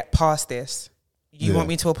do we get past this? You want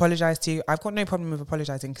me to apologize to you? I've got no problem with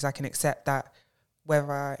apologizing because I can accept that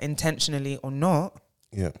whether intentionally or not,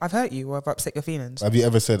 I've hurt you or I've upset your feelings. Have you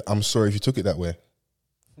ever said, I'm sorry if you took it that way?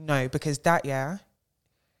 No, because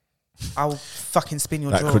I'll fucking spin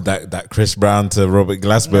your jaw. That Chris Brown to Robert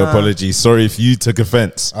Glasper apology. Sorry if you took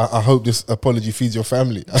offense. I hope this apology feeds your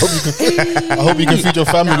family. I hope you can feed your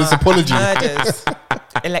family this apology. Murders.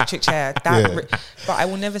 Electric chair. But I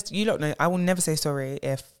will never, you lot know, I will never say sorry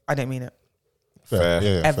if I don't mean it. Fair.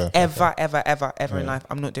 Yeah, ever fair. in life,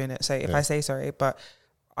 I'm not doing it. So if I say sorry, but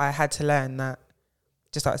I had to learn that,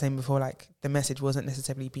 just like I was saying before, like the message wasn't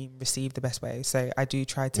necessarily being received the best way. So I do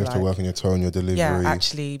try to you have to work on your tone, your delivery. Yeah,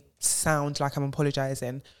 actually sound like I'm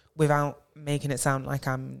apologizing without making it sound like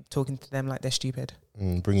I'm talking to them like they're stupid.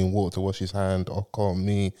 Bringing water to wash his hand, call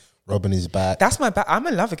me, rubbing his back. That's my back. I'm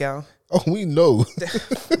a lover girl. Oh, we know.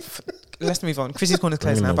 Let's move on. Chrissy's corner's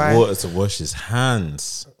closed now. Bye. Water to wash his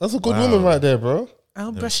hands. That's a good woman right there, bro.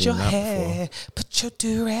 I'll brush your hair, put your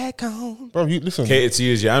do-rag on. Bro, you listen. Cater to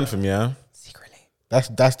you as your anthem, yeah. Secretly. That's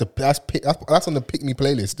on the pick me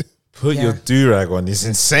playlist. Put your do-rag on. It's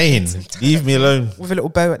insane. Leave me alone. With a little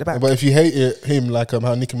bow at the back. But if you hate him like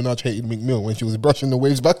how Nicki Minaj hated Meek Mill when she was brushing the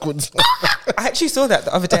waves backwards. I actually saw that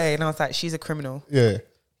the other day and I was like, she's a criminal. Yeah.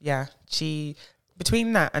 Yeah.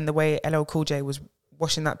 Between that and the way LL Cool J was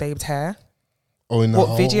washing that babe's hair. Oh, in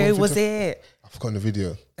what video was it? I've forgotten the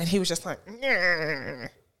video. And he was just like, yeah.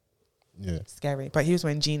 Scary. But he was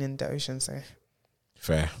wearing jean in the ocean, so.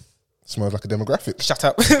 Fair. Smells like a demographic. Shut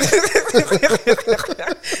up.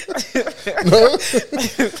 No?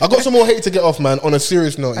 I got some more hate to get off, man. On a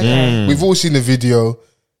serious note, we've all seen the video.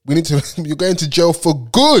 We need to. You're going to jail for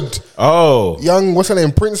good. Oh, young. What's her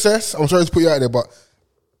name? Princess. I'm sorry to put you out there, but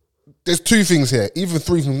there's two things here, even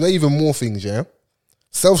three things, maybe even more things. Yeah.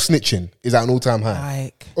 Self-snitching is at an all-time high.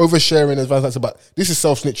 Like oversharing, advice about this is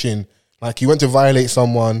self-snitching. Like you went to violate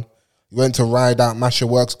someone, you went to ride out Masha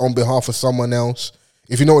Works on behalf of someone else.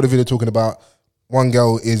 If you know what the video talking about, one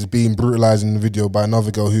girl is being brutalized in the video by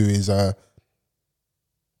another girl who is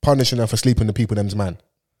punishing her for sleeping with people them's man.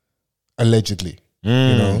 Allegedly. You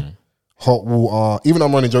know? Hot water. Even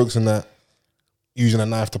I'm running jokes in that, using a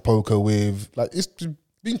knife to poke her with. Like, it's just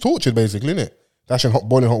being tortured, basically, isn't it? Dashing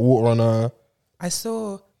boiling hot water on her. I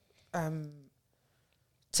saw,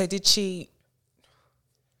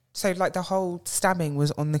 so like the whole stabbing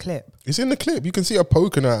was on the clip? It's in the clip. You can see her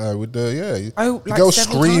poking at her with the, the like girl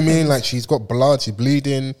screaming, like she's got blood, she's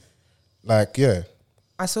bleeding. Like, yeah.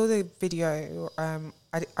 I saw the video,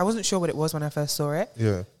 I wasn't sure what it was when I first saw it.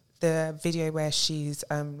 Yeah. The video where she's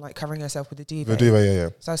like covering herself with the duvet. The duvet, yeah.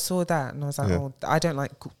 So I saw that and I was like, oh, I don't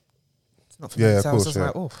like, it's not for me. So I was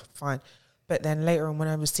like, oh, fine. But then later on when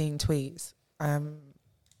I was seeing tweets,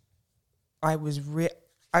 I was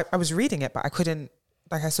reading it, but I couldn't.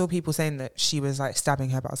 Like I saw people saying that she was like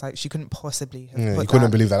stabbing her, but I was like, she couldn't possibly. You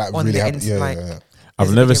couldn't believe that really happened. Yeah.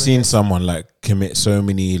 I've never seen someone like commit so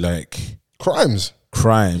many like crimes,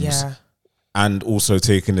 and also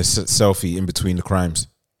taking a selfie in between the crimes.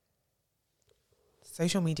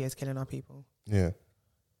 Social media is killing our people. Yeah,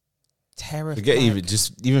 terrifying.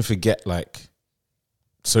 Forget like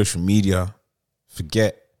social media.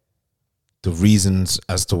 Forget the reasons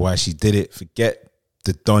as to why she did it. Forget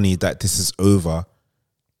the Donny that this is over.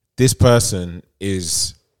 This person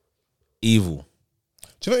is evil.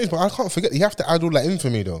 Do you know what it is? But I can't forget. You have to add all that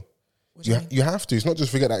infamy though. You have to. It's not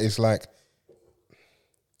just forget that. It's like,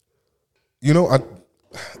 you know,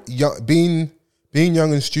 being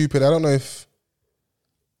young and stupid. I don't know if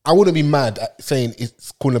I wouldn't be mad at saying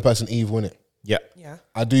it's calling a person evil, innit? Yeah. Yeah.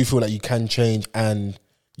 I do feel like you can change and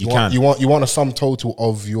You can. You want a sum total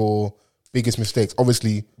of your biggest mistakes.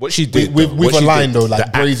 Obviously, What she did, with what a she line did, though, like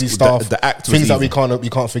the crazy act- stuff, the act was things that evil. we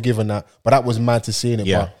can't forgive and that. But that was mad to see in it.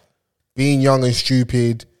 Yeah. But being young and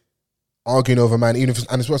stupid, arguing over man, even if,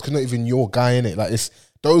 and it's worse because not even your guy in it. Like it's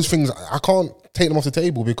those things. I can't take them off the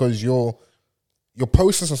table because you're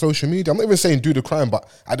posting on social media. I'm not even saying do the crime, but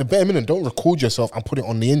at the bare minimum, don't record yourself and put it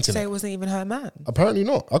on the internet. Say it wasn't even her man. Apparently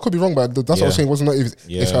not. I could be wrong, but that's what Yeah. I'm saying. It wasn't not even,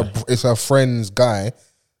 Yeah. it's her friend's guy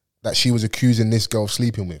that she was accusing this girl of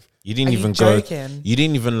sleeping with. You didn't Are you even go. joking? You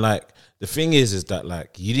didn't even like. The thing is that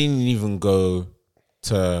like you didn't even go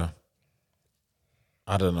to.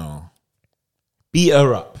 I don't know. Beat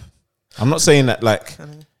her up. I'm not saying that like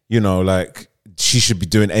like she should be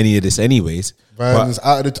doing any of this anyways. Vans, but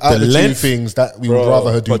out of the two length- things that we Bro, would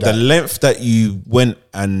rather her do but that. the length that you went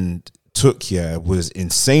and took here was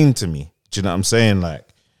insane to me. Do you know what I'm saying? Like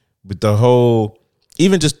with the whole,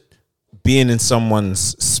 even just being in someone's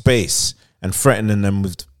space and threatening them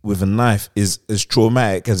with a knife is as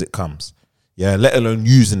traumatic as it comes. Yeah, let alone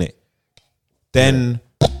using it. Then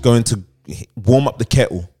going to warm up the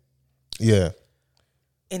kettle. Yeah.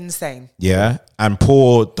 Insane. Yeah, and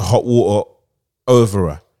pour the hot water over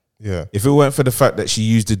her. Yeah. If it weren't for the fact that she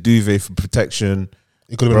used the duvet for protection,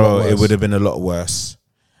 It could have been a lot bro, worse. it would have been a lot worse.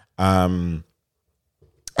 And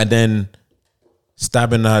then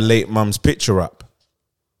stabbing her late mum's picture up.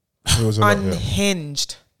 It was a lot, yeah.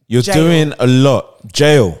 Unhinged. You're Jail. doing a lot.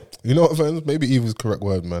 Jail. You know what, Vans? Maybe evil's the correct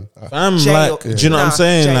word, man. I'm Jail. like, do you know what I'm Nah,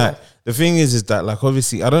 saying? jail. Like, the thing is that like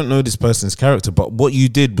obviously I don't know this person's character, but what you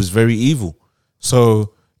did was very evil.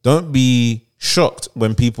 So don't be shocked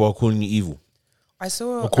when people are calling you evil. I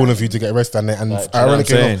saw. We're calling for you to get arrested, and Like, do you know what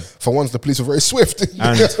ironically, I'm enough, for once, the police were very swift.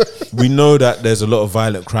 And we know that there's a lot of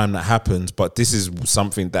violent crime that happens, but this is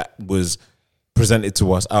something that was presented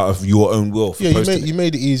to us out of your own will. For yeah, posting you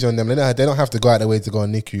made it easy on them. They don't have to go out their way to go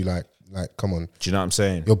and nick you. Like, come on, Do you know what I'm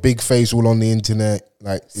saying? your big face all on the internet.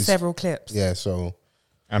 Like, it's, several clips. yeah. So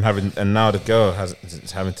And now the girl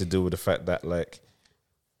is having to deal with the fact that like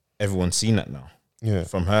everyone's seen that now. yeah,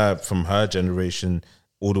 From her generation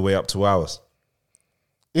all the way up to ours.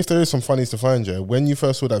 if there is some funnies to find, Joe, when you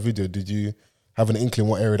first saw that video, did you have an inkling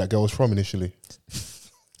what area that girl was from initially?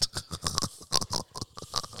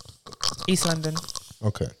 East London.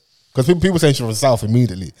 Okay. Because people saying she's from the South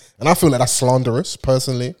immediately. And I feel like that's slanderous,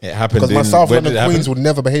 personally. It happened Because my in- South where London did it Queens happen? would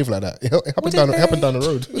never behave like that. It happened, Would down, it it happened be? down the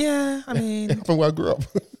road. Yeah, I It mean, happened where I grew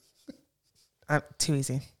up. too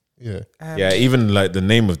easy. Yeah. Yeah, even like the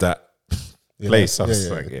name of that Yeah, place. I yeah, was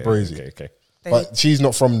yeah, like, yeah, crazy. okay. But she's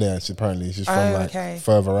not from there, apparently. She's from Oh, okay.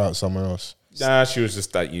 further out somewhere else. Nah, she was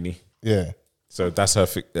just at uni. Yeah. So that's her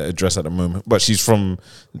address at the moment. But she's from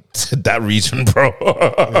that region, bro.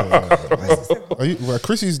 Are you, well,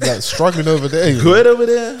 Chrissy's like struggling over there. You know. Good over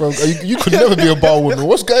there. Bro, you could never be a bar woman.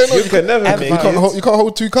 What's going on? You can never Ever. make You can't, it. you can't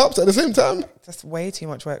hold 2 cups at the same time? That's way too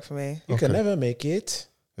much work for me. You can never make it.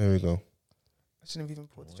 There we go. I shouldn't have even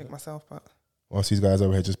poured the drink myself, but Whilst these guys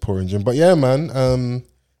over here just pouring gin. But yeah, man,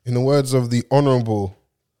 in the words of the honourable,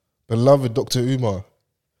 beloved Dr. Umar,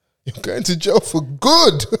 you're going to jail for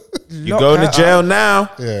good. You're going to jail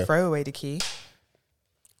now. Yeah. Throw away the key.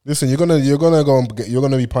 Listen, you're gonna go and you're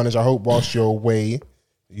gonna be punished. I hope whilst you're away,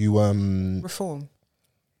 you Reform.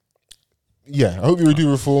 yeah. I hope you do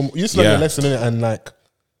reform. You just learn Yeah. your lesson in it, and like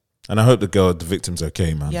And I hope the victim's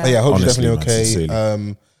okay, man. Yeah. yeah, I hope Honestly, she's man, definitely sincerely.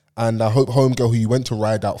 okay. And I hope homegirl who you went to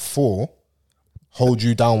ride out for hold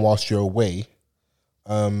you down whilst you're away.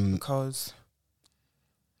 Because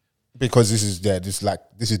Because this is this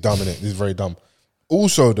is dumb, innit? This is very dumb.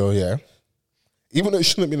 Also, though, yeah, even though it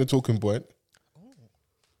shouldn't have been a talking point,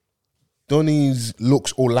 Donnie's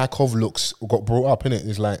looks or lack of looks got brought up, innit?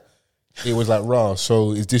 It's like it was like, rah.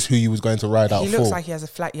 So is this who you was going to ride out he for? looks like he has a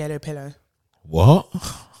flat yellow pillow. What?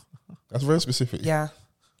 That's very specific. Yeah.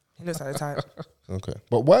 He looks like the type. Okay,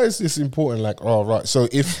 but why is this important? Like, oh right. So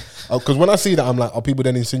if because when I see that, I'm like, are people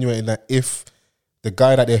then insinuating that if the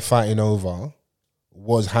guy that they're fighting over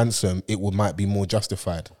was handsome, it might be more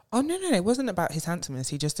justified? Oh, no. It wasn't about his handsomeness.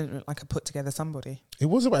 He just didn't look like a put together somebody. It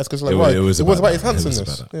was about because like It was- right, it was it was about about his that. It was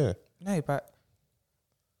handsomeness. about that. Yeah. No, but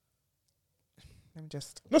let me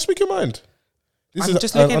just. No, speak your mind. This I'm is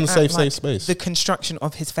just an looking unsafe, at, like, safe space. The construction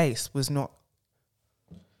of his face was not,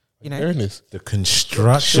 Hearing this. The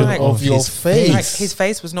construction Like, of of your his face. like his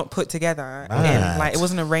face was not put together. Mad. Like it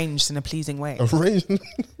wasn't arranged in a pleasing way.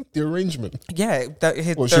 The arrangement. Yeah,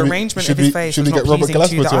 the What, arrangement of his face Should was we not get Robert pleasing to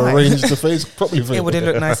Glasper the to eye. arrange the face properly for It you? would have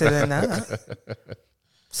looked nicer than that.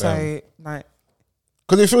 So, like,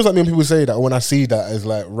 Because it feels like when people say that, when I see that, it's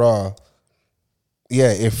like, rah,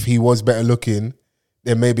 yeah, if he was better looking,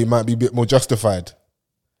 then maybe it might be a bit more justified.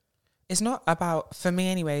 It's not about, for me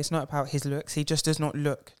anyway, it's not about his looks. He just does not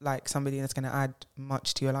look like somebody that's going to add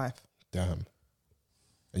much to your life. Damn. And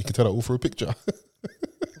you can tell that all through a picture.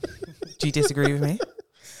 Do you disagree with me?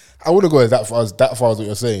 I wouldn't go that far as what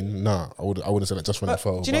you're saying. Nah, I wouldn't say that just from that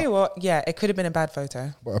photo. Do you know what? Yeah, it could have been a bad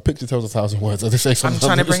photo. But a picture tells 1,000 words, as they say sometimes. I'm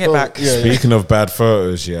trying to bring it back. Yeah, Speaking of bad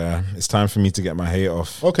photos, yeah, it's time for me to get my hate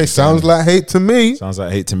off. Okay, sounds like hate to me. Sounds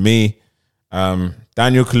like hate to me.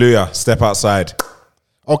 Daniel Kaluuya, step outside.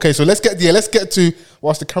 Okay, so let's get to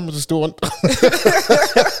whilst the cameras are still on.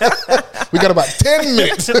 We got about 10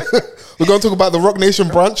 minutes. We're going to talk about the Rock Nation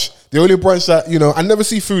brunch, the only brunch that I never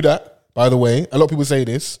see food at. By the way, a lot of people say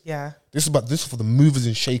this. Yeah. This is for the movers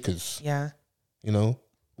and shakers. Yeah.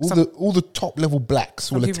 All the top level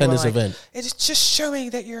blacks will attend this event. It's just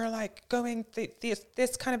showing that you're like going.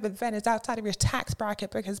 This kind of event is outside of your tax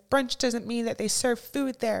bracket because brunch doesn't mean that they serve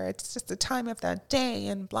food there. It's just the time of the day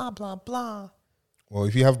and blah blah blah. Well,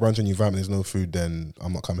 if you have brunch and you vamp and there's no food, then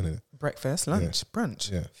I'm not coming in. Breakfast, lunch, brunch,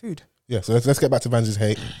 food. Yeah. So let's get back to Vanz's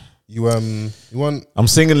hate. You want? I'm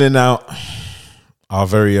singling out our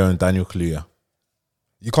very own Daniel Kaluuya.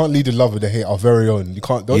 You can't lead the love with the hate. Our very own. You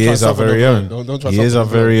can't. Don't he try is our very own. Don't try. He is our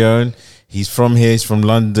very own. He's from here. He's from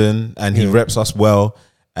London, and he reps us well.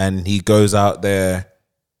 And he goes out there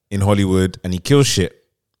in Hollywood and he kills shit.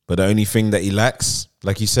 But the only thing that he lacks,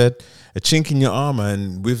 like you said, a chink in your armor.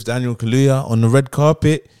 And with Daniel Kaluuya on the red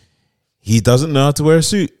carpet, he doesn't know how to wear a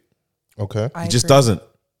suit. Okay. He just doesn't.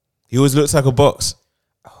 He always looks like a box.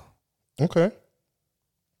 Oh. Okay.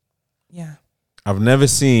 Yeah. I've never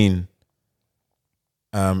seen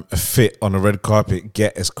a fit on a red carpet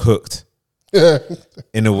get as cooked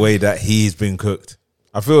in a way that he's been cooked.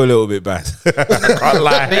 I feel a little bit bad. I can't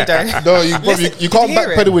lie. No, you can't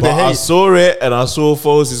backpedal with the hate. I saw it and I saw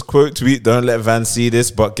Foles' quote tweet, don't let Van see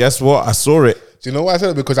this. But guess what? I saw it. Do you know why I said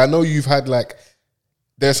it? Because I know you've had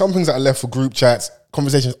there are some things that are left for group chats,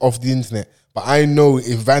 conversations off the internet. But I know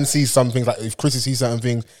if Van sees some things, like if Chris sees certain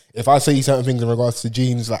things, if I say certain things in regards to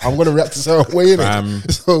jeans, I'm going to react a certain way in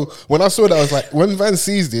it. So when I saw that, I was like, when Van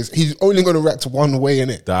sees this, he's only going to react one way in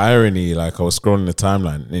it. The irony, I was scrolling the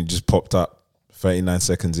timeline and it just popped up 39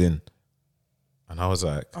 seconds in. And I was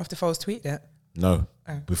like... After Foles tweeted it? No,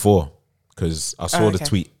 before. Because I saw the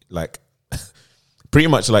tweet, pretty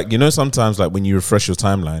much sometimes when you refresh your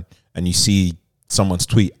timeline and you see someone's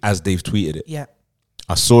tweet as they've tweeted it. Yeah.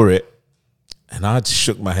 I saw it. And I just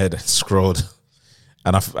shook my head and scrolled,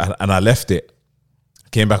 and I left it.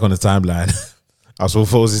 Came back on the timeline. I saw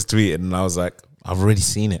Foles' tweet, and I was like, I've already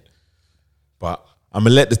seen it, but I'm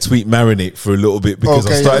gonna let the tweet marinate for a little bit because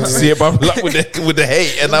I'm starting to see it bubble up with the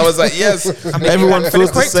hate, and I was like, yes, everyone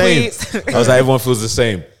feels the same. I was like, everyone feels the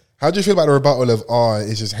same. How do you feel about the rebuttal of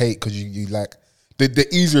it's just hate because you like the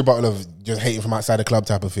easy rebuttal of just hating from outside the club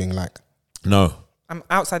type of thing? No. I'm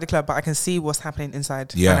outside the club, but I can see what's happening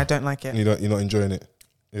inside, and I don't like it. You're not enjoying it.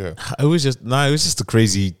 Yeah, it was just a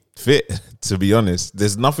crazy fit. To be honest,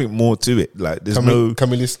 there's nothing more to it. Can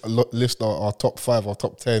we list our top 5 or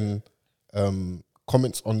top 10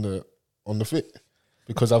 comments on the fit?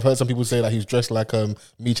 Because I've heard some people say that he's dressed like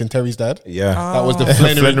Meech and Terry's dad. Yeah, that was the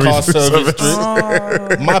Flannery car service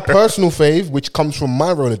drink. My personal fave, which comes from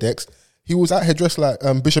my Rolodex, he was out here dressed like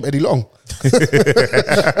Bishop Eddie Long.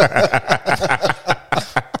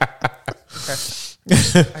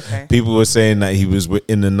 Okay. People were saying that he was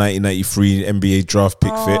in the 1993 NBA draft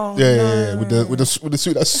pick fit. Yeah. With the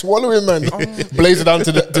suit that's swallowing, man. Blazing down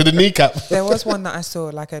to the kneecap. There was one that I saw,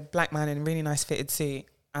 like a black man in a really nice fitted suit,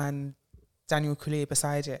 and Daniel Kaluuya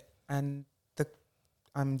beside it, and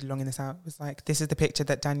I'm longing this out. It was like, this is the picture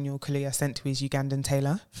that Daniel Kaluuya sent to his Ugandan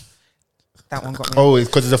tailor. That one got me. Oh, it's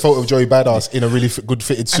because it's a photo of Joey Badass in a really good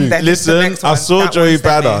fitted suit. Listen, I saw Joey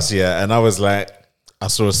Badass, and I was like, I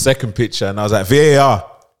saw a second picture and I was like, VAR.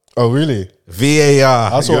 Oh, really?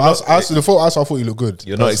 VAR. I saw the photo. I thought you looked good.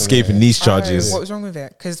 You're not escaping these charges. What was wrong with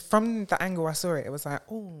it? Because from the angle I saw it, it was like,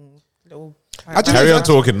 oh, little. Carry on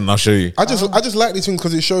talking and I'll show you. I just like these things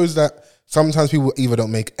because it shows that sometimes people either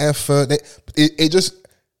don't make effort. It just,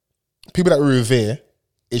 people that we revere,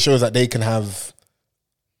 it shows that they can have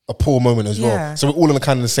a poor moment as well. So we're all on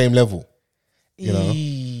kind of the same level. You know?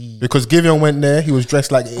 Because Giveon went there, he was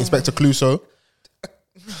dressed like Inspector Clouseau.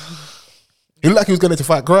 He looked like he was going to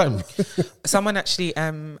fight crime. Someone actually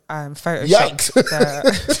photoshopped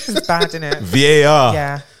it's bad, isn't it? VAR.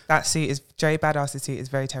 Yeah, that suit is Joey Badass's suit is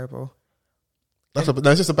very terrible. It's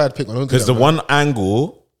just a bad pick. Because the one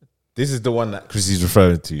angle, this is the one that Chris is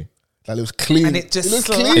referring to. That looks clean. And it just looks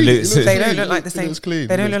clean. They don't look like the same.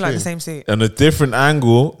 They don't look like the same suit. On a different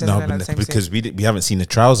angle, Doesn't look like the same because we haven't seen the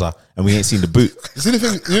trouser and we ain't seen the boot. See, the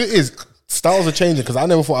thing it is, styles are changing because I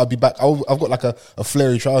never thought I'd be back. I've got like a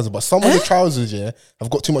flary trouser, but some of the trousers, yeah, have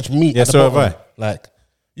got too much meat. Yeah, at the so have bottom. I. Like,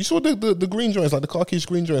 you saw the green joints, like the khaki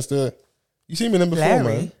green joints. You seen me them before, Flary?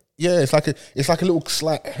 man? Yeah, it's like a little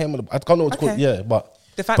slight hem. I don't know what to call it. Okay. Yeah, but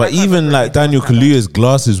The fact But that I can't even remember like anything Daniel about that. Kaluuya's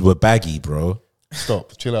glasses were baggy, bro.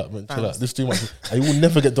 stop, chill out, man, chill out. This is too much. And you will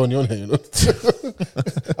never get Donny on here, you know.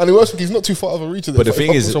 And the worst thing, he's not too far of a reach. But the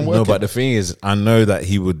thing is, I know that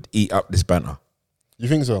he would eat up this banter. You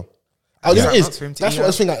think so? Oh, Yeah. this Not for him is. to That's eat what I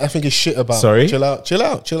up. think. I think is shit about. Sorry? chill out.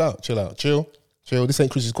 This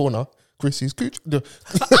ain't Chris's corner. Chrissy's cooch.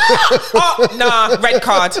 Oh, nah, red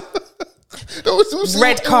card.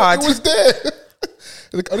 Red card. It was there.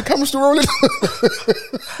 The camera's still rolling.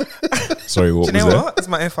 Sorry, what Do you was know that? what? It's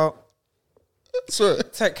my own fault. Sorry.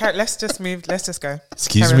 So, let's just move. Let's just go.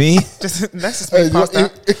 Excuse Carry on. me? Let's just Hey, move past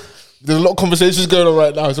that. there's a lot of conversations going on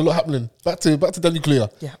right now. There's a lot happening. Back to Daniel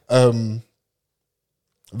Kaluuya. Yeah.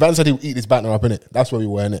 Van said he would eat this banter up, innit? That's where we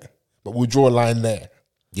were, innit? But we'll draw a line there.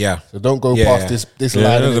 Yeah. So don't go Yeah. past this Yeah,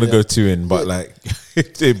 line. I'm not gonna innit? go too in, but like,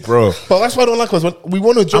 dude, bro. But that's why I don't like us. When we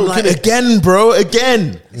want to joke, I'm like, innit? again, bro,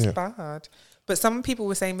 again. It's bad. But some people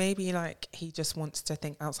were saying maybe like he just wants to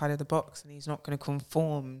think outside of the box and he's not going to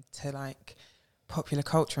conform to like popular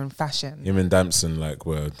culture and fashion. Him and Damson like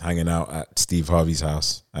were hanging out at Steve Harvey's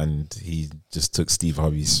house, and he just took Steve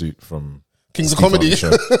Harvey's suit from Kings of Steve Comedy.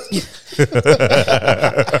 Harvey show.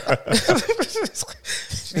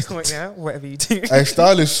 Yeah, whatever you do. Hey,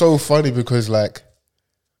 style is so funny because like,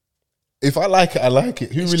 if I like it, I like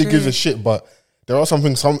it. Who It's really gives true. a shit? But there are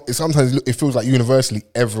sometimes it feels like universally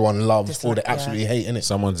everyone loves Dislike, or they absolutely hate, innit?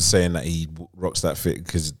 Someone's saying that he rocks that fit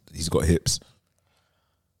because he's got hips.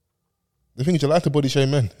 The thing is, you like to body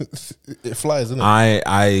shame men. It flies, isn't it?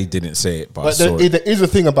 I didn't say it, but I But saw there it. is a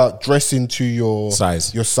thing about dressing to your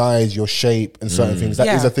Size. your shape, and certain things. That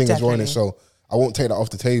is Yeah, a thing as well. definitely. innit? So I won't take that off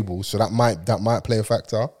the table. So that might play a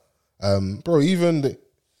factor, bro. Even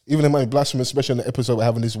it might be blasphemous, especially in the episode we're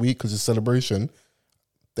having this week because it's a celebration.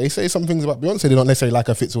 They say some things about Beyonce. They don't necessarily like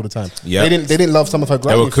her fits all the time. Yeah. they didn't love some of her.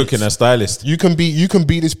 They were Grammy cooking fits. a stylist. You can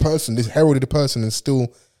be this person, this heralded person, and still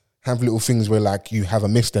have little things where like you have a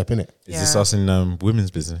misstep in it. Is this Yeah. us in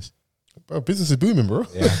women's business? Bro, business is booming, bro.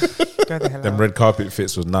 Yeah. Go the hell Them out. red carpet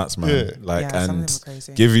fits was nuts, man. Yeah. Like, Yeah, some of them and were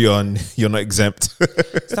crazy. give you on, you're not exempt.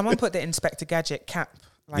 Someone put the Inspector Gadget cap.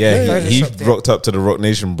 Like, Yeah, he photoshopped it. rocked up to the Rock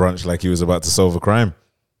Nation brunch like he was about to solve a crime.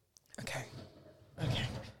 Okay.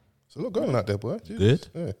 So look going out there, boy. Jesus.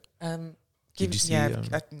 Good. Yeah. Give, you see, yeah,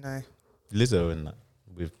 no. Lizzo and that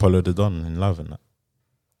with Polo the Don in Love and that.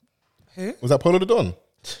 Who? Was that Polo the Don?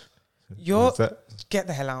 You're What's that? get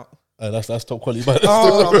the hell out. That's top quality. But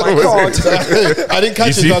Oh my god. I didn't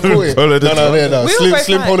catch You it. I see caught it. Polo the No. We were Slim, both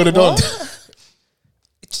Slim like, Polo the Don. what?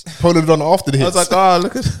 Polo the Don after the I hits. was like, oh,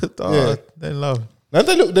 look at the Yeah. they're in love. No,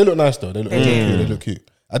 they look nice though. They look They cute. do. They look cute.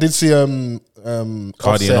 I did see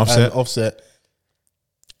Cardi and Offset. Offset.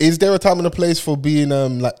 Is there a time and a place for being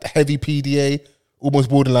like heavy PDA, almost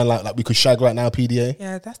borderline like we could shag right now PDA?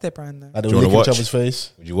 Yeah, that's their brand though. Like they Do would you lick wanna each watch? other's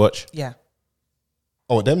face. Would you watch Yeah.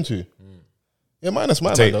 Oh, them two. Yeah, minus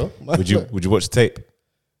mine tape? though. Would you watch the tape?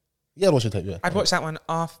 Yeah, I'd watch the tape. Yeah. I'd watch that one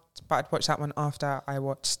after I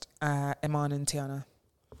watched Iman and Tiana.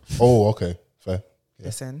 Oh, okay, fair. Yeah.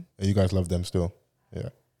 Listen. Yeah, you guys love them still. Yeah.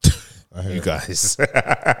 I hear You it. guys.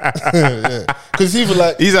 Because even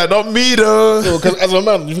like, He's like, not me though. because as a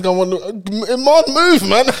man, you think I want to, man, move,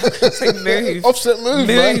 man. Move. Offset, move,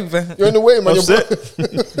 Move. man. You're in the way, man. Offset.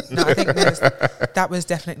 No, I think that was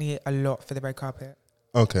definitely a lot for the red carpet.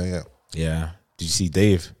 Okay, yeah. Yeah. Did you see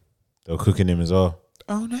Dave? They were cooking him as well.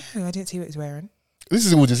 Oh no, I didn't see what he was wearing. This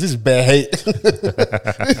is bare hate.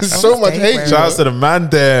 This is so much Dave hate. wearing? Shout out to the man,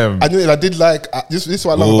 damn. I did like this. This is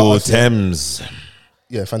what I love about Oh, us. Yeah. Thames.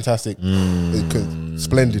 Yeah, fantastic.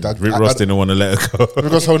 Splendid. Rick Ross didn't want to let her go.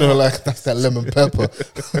 Rick Ross holding her like that's that lemon pepper.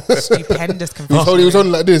 Stupendous He was confession.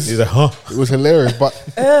 holding like this. He's like, huh? It was hilarious, but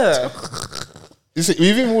you see,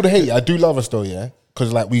 even with all the hate, I do love us though, yeah.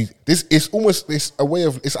 Because like it's a way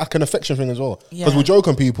of it's like an affection thing as well. Because Yeah. we joke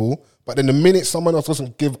on people, but then the minute someone else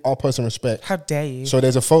doesn't give our person respect, How dare you? so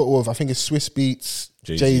there's a photo of I think it's Swiss Beats,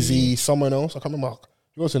 Jay-Z. Jay-Z, someone else. I can't remember.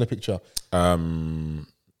 Who else in the picture?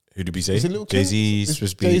 Who did we say? Is it Lil' Kim? Jay-Z, It's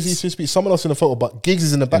Swiss Jay-Z, Beats. Swiss Beats. Someone else in the photo, but Giggs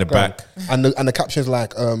is in the background. back. And the caption's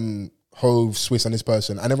like Hove, Swiss, and this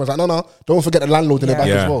person. And everyone's like, no, don't forget the landlord in the Yeah. back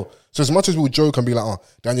Yeah. as well. So as much as we'll joke and be like, oh,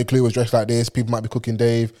 Daniel Kaluuya was dressed like this, people might be cooking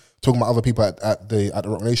Dave, talking about other people at the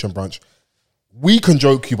Rock Nation brunch. We can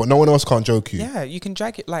joke you, but no one else can't joke you. Yeah, you can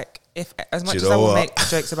drag it like if as much Do you as I know will what? make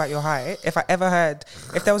jokes about your height.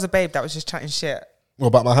 If there was a babe that was just chatting shit, What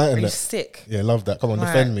about my height Are and you that? sick? Yeah, love that. Come on, Right.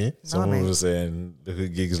 defend me. No, Someone mate. was saying the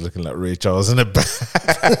gig is looking like Ray Charles in the back.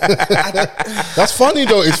 That's funny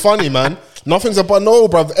though. It's funny, man. Nothing's about no,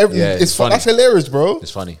 bro. Yeah, it's funny. That's hilarious, bro.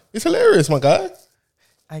 It's funny. It's hilarious, my guy.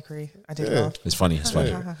 I agree. I did Yeah. laugh. It's funny. It's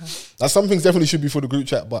funny. That some things definitely should be for the group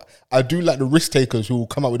chat, but I do like the risk takers who will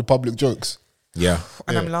come out with the public jokes. Yeah.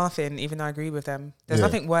 And Yeah. I'm laughing, even though I agree with them. There's Yeah.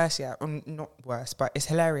 nothing worse yet. Not worse, but it's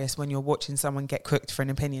hilarious when you're watching someone get cooked for an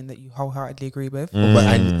opinion that you wholeheartedly agree with. But,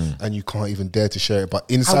 and you can't even dare to share it. But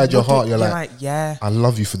inside your heart, you're like, yeah, I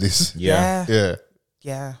love you for this. Yeah. yeah,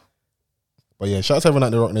 Yeah. But yeah, shout out to everyone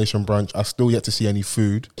at the Rock Nation brunch. I still yet to see any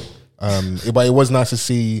food. But it was nice to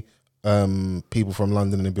see people from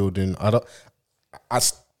London in the building. I don't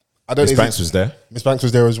Miss Banks was there. Miss Banks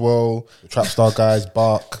was there as well. The Trap Star guys,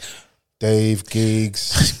 Bark, Dave,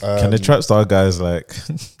 Giggs. Can the Trap Star guys like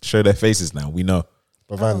show their faces now? We know.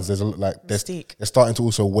 But Vans, there's a like Mystique. they're starting to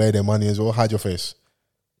also wear their money as well. Hide your face.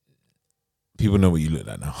 People know what you look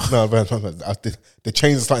like now. No, Vans, the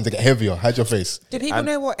chains are starting to get heavier. Hide your face. Do people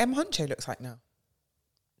know what M Huncho looks like now?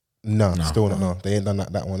 No, still not. No, they ain't done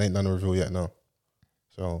that one. They ain't done the reveal yet. No.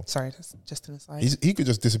 So Sorry, that's just an aside. he could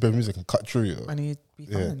just disappear from music and cut through. I knew you'd be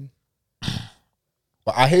Yeah. fine.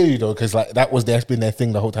 But I hear you though, because like that's been their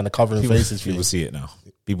thing the whole time, the covering faces. People Thing. see it now.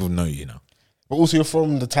 People know you now. But also you're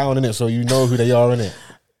from the town, innit? So you know who they are, innit?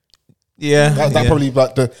 Yeah. That probably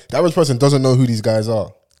like the average person doesn't know who these guys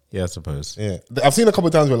are. Yeah, I suppose. Yeah, I've seen a couple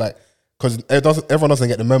of times where like, because everyone doesn't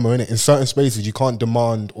get the memo, innit? In certain spaces, you can't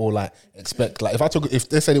demand or like expect. Like if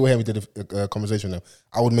they say they were here, we did a conversation with them,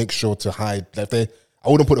 I would make sure to hide. Like I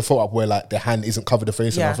wouldn't put a photo up where like their hand isn't covered the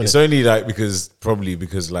face Yeah. enough. It's innit? only like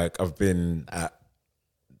because like I've been at,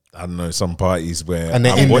 I don't know, some parties where And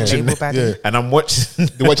they're I'm in there. watching Label baddie. Yeah. and I'm watching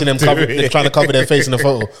They're watching them cover. They're trying to cover their face in the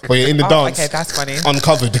photo, but you're in the dance. Okay, that's funny.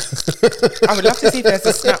 Uncovered. I would love to see if there's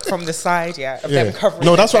a snap from the side, of them covering.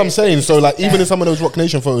 No, that's their what I'm face. saying. So like, even Yeah. in some of those Rock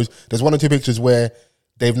Nation photos, there's one or two pictures where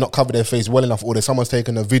they've not covered their face well enough, or there's someone's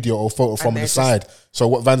taken a video or photo from they're the just- side. So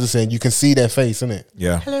what Vans is saying, you can see their face, innit?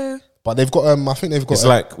 Yeah. Hello. But they've got I think they've got It's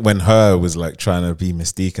like when her was like trying to be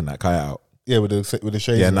Mystique and that cut out. yeah, with the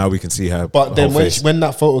shades. Yeah, on. now we can see her. But then whole face. when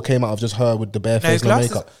that photo came out of just her with the bare face, no glasses.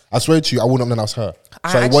 makeup, I swear to you, I wouldn't have known that was her.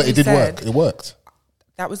 I So actually it did said- work. It worked.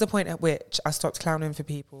 That was the point at which I stopped clowning for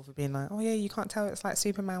people for being like, oh yeah, you can't tell it's like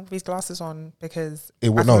Superman with his glasses on, because It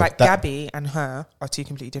would- I feel no, like that- Gabby and her are two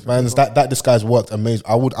completely different Vans, people. that disguise worked amazing.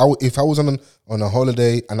 I would if I was on a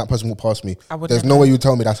holiday and that person walked past me, I would there's never- no way you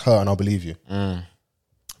tell me that's her and I'll believe you.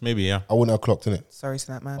 Maybe, yeah. I wouldn't have clocked in it. Sorry to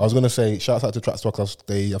that man. I was gonna say, shout out to Track Stock. I think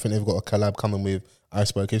they've got a collab coming with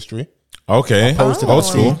Iceberg History. Okay. Posted Old it.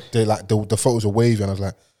 school. They like the photos are wavy, and I was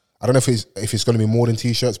like, I don't know if it's gonna be more than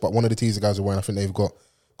t-shirts, but one of the tees the guys are wearing, I think they've got,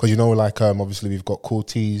 because you know, like obviously we've got cool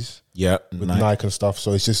tees Yeah. with Nike and stuff.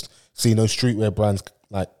 So it's just seeing those streetwear brands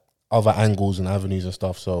like other angles and avenues and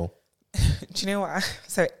stuff. So Do you know what?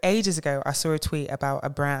 So ages ago, I saw a tweet about a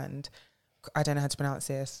brand. I don't know how to pronounce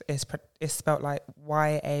this. It's spelled like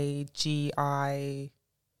YAGIS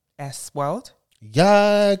World.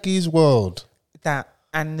 Yagi's World. That,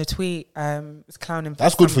 and the tweet was clowning.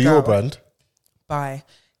 That's good some for your girl brand. By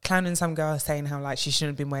clowning some girl saying how like she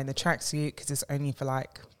shouldn't have been wearing the tracksuit because it's only for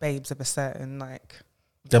like babes of a certain like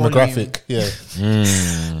Demographic. Yeah.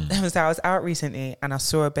 volume. So I was out recently and I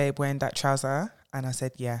saw a babe wearing that trouser and I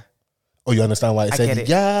said, yeah, Oh, you understand why it I said get it.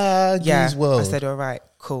 Yagi's yeah. World? I said, all right,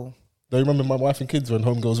 cool. Do you remember my wife and kids when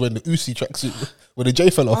homegirls wearing the Uzi tracksuit where the J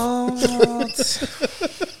fell off? Oh,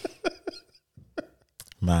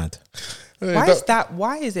 Mad. why is that?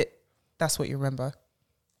 Why is it? That's what you remember.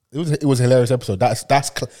 It was a hilarious episode.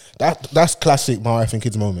 That's classic my wife and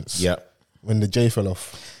kids moments. Yeah. When the J fell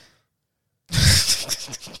off.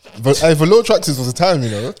 But velour tracksuits was a time,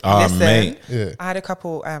 you know. Listen, Mate. Yeah. I had a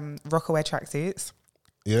couple Rockaway tracksuits.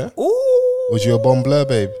 Yeah. Ooh, Was you a Bon Blur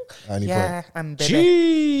babe at any yeah, point? and baby,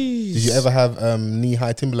 Jeez. Did you ever have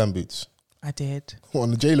knee-high Timberland boots? I did. What,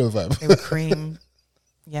 on the J-Lo vibe? They were cream.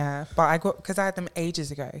 Yeah, but I got, because I had them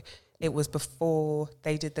ages ago. It was before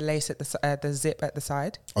they did the lace at the zip at the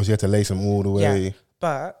side. Oh, so you had to lace them all the way. Yeah,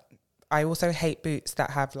 but I also hate boots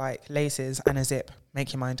that have like laces and a zip.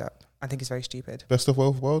 Make your mind up. I think it's very stupid. Best of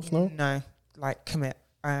both worlds, no? No, like commit.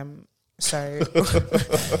 So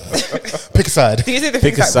Pick a side. these are the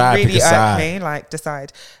Pick things a that side, really pick a irk side. me. Like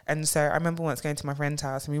decide. And so I remember once going to my friend's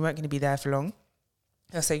house and we weren't going to be there for long.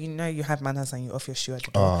 So you know you have manners and you off your shoe at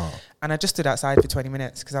the door. Oh, And I just stood outside for 20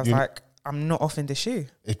 minutes because I was You- like, I'm not off in the shoe.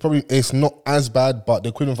 it's not as bad, but the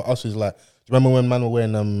equivalent for us is like, do you remember when man were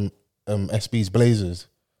wearing SB's blazers?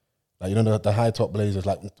 Like, you know, the high top blazers,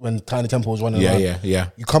 like when Tiny Temple was running Yeah, around. yeah, yeah.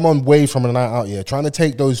 You come on wave from a night out, yeah, trying to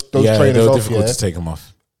take those Yeah, trainers they were off, difficult yeah. to take them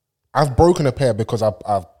off. I've broken a pair because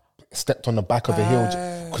I've stepped on the back of a heel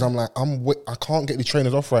because I'm like I can't get the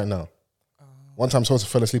trainers off right now. One time, Sosa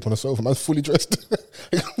fell asleep on the sofa. Man's fully dressed.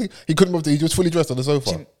 He couldn't move. He was fully dressed on the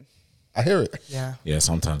sofa. I hear it. Yeah.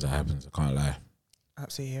 Sometimes it happens. I can't lie.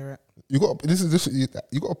 Absolutely hear it. You got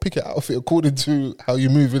you got to pick your outfit according to how you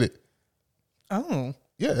move with it. Oh.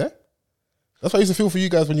 Yeah. That's what I used to feel for you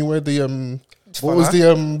guys when you wear the what was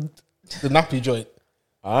the nappy joint?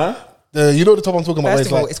 Huh? You know the top I'm talking about. First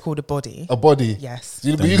of where all, it's it's called a body. like a body. Yes.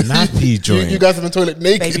 You, The nappy joint. You guys in the toilet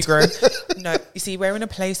naked. Baby grow. No, you see, wearing a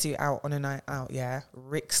play suit out on a night out,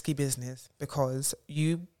 risky business, because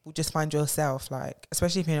you will just find yourself like,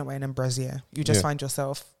 especially if you're not wearing a brassiere, you just find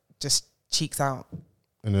yourself just cheeks out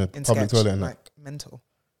in a in public sketch, toilet. And like mental.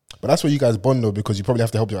 but that's where you guys bond though, because you probably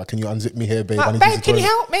have to help you. Like, can you unzip me here, babe? I need to use Babe, the can you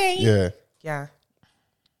toilet. help me? Yeah. Yeah.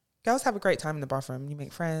 Girls have a great time in the bathroom. You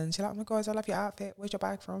make friends. You're like, oh my God, I love your outfit. Where's your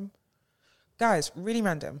bag from? Guys, really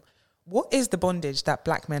random. What is the bondage that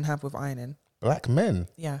black men have with ironing? Black men.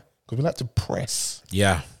 Yeah. Because we like to press.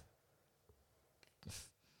 Yeah.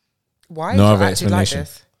 Why No do other you actually like explanation.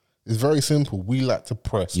 this? It's very simple. We like to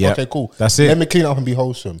press. Yeah. Okay, cool. That's it. Let me clean up and be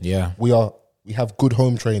wholesome. Yeah. We have good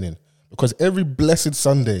home training. Because every blessed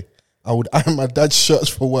Sunday, I would iron my dad's shirts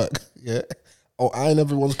for work. Yeah. I'll iron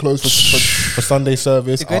everyone's clothes for Sunday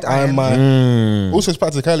service. It's a good I'll iron iron. also it's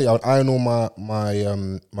practicality. I would iron all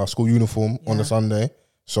my school uniform on the Sunday.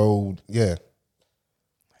 So yeah.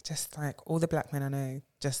 Just like all the black men I know,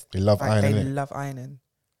 just They love like, ironing, They innit? love ironing.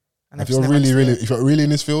 And If I've you're never really, understood. if you're really in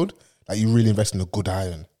this field, like you really invest in a good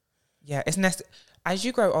iron. Yeah, it's as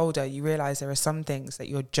you grow older, you realize there are some things that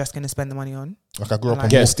you're just going to spend the money on. Like I grew up Like- on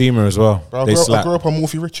Get a steamer as well. Bro, They I slap. grew up on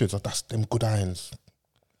Morphy Richards. Like, that's them good irons.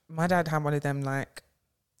 My dad had one of them like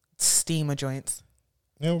steamer joints,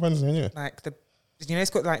 Yeah, what runs in, yeah. like it's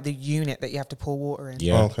got like the unit that you have to pour water in.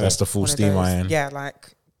 Yeah, Okay. that's the full One of steam those. iron. Yeah,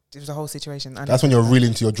 like it was a whole situation. And That's when you're really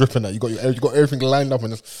into your dripping. That you got everything lined up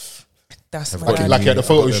and just, that's I've my got dad. like at the I've got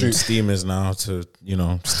photo them shoot. steamers now to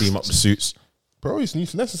steam up the suits. bro, it's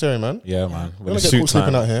necessary, man. Yeah, man. You When want the to get caught suit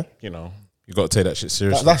sleeping time, out here. you got to take that shit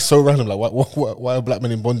seriously. That's so random. Like, why are black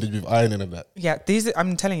men in bondage with ironing and that? Yeah,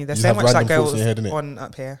 I'm telling you, there's You so have much like random thoughts girls in your head, innit? on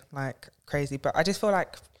up here, like crazy. But I just feel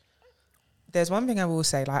like there's one thing I will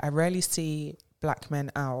say, like I rarely see black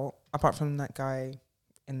men out, apart from that guy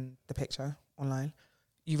in the picture online.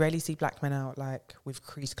 You rarely see black men out like with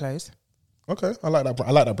creased clothes. Okay, I like that.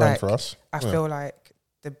 I like that brand Like, for us. I Yeah. feel like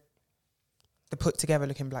the put together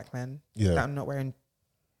looking black men that Yeah, I'm not wearing.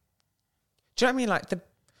 Do you know what I mean? Like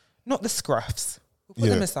not the scruffs. We'll put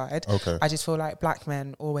Yeah. them aside. okay. I just feel like black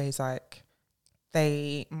men always like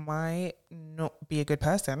they might not be a good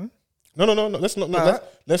person. No. Let's not.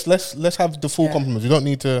 But- Let's have the full Yeah. compliments. We don't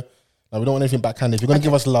need to. No, we don't want anything backhanded. If you're gonna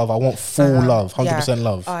give us love, I want full love, 100%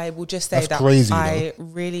 love. I will just say That's that crazy, I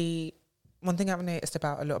really one thing I've noticed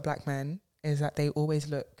about a lot of black men is that they always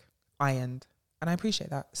look ironed, and I appreciate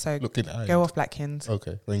that. So Looking at go off, Black Kings.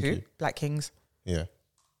 Okay, thank you. Black Kings. Yeah.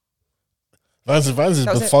 Vans is That was it.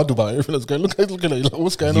 befuddled about everything that's going. Look at you. Like,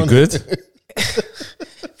 what's going You on? good?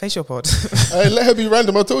 Facial pod. Let her be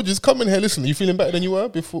random. I told you, just come in here. Listen, are you feeling better than you were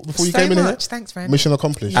before you so came in here? much. Thanks, friend. Mission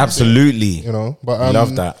accomplished. Absolutely. You know, but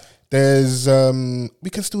Love that. There's we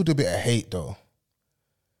can still do a bit of hate though.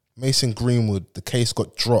 Mason Greenwood, the case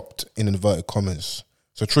got dropped in inverted commas.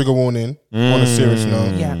 So trigger warning. On a serious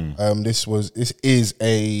note, Yeah. this is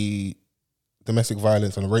a domestic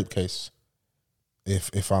violence and a rape case.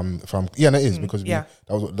 If I'm yeah, that is because yeah.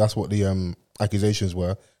 that's what the accusations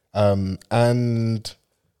were. And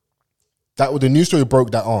that the news story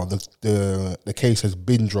broke that the case has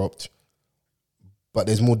been dropped, but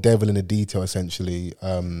there's more devil in the detail essentially.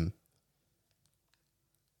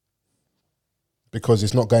 Because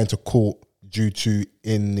it's not going to court due to,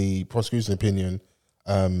 in the prosecution's opinion,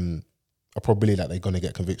 a probability that they're going to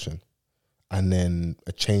get conviction, and then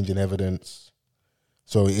a change in evidence.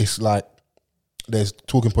 So it's like there's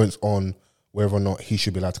talking points on whether or not he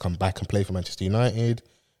should be allowed to come back and play for Manchester United.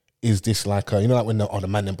 Is this like like when the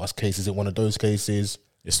Man and Bus case? Is it one of those cases?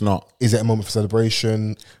 It's not. Is it a moment for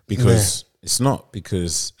celebration? Because it's not,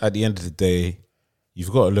 because at the end of the day,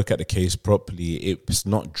 you've got to look at the case properly. It's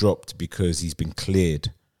not dropped because he's been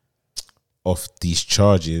cleared of these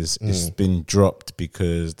charges. It's been dropped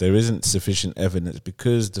because there isn't sufficient evidence,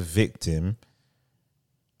 because the victim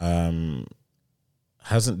hasn't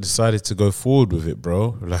decided to go forward with it,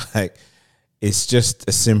 bro. Like, it's just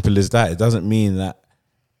as simple as that. It doesn't mean that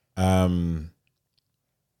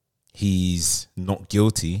he's not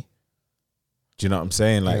guilty. Do you know what I'm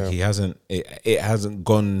saying? Like, he hasn't. It hasn't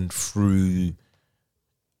gone through.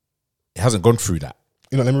 It hasn't gone through that.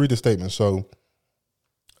 Let me read the statement. So,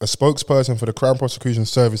 A spokesperson for the Crown Prosecution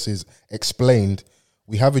Services explained,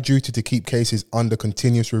 "We have a duty to keep cases under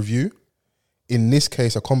continuous review. In this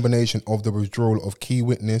case, a combination of the withdrawal of key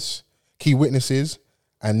witnesses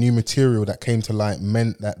and new material that came to light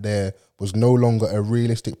meant that there was no longer a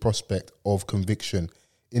realistic prospect of conviction.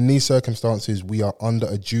 In these circumstances, we are under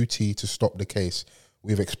a duty to stop the case.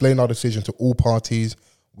 We have explained our decision to all parties.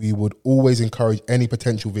 We would always encourage any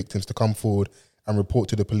potential victims to come forward and report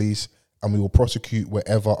to the police, and we will prosecute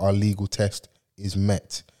wherever our legal test is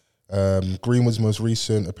met." Greenwood's most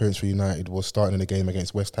recent appearance for United was starting in a game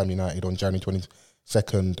against West Ham United on January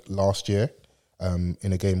 22nd last year. In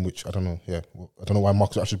a game which, I don't know why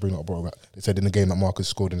Marcus actually bring up, bro. They said in the game that Marcus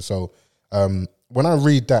scored in. So when I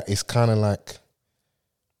read that, it's kind of like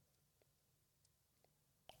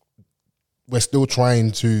we're still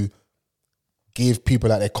trying to give people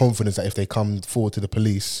like their confidence that if they come forward to the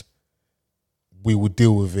police, we will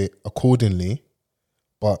deal with it accordingly.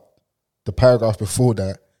 But the paragraph before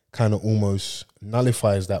that kind of almost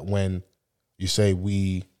nullifies that when you say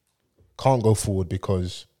we can't go forward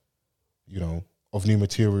because, you know, of new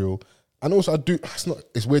material. And also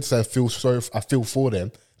it's weird to say I feel for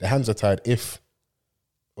them. Their hands are tied if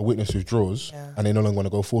a witness withdraws and they no longer want to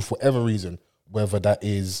go forward for whatever reason, whether that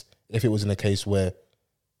is if it was in a case where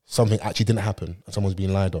something actually didn't happen and someone's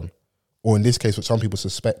being lied on, or in this case, what some people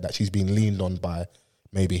suspect that she's being leaned on by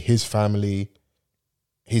maybe his family,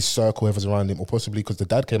 his circle, whoever's around him, or possibly because the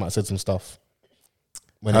dad came out and said some stuff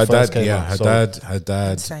when her he first dad, came out. Her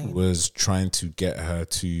dad Insane. was trying to get her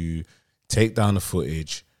to take down the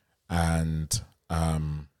footage and,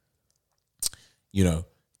 you know,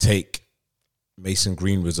 take Mason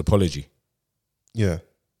Greenwood's apology. Yeah.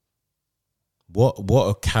 What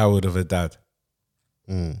a coward of a dad.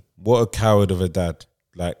 What a coward of a dad.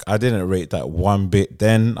 Like, I didn't rate that one bit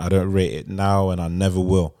then. I don't rate it now, and I never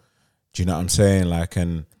will. Do you know what I'm saying? Like,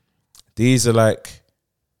 and these are like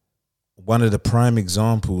one of the prime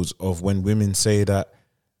examples of when women say that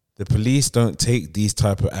the police don't take these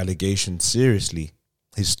type of allegations seriously.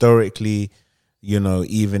 Historically, you know,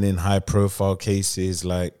 even in high profile cases,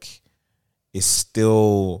 like, it's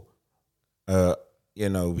still, you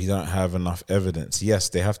know, we don't have enough evidence. Yes,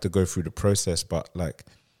 they have to go through the process, but like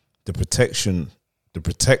the protection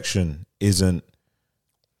isn't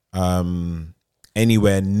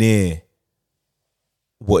anywhere near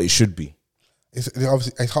what it should be.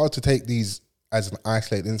 It's hard to take these as an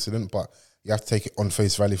isolated incident, but you have to take it on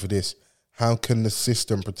face value for this. How can the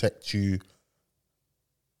system protect you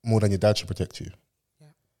more than your dad should protect you? Yeah.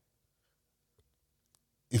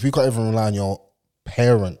 If you can't even rely on your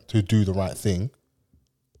parent to do the right thing,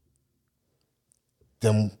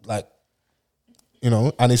 then, like, you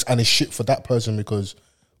know, and it's shit for that person because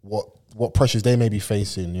what pressures they may be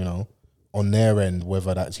facing, you know, on their end,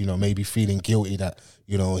 whether that's, you know, maybe feeling guilty that,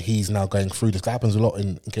 you know, he's now going through this. That happens a lot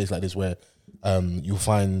in cases like this where you'll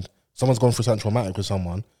find someone's gone through something traumatic with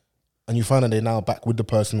someone and you find that they're now back with the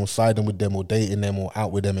person or siding with them or dating them or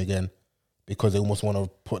out with them again because they almost want to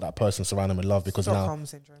put that person, surround them with love because Stockholm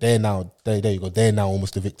syndrome. there you go, they're now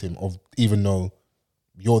almost the victim of, even though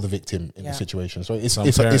you're the victim in the situation. So it's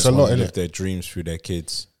a lot in live it. their dreams through their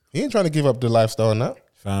kids. He ain't trying to give up the lifestyle now.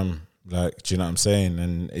 Fam, like, do you know what I'm saying?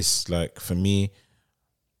 And it's like, for me,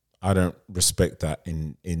 I don't respect that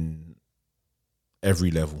in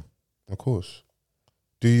every level. Of course.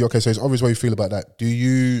 So it's obvious how you feel about that.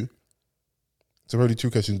 So probably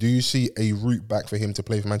two questions. Do you see a route back for him to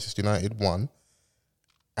play for Manchester United? One.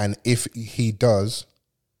 And if he does,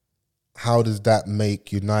 how does that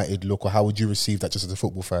make United look, or how would you receive that just as a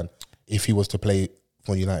football fan if he was to play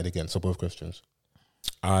for United again? So both questions.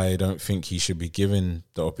 I don't think he should be given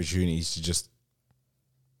the opportunities to just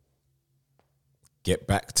get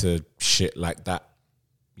back to shit like that,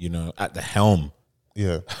 you know, at the helm.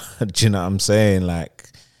 Yeah. Do you know what I'm saying? Like,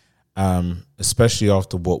 especially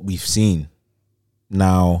after what we've seen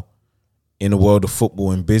now in the world of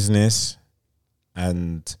football and business,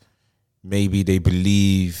 and maybe they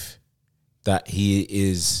believe that he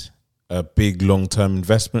is a big long-term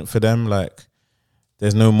investment for them. Like,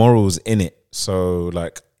 there's no morals in it. So,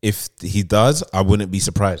 like, if he does, I wouldn't be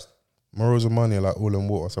surprised. Morals and money are like oil and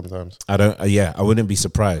water sometimes. I wouldn't be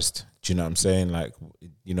surprised. Do you know what I'm saying? Like,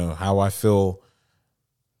 you know, how I feel,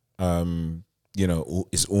 you know,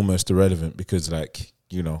 it's almost irrelevant because, like,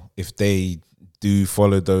 you know, if they do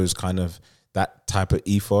follow those kind of, that type of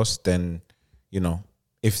ethos, then, you know,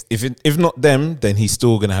 if not them, then he's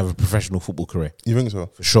still going to have a professional football career. You think so?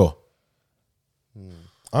 For sure.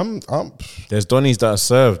 There's Donnies that are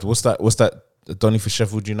served. What's that Donny for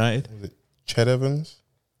Sheffield United? Was it Ched Evans?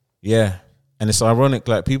 Yeah. And it's ironic,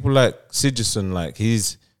 like, people like Sigurdsson, like,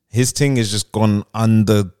 he's His thing has just gone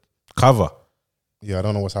undercover. Yeah, I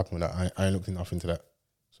don't know what's happened with that. I ain't looked enough into that.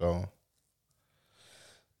 So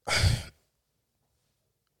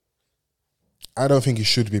I don't think it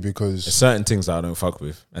should be There's because certain things that I don't fuck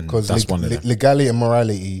with, and that's one of them. Legality and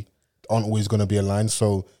morality aren't always going to be aligned.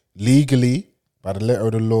 So legally, by the letter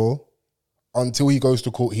of the law, until he goes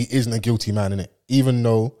to court, he isn't a guilty man, innit? Even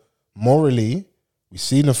though morally, we've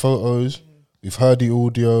seen the photos, we've heard the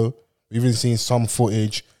audio, we've even seen some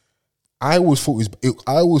footage. I always thought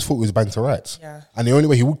it was banter rights. Yeah. And the only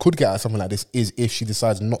way he could get at something like this is if she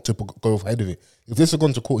decides not to go ahead of it. If this had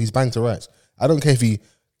gone to court, he's banter rights. I don't care if he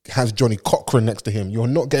has Johnny Cochran next to him. You're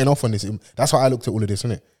not getting off on this. That's how I looked at all of this,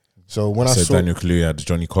 innit? So when I saw Daniel Kaluuya had the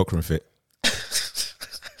Johnny Cochran fit.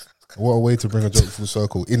 what a way to bring a joke full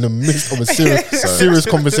circle in the midst of a serious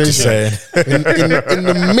conversation. In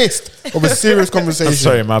the midst of a serious conversation. I'm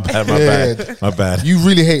sorry, my bad. You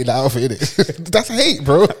really hate that outfit, innit? That's hate,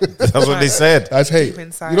 bro. That's what they said. That's hate.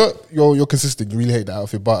 Inside. You know, you're consistent. You really hate that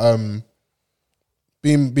outfit, but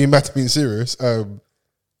being back to being serious,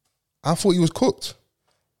 I thought he was cooked.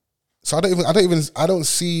 So I don't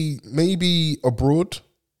see, maybe abroad,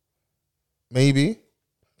 maybe.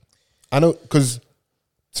 I know, because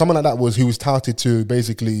someone like that who was touted to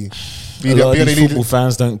basically be A lot of the these football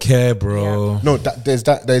fans don't care, bro. No, there's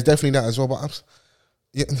definitely that as well. But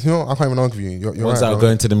you know, I can't even argue with you. You're Ones right, that are bro.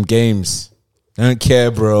 going to them games, they don't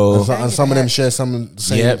care, bro. And some of them share some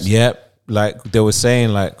same. Yep. Like they were saying,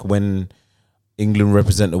 like when England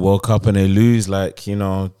represent the World Cup and they lose, like, you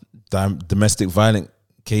know, domestic violent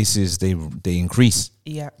cases they increase.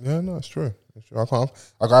 Yeah. Yeah, no, it's true. It's true. I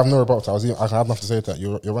have no rebuttals. I have nothing to say to that.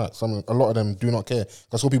 You're right. A lot of them do not care.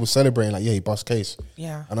 I saw people celebrating like, yeah, he bust case.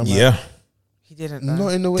 Yeah. And I'm Yeah, like, He didn't though.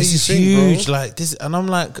 not in the way this you is think, huge. bro. Like this, and I'm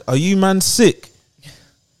like, are you man sick?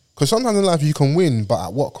 Because sometimes in life you can win, but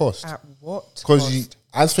at what cost? At what Because cost?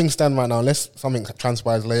 as things stand right now, unless something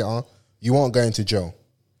transpires later, you aren't going to jail.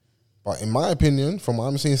 But in my opinion, from what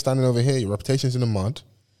I'm seeing standing over here, your reputation's in the mud.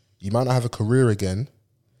 You might not have a career again.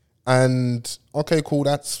 And okay, cool,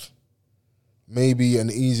 that's maybe an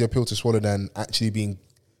easier pill to swallow than actually being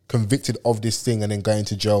convicted of this thing and then going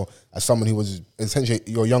to jail as someone who was essentially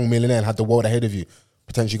your young millionaire and had the world ahead of you.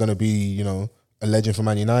 Potentially going to be, you know, a legend for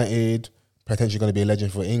Man United, potentially going to be a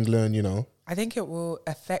legend for England, you know. I think it will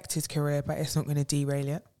affect his career, but it's not going to derail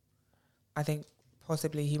it. I think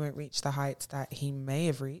possibly he won't reach the heights that he may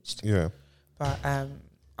have reached. Yeah. But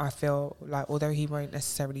I feel like although he won't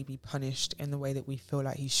necessarily be punished in the way that we feel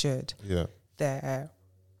like he should, Yeah.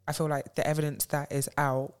 I feel like the evidence that is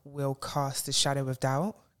out will cast a shadow of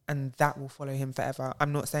doubt and that will follow him forever.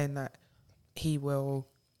 I'm not saying that he will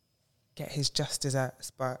get his just desserts,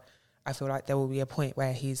 but I feel like there will be a point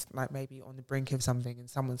where he's like maybe on the brink of something and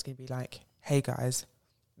someone's going to be like, hey guys,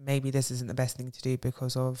 maybe this isn't the best thing to do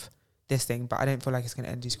because of this thing, but I don't feel like it's going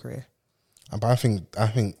to end his career. But I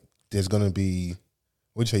think there's going to be,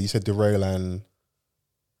 what'd you say? You said derail and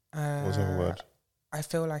what was the other word? I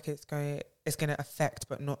feel like it's going to affect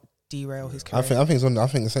but not derail his career. I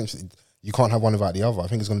think essentially you can't have one without the other. I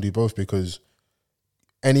think it's going to do both because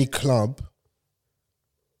any club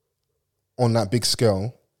on that big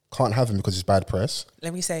scale can't have him because it's bad press.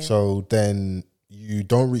 Let me say. So then you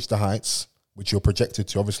don't reach the heights which you're projected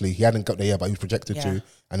to. Obviously, he hadn't got there yet, but he was projected to,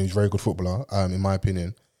 and he was a very good footballer, in my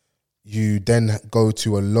opinion. You then go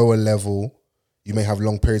to a lower level. You may have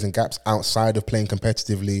long periods and gaps outside of playing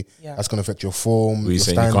competitively. Yeah. That's going to affect your form. Were you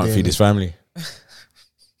saying you can't feed his family?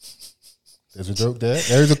 There's a joke there.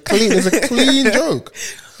 There's a clean joke.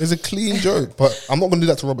 There's a clean joke. But I'm not going to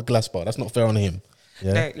do that to Robert Glasper. That's not fair on him.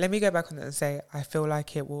 Yeah. No, let me go back on that and say I feel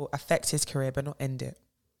like it will affect his career but not end it.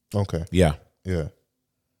 Okay. Yeah. Yeah.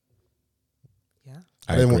 Yeah.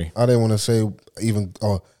 I agree. I didn't want to say even,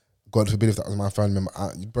 God forbid if that was my family member.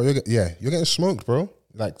 Bro, you're getting smoked, bro.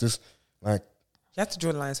 Like, just, like. You have to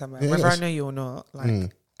draw the line somewhere. Yeah, whether I know you or not,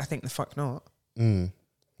 like, I think the fuck not.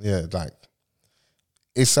 Yeah, like,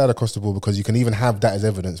 it's sad across the board because you can even have that as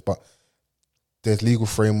evidence, but there's legal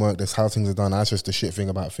framework, there's how things are done. That's just the shit thing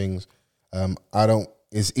about things.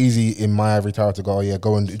 It's easy in my ivory tower to go,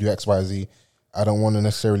 go and do X, Y, Z. I don't want to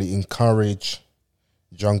necessarily encourage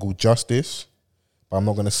jungle justice, but I'm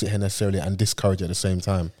not going to sit here necessarily and discourage at the same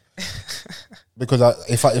time. Because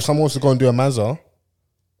if someone wants to go and do a Mazza,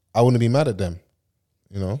 I wouldn't be mad at them,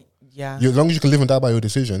 you know? Yeah. As long as you can live and die by your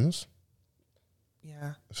decisions.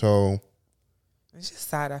 Yeah. So. It's just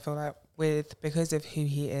sad, I feel like, because of who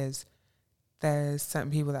he is, there's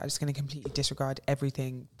certain people that are just going to completely disregard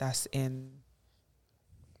everything that's in.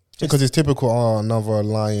 Because it's typical, another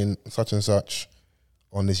lying such and such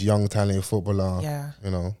on this young, talented footballer. Yeah.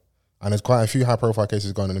 You know, and there's quite a few high-profile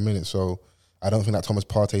cases going in a minute. So I don't think that Thomas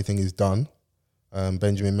Partey thing is done.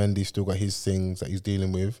 Benjamin Mendy still got his things that he's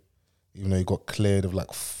dealing with, even though he got cleared of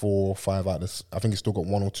like 4 or 5 out of this. I think he's still got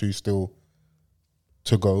 1 or 2 still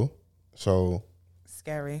to go. So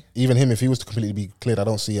scary. Even him, if he was to completely be cleared, I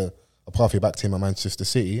don't see a pathway back to him at Manchester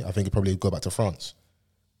City. I think he'd probably go back to France,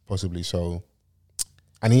 possibly. So,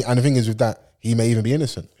 and the thing is with that, he may even be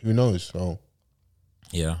innocent. Who knows? So,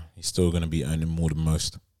 yeah, he's still going to be earning more than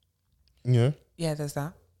most. Yeah, there's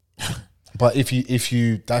that. But if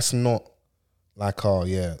you, that's not like, oh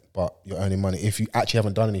yeah, but you're earning money. If you actually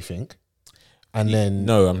haven't done anything, and then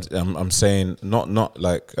no, I'm saying not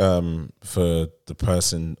like for the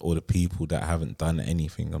person or the people that haven't done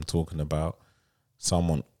anything. I'm talking about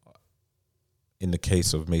someone in the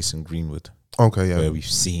case of Mason Greenwood. Okay, yeah, where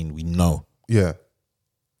we know. Yeah.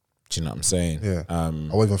 Do you know what I'm saying? Yeah. I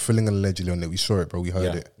wasn't even feeling allegedly on it. We saw it, bro. We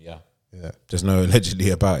heard it. Yeah. Yeah. There's no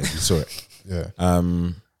allegedly about it. We saw it. Yeah.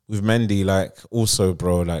 With Mendy, like, also,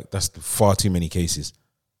 bro, like, that's far too many cases.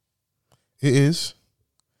 It is.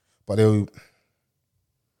 But they were,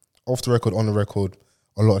 off the record, on the record,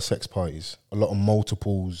 a lot of sex parties, a lot of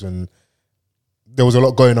multiples, and there was a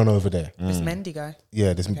lot going on over there. This Mendy guy.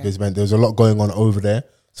 Yeah, there's a lot going on over there.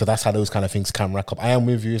 So that's how those kind of things can rack up. I am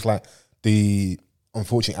with you. It's like the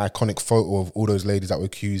unfortunately iconic photo of all those ladies that were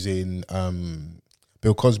accusing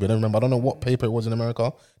Bill Cosby. I don't know what paper it was in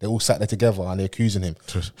America. They all sat there together and they're accusing him.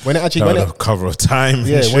 When it actually cover of Time.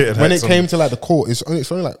 Yeah, when it came to like the court, it's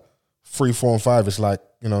only like 3, 4, and 5. It's like,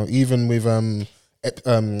 you know, even with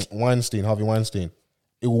Weinstein, Harvey Weinstein,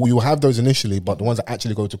 you'll have those initially, but the ones that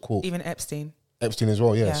actually go to court, even Epstein as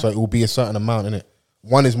well. Yeah, so it will be a certain amount, innit?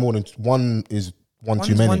 One is one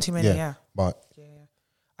too many. One too many. Yeah. But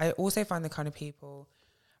I also find the kind of people.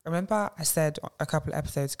 Remember, I said a couple of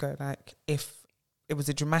episodes ago, like, if it was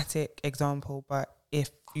a dramatic example, but if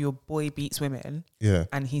your boy beats women,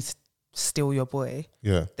 and he's still your boy,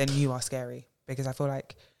 then you are scary, because I feel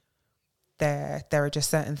like there are just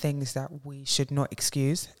certain things that we should not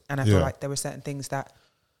excuse, and I feel like there were certain things that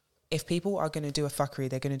if people are going to do a fuckery,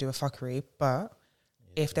 they're going to do a fuckery, but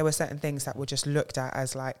if there were certain things that were just looked at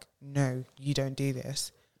as like, no, you don't do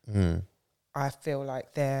this, I feel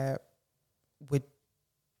like there would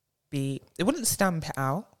be, it wouldn't stamp it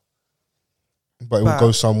out, but it would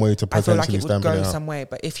go some way to potentially stamp it out. I feel like it would go some way,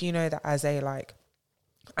 but if you know that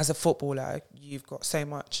as a footballer, you've got so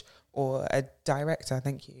much, or a director,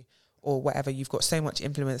 thank you, or whatever, you've got so much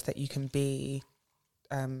influence that you can be,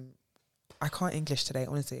 I can't English today,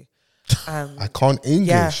 honestly. I can't English.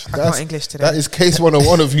 Yeah, I can't English today. That is case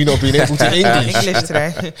 101 of you not being able to English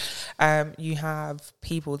today. You have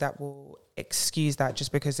people that will excuse that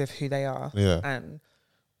just because of who they are. Yeah. And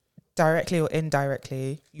directly or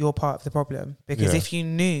indirectly, you're part of the problem. Because if you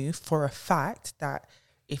knew for a fact that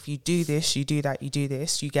if you do this, you do that, you do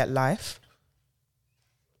this, you get life,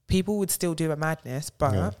 people would still do a madness,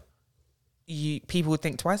 but people would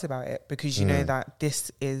think twice about it, because you know that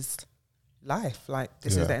this is life. Like,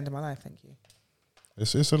 this is the end of my life. Thank you.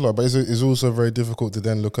 It's a lot, but it's also very difficult to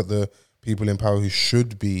then look at the people in power who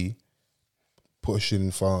should be pushing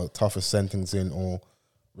for tougher sentencing or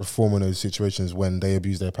reform in those situations when they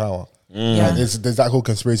abuse their power. Like there's that whole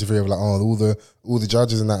conspiracy theory of like, oh, all the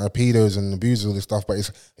judges and that are pedos and abusers, all this stuff.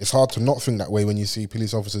 But it's hard to not think that way when you see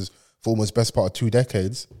police officers for almost best part of 2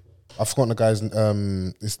 decades. I've forgotten the guy's.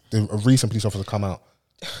 A recent police officer come out.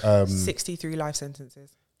 63 life sentences.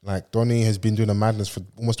 Like, Donny has been doing a madness for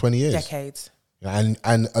almost 20 years. Decades.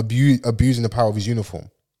 And abusing the power of his uniform.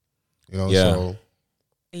 You know, so.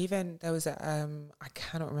 Even there was I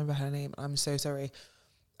cannot remember her name. I'm so sorry.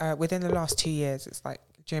 Within the last 2 years, it's like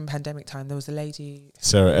during pandemic time, there was a lady.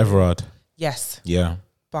 Sarah Everard. Yes. Yeah.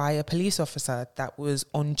 By a police officer that was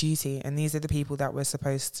on duty. And these are the people that we're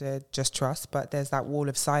supposed to just trust. But there's that wall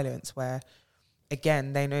of silence where,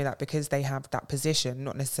 again, they know that because they have that position,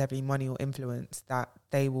 not necessarily money or influence, that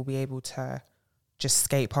they will be able to just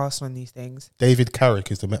skate past on these things. David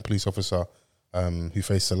Carrick is the Met police officer who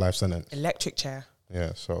faced a life sentence. Electric chair.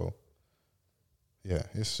 Yeah, so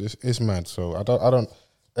it's mad. So I don't.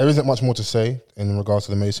 There isn't much more to say in regards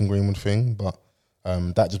to the Mason Greenwood thing, but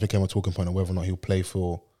that just became a talking point of whether or not he'll play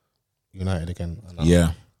for United again. And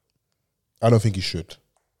I don't think he should.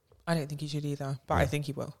 I don't think he should either, but I think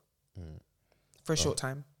he will for a short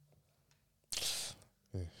time.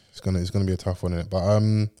 Yeah, it's gonna be a tough one, innit? But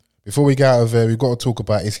before we get out of there, we've got to talk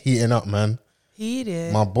about it's heating up, man.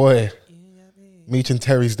 Heated. My boy, Meech and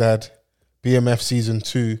Terry's dad, BMF season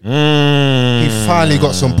 2. He finally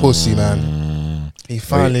got some pussy, man. He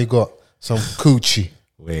finally got some coochie.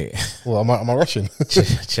 Wait. Well, am I rushing?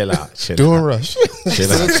 Chill out. Don't rush.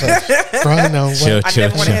 Chill out. Right now. Chill, I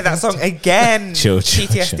never want to hear that song again. Chill.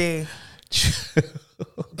 PTSD.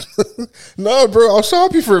 No, bro, I'll show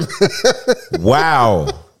happy for him. Wow.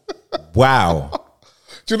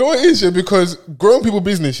 Do you know what it is? Yeah, because grown people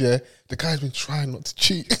business. Yeah, the guy's been trying not to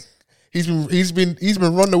cheat. He's been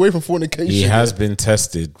running away from fornication. He has been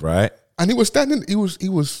tested, right? And he was standing. He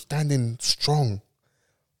was standing strong.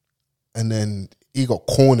 And then he got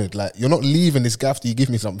cornered. Like, you're not leaving this gaff till you give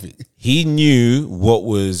me something. He knew what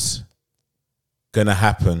was gonna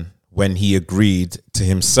happen when he agreed to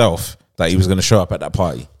himself that he was gonna show up at that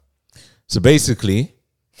party. So basically,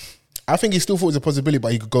 I think he still thought it was a possibility,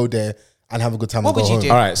 but he could go there and have a good time. What and would go you home. do?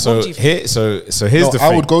 all right. So What do you here, so here's No, the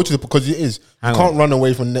thing. I would go to the, because it is. Hang you can't on. run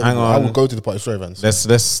away from Hang I on. would go to the party. Sorry, Vance.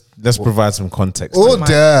 Let's provide some context. Oh, Mic.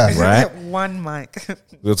 damn. Right? One mic.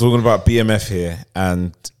 We're talking about BMF here,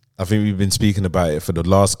 and I think we've been speaking about it for the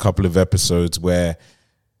last couple of episodes where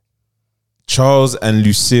Charles and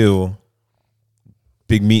Lucille,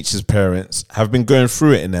 Big Meech's parents, have been going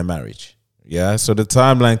through it in their marriage. Yeah, so the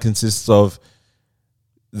timeline consists of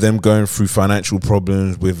them going through financial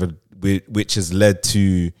problems which has led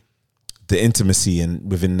to the intimacy and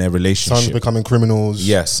within their relationship. Sons becoming criminals.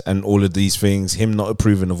 Yes, and all of these things, him not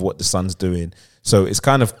approving of what the son's doing. So it's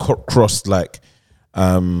kind of crossed like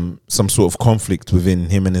some sort of conflict within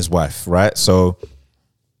him and his wife, right? So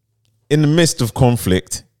in the midst of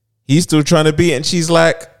conflict, he's still trying to beat, and she's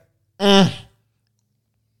like,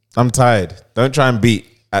 I'm tired. Don't try and beat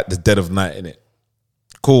at the dead of night, innit?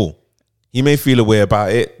 Cool. He may feel a way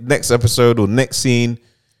about it. Next episode or next scene,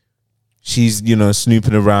 she's,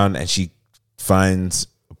 snooping around and she finds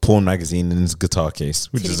a porn magazine in his guitar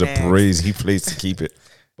case, which Titty is a bags. crazy place to keep it.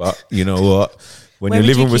 But you know what? When Where you're would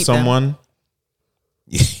you living with keep them? someone,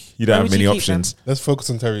 you Where don't have would many you keep options, Let's focus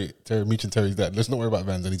on Terry Meech and Terry's dad. Let's not worry about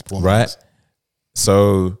Vans and his porn. right? videos.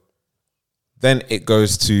 So then it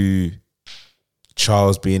goes to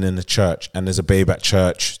Charles being in the church, and there's a babe at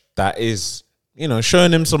church that is,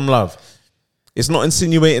 showing him some love. It's not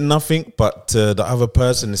insinuating nothing, but to the other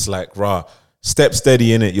person, it's like, rah, step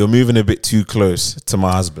steady in it. You're moving a bit too close to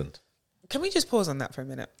my husband. Can we just pause on that for a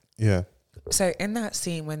minute? Yeah. So in that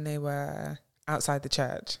scene when they were outside the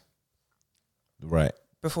church, Right.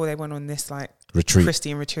 before they went on this like Retreat.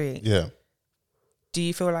 Christian retreat, Yeah. do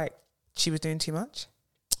you feel like she was doing too much?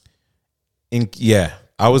 Yeah.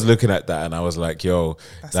 I was looking at that and I was like, yo,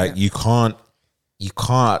 That's like it. you can't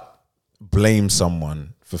blame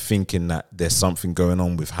someone for thinking that there's something going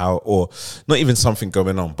on with how, or not even something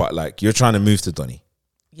going on, but like you're trying to move to Donny.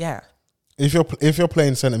 Yeah. If you're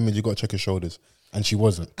playing centre mid, you got to check his shoulders, and she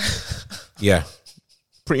wasn't. Yeah.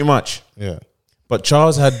 Pretty much. Yeah. But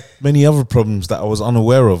Charles had many other problems that I was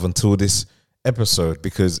unaware of until this episode,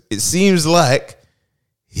 because it seems like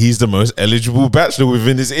he's the most eligible bachelor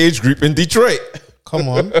within his age group in Detroit. Come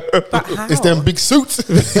on. But how? It's them big suits.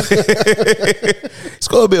 He's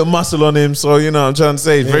got a bit of muscle on him, so you know what I'm trying to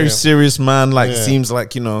say. Very Yeah. serious man. Like Yeah. seems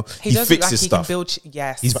like, he he does look fixes like he stuff. can build.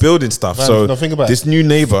 Yes. He's building stuff. Vance, So no, think about this it. new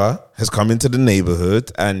neighbor has come into the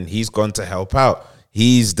neighborhood and he's gone to help out.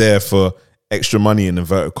 He's there for extra money in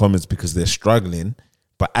inverted commas because they're struggling.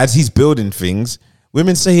 But as he's building things,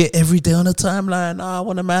 women say it every day on the timeline. I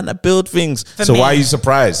want a man that build things. For Why me, are you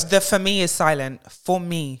surprised? The for me is silent. For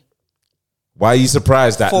me. Why are you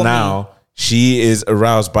surprised that For now she is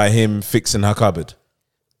aroused by him fixing her cupboard?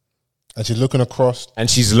 And she's looking across. And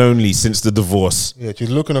she's lonely since the divorce. Yeah, she's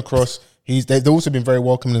looking across. They've also been very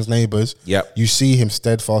welcoming as neighbours. Yep. You see him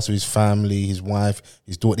steadfast with his family, his wife,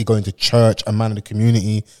 his daughter. They go into church, a man in the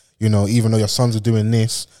community. Even though your sons are doing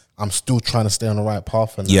this, I'm still trying to stay on the right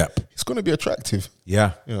path. And Yep. it's going to be attractive.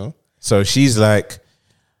 Yeah. You know. So she's like,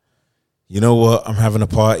 you know what? I'm having a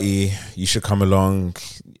party. You should come along.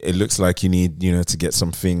 It looks like you need, to get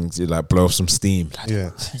some things, like blow off some steam.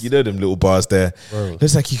 Yeah. You know them little bars there. Bro.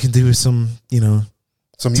 Looks like you can do with some,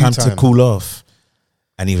 Some time you to cool off.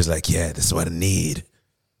 And he was like, yeah, this is what I need.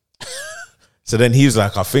 So then he was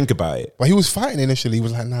like, I'll think about it. But he was fighting initially. He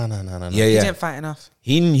was like, nah. Yeah, He yeah. didn't fight enough.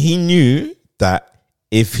 He knew that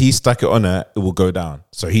if he stuck it on her, it will go down.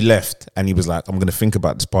 So he left and he was like, I'm going to think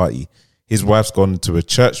about this party. His wife's gone to a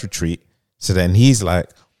church retreat. So then he's like,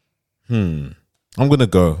 I'm going to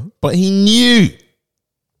go. But he knew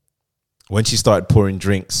when she started pouring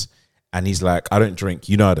drinks and he's like, I don't drink.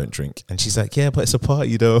 I don't drink. And she's like, yeah, but it's a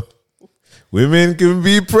party though. Women can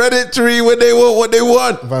be predatory when they want what they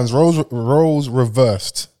want. Vans, roles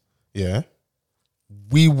reversed. Yeah.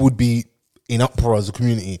 We would be in uproar as a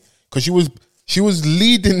community because she was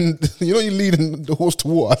leading, you're leading the horse to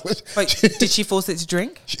water. But did she force it to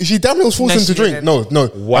drink? She damn near was forcing him she to drink. didn't. No.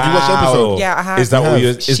 Wow. Have you watched the episode? Yeah, I have. Is that You what have.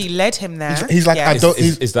 you're... She led him there. He's like, I Yes. don't.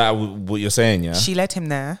 Is that what you're saying, yeah? She led him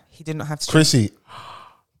there. He did not have to drink. Chrissy,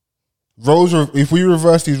 roles. If we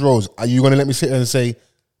reverse these roles, are you going to let me sit there and say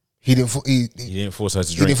he didn't force her to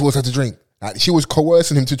he drink? didn't force her to drink. Like, she was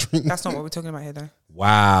coercing him to drink. That's not what we're talking about here, though.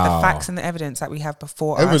 Wow. The facts and the evidence that we have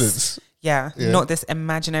before Evidence. us. Yeah, not this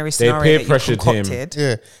imaginary They scenario peer that you pressured him. concocted.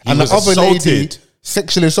 Yeah, He and was the other lady assaulted.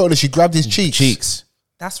 sexually assaulted. She grabbed his cheeks.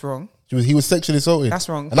 That's wrong. He was sexually assaulted. That's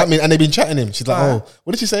wrong. And that mean, and they've been chatting him. She's like, But- oh,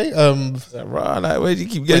 what did she say? Like, right, like, where do you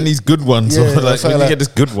keep getting these good ones? Yeah, Or, like, so where do you like, get this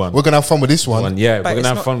good one? We're gonna have fun with this one. Yeah, we're But gonna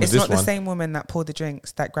have fun with it's this not the one. same woman that poured the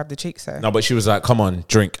drinks that grabbed the cheeks, though. No, but she was like, "Come on,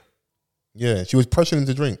 drink." Yeah, she was pressuring him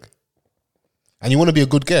to drink. And you want to be a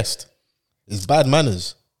good guest. It's bad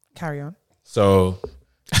manners. Carry on. So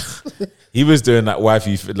he was doing that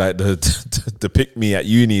wifey, like the pick me at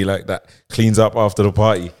uni, like that cleans up after the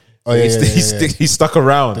party. Oh, yeah, He stuck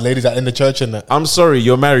around. The ladies that in the church and that. I'm sorry,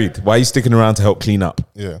 you're married. Why are you sticking around to help clean up?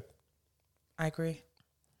 Yeah. I agree.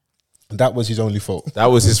 And that was his only fault. That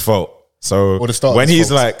was his fault. So Or the start of when his he's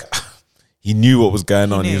fault. like, he knew what was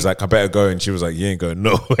going on. He knew. was like, I better go. And she was like, you ain't going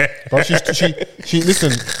nowhere. But she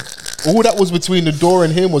listen, all that was between the door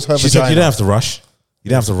and him was her She's vagina. like, you don't have to rush. You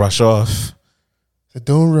don't have to rush off. So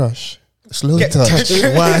don't rush. Slow touch.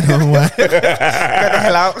 Why on why? Get the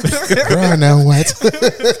hell out. Brown and white.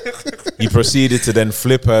 He proceeded to then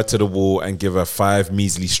flip her to the wall and give her 5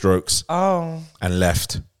 measly strokes Oh, and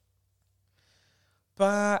left.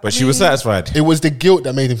 but But she was satisfied. It was the guilt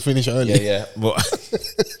that made him finish early. Yeah.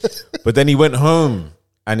 But then he went home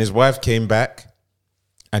and his wife came back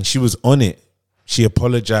and she was on it. She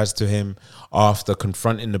apologized to him after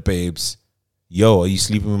confronting the babes. Yo, are you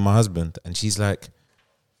sleeping with my husband? And she's like,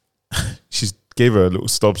 she gave her a little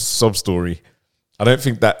sob story. I don't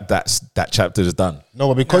think that chapter is done. No,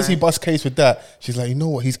 but because he bust case with that, she's like, you know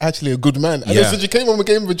what? He's actually a good man. And Yeah. then so she came home and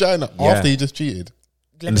gave him vagina Yeah. after he just cheated.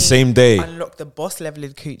 And the same day. Unlock the boss level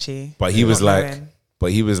of coochie. But he was Not like,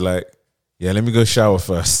 knowing. yeah, let me go shower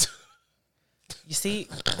first. You see,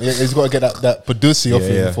 Yeah, he's got to get that Padusi off Yeah,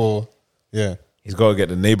 him yeah. before. Yeah. He's got to get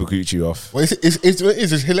the neighbor coochie off. Well,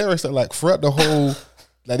 it's hilarious that like throughout the whole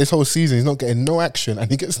like this whole season, he's not getting no action, and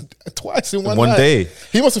he gets twice in one night. day.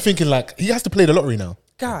 He must be thinking like he has to play the lottery now.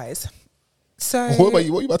 guys, so What about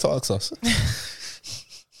you? What are you about to ask us?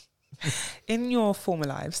 in your former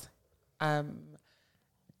lives,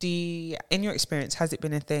 in your experience, has it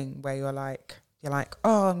been a thing where you're like,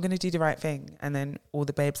 oh, I'm gonna do the right thing, and then all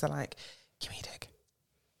the babes are like, give me a dick,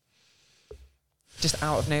 just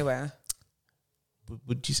out of nowhere,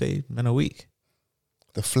 Would you say men are weak?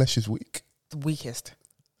 The flesh is weak. the weakest.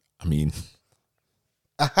 I mean,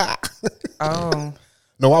 Oh,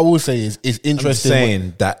 No, what I will say is it's I'm just interesting.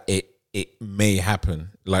 saying that it may happen,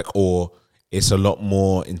 like, or it's a lot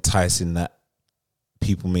more enticing that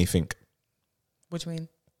people may think, what do you mean?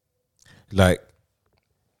 like,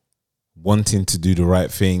 wanting to do the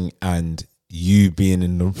right thing and you being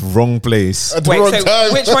in the wrong place. At the Wait, wrong so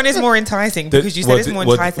time. which one is more enticing? Because you said it's more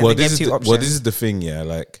enticing than get two options. Well, this is the thing, yeah.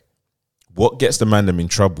 Like, what gets the man them in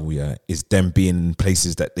trouble, yeah, is them being in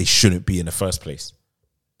places that they shouldn't be in the first place.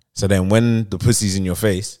 So then, when the pussy's in your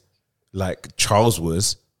face, like Charles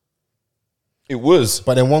was, it was.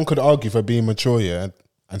 But then one could argue for being mature, yeah,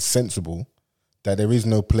 and sensible, that there is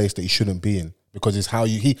no place that he shouldn't be in because it's how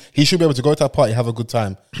he should be able to go to a party, have a good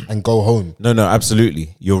time, and go home. No,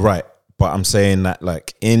 absolutely, you're right. But I'm saying that,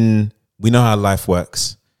 like, we know how life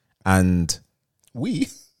works, and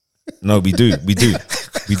no, we do.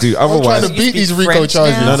 I'm Otherwise, trying to beat these speak Rico French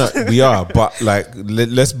charges. now? no, we are. But like,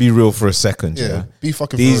 let's be real for a second. Yeah, Yeah, be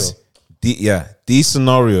fucking these, for real. these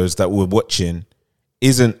scenarios that we're watching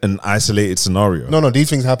isn't an isolated scenario. No, these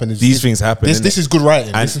things happen. These things happen. This innit? is good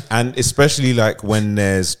writing. and especially like when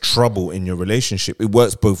there's trouble in your relationship, it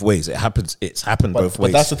works both ways. It's happened both but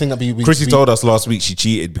ways. that's the thing that we Chrissy told us last week she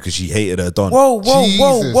cheated because she hated her don. Whoa,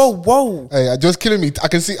 Jesus. whoa. Hey, just killing me. I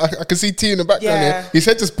can see T in the background Yeah. here. His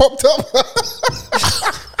head just popped up.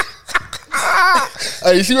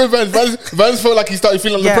 Hey, you see when Vans felt like he started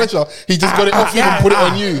feeling under pressure. He just got it off you and put it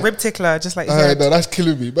on you. Rib tickler, just like you Hey, said. no, that's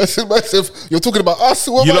killing me. Massive. You're talking about us.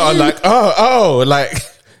 What You about lot are you? like, oh, like,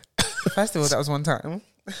 First of all, that was one time.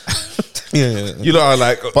 yeah. you lot are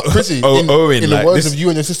like, But Chrissy, Owen, in like the words this, of you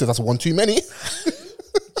and your sister, that's one too many.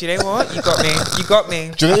 Do you know what? You got me. You got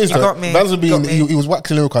me. Do you know what it is? You got me. Vans would be You got me. he was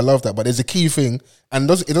waxing lyrical. I love that. But there's a key thing, and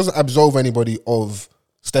it doesn't absolve anybody of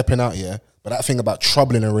stepping out here. But that thing about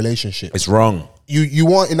trouble in a relationship, it's wrong.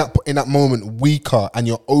 you are in that moment weaker, and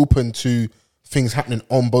you're open to things happening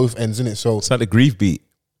on both ends, innit? So It's like the grief beat.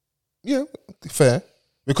 yeah, fair.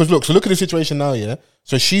 Because look at the situation now, yeah.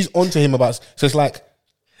 So she's onto him about. So it's like,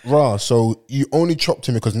 rah. So you only chopped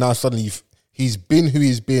him because now suddenly he's been who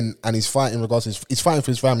he's been, and he's fighting regardless. He's fighting for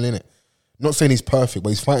his family, innit? Not saying he's perfect, but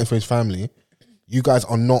he's fighting for his family. You guys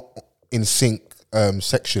are not in sync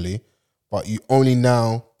sexually, but you only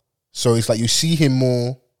now. So it's like you see him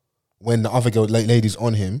more when the other girl, lady's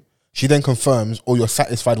on him. She then confirms, or you're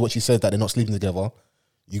satisfied what she says that they're not sleeping together.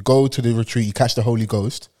 You go to the retreat, you catch the Holy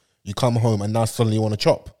Ghost, you come home, and now suddenly you want to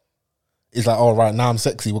chop. It's like, all right, now I'm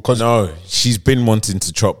sexy because No, she's been wanting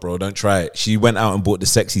to chop, bro. Don't try it. She went out and bought the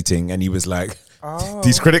sexy thing, and he was like,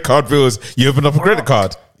 "These credit card bills. You open up a credit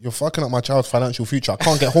card. you're fucking up my child's financial future. I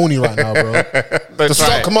can't get horny right now, bro. The try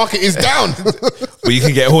stock it. market is down But you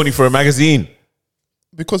can get horny for a magazine."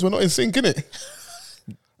 because we're not in sync, innit?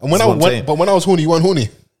 And when That's what I'm saying. when I was horny, you weren't horny.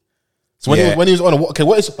 So when he was on,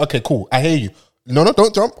 okay, cool. I hear you. No,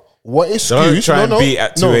 don't jump. What excuse? Don't try and beat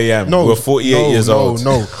at 2 a.m. We're 48 years old.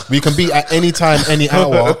 No, we can beat at any time, any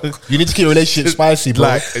hour. You need to keep your relationship spicy, bro.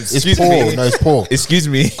 Like, it's excuse poor. me. No, it's poor. Excuse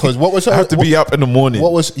me. Because what was I have to be up in the morning.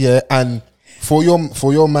 What was and for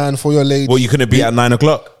your man, for your lady. Well, you couldn't be at 9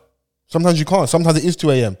 o'clock. Sometimes you can't. Sometimes it is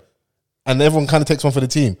 2 a.m. and everyone kind of takes one for the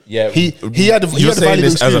team. Yeah, he had. You're saying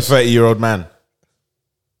this as a 30-year-old man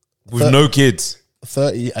with no kids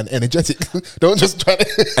 30 and energetic. Don't just try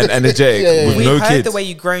to. and energetic with We no heard kids. the way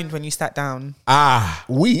you groaned when you sat down.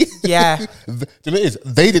 We. Yeah. Do you know what it is?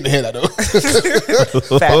 They didn't hear that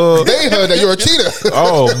though. Fair. They heard that you're a cheater.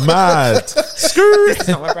 Oh, mad. Screw. It's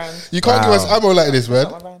not my brand. You can't give us ammo like this, man.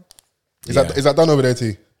 Not my brand. Is that done over there,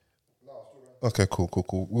 T? Okay,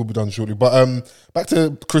 cool. We'll be done shortly. But back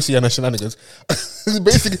to Chrissy and her shenanigans.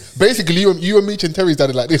 basically, you and Meech and Terry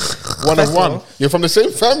started like this, one on one. You're from the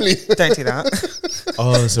same family. Don't do that.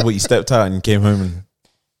 Oh, so what? You stepped out and came home and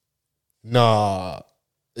Nah,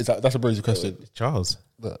 that's a crazy question. Charles.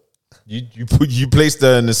 But, You placed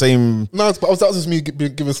her in the same. no, but that was just me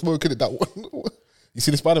giving smoke in it. That one. You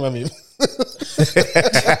see the Spider-Man meme?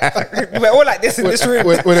 We're all like this in this room.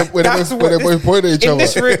 When they're both pointing at each in other.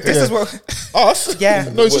 this room, this is what. Us? Yeah.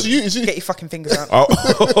 No, it's just you. It's you. Get your fucking fingers out. Oh.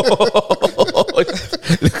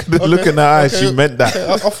 Look in her eyes. She meant that. Okay,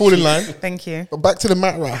 I'll fall in line. Thank you. But back to the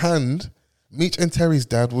matter at hand. Meech and Terry's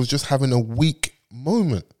dad was just having a weak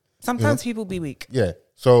moment. Sometimes people be weak. Yeah.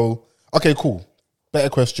 So, okay, cool. Better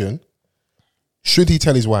question. Should he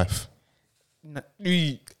tell his wife? No.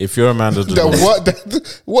 If you're a man of the Lord,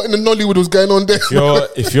 What in the Nollywood was going on there?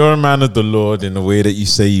 if you're a man of the Lord in the way that you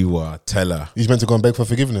say you are, tell her. He's meant to go and beg for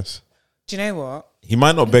forgiveness. Do you know what? He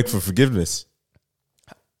might not beg for forgiveness.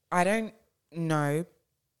 I don't know.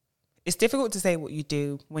 It's difficult to say what you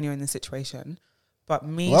do when you're in the situation. But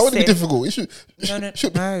me Why would it be sitting- difficult? It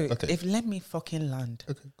should, No. Okay. If let me fucking land.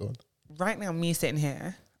 Okay, go on. Right now, me sitting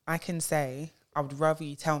here, I can say I would rather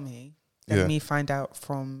you tell me than Yeah. me find out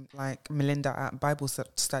from like Melinda at Bible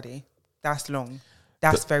study. That's long.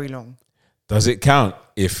 That's very long. Does it count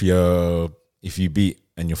if you beat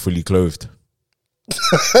and you're fully clothed?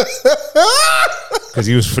 Because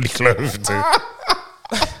he was fully clothed too.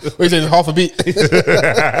 Wait, it's half a beat.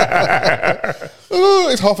 Oh,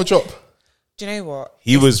 it's half a chop. Do you know what?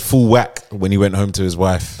 He was full whack when he went home to his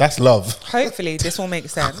wife. That's love. Hopefully, this will make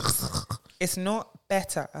sense. It's not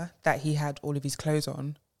better that he had all of his clothes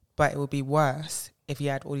on, but it would be worse if he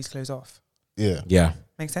had all his clothes off. Yeah. Yeah,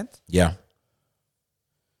 Make sense? yeah.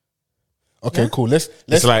 Okay, Yeah. cool. Let's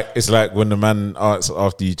It's like when the man asks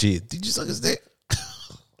after you cheat, did you suck his dick?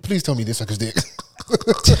 please tell me this sucker's dick.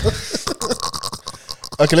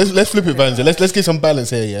 Okay, let's flip it, Vanza. Let's get some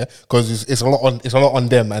balance here, yeah, because it's a lot on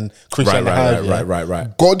them and Chris and Hive, yeah?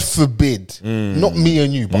 Right. God forbid, not me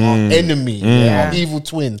and you, but our enemy, yeah, our evil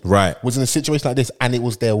twin, Right. was in a situation like this, and it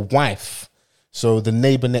was their wife. So the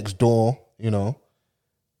neighbor next door, you know,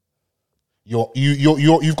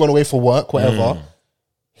 you've gone away for work, whatever.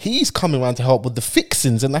 He's coming around to help with the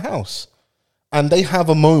fixings in the house, and they have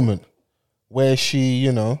a moment where she,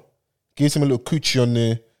 you know, gives him a little coochie on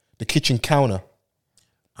the kitchen counter.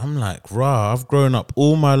 I'm like, rah, I've grown up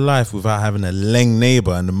all my life without having a leng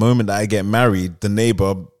neighbor, and the moment that I get married, the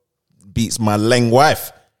neighbor beats my leng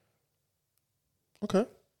wife. Okay,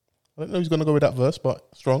 I don't know who's gonna go with that verse, but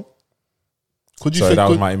strong. Could you? Sorry, that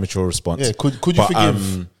was my immature response. Yeah, could you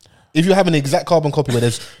forgive? If you have an exact carbon copy where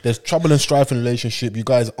there's trouble and strife in a relationship, you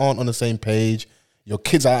guys aren't on the same page, your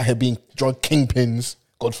kids are out here being drug kingpins,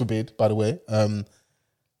 God forbid, by the way,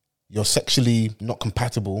 you're sexually not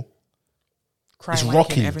compatible. Cry It's wanking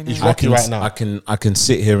rocky. every It's night. rocky right now. I can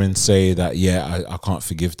sit here and say that, yeah, I can't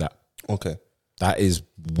forgive that. Okay, That is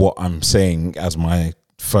what I'm saying as my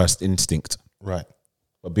first instinct. right.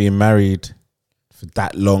 But being married for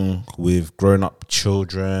that long with grown up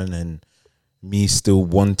children and me still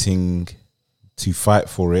wanting to fight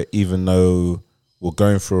for it, even though we're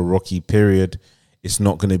going through a rocky period, it's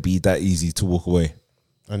not going to be that easy to walk away.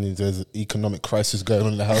 And there's an economic crisis going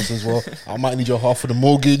on in the house as well. I might need your half of the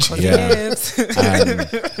mortgage. Yeah. And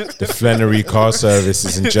the Flannery car service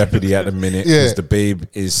is in jeopardy at the minute because the babe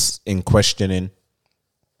is in questioning.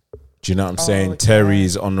 Do you know what I'm saying? Terry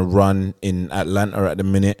is on the run in Atlanta at the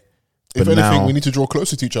minute. If anything, we need to draw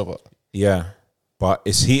closer to each other. Yeah. But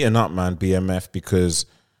it's heating up, man, BMF, because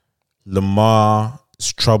Lamar's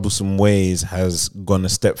troublesome ways has gone a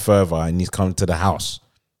step further and he's come to the house.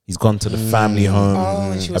 He's gone to the family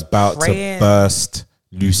home about to burst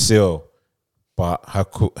Lucille. But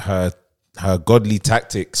her godly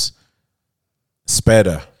tactics spared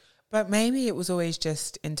her. But maybe it was always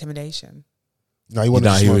just intimidation. No, he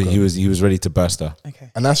was ready to burst her.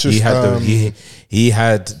 Okay. And that's just he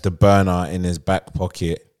had the burner in his back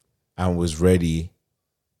pocket and was ready.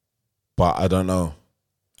 But I don't know.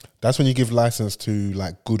 That's when you give license to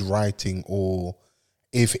like good writing, or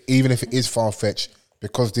even if it is far fetched,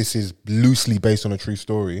 because this is loosely based on a true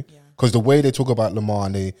story. Because the way they talk about Lamar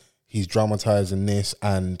and he's dramatizing this,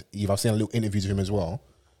 and I've seen a little interviews with him as well.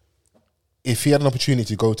 If he had an opportunity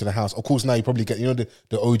to go to the house, of course now you probably get,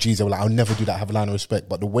 the OGs, they were like, I'll never do that, have a line of respect.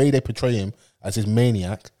 But the way they portray him as his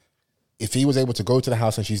maniac, if he was able to go to the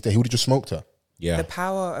house and she's there, he would have just smoked her. Yeah. The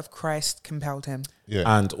power of Christ compelled him. Yeah.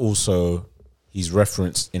 And also, he's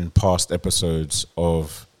referenced in past episodes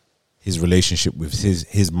of his relationship with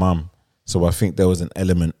his mum. So I think there was an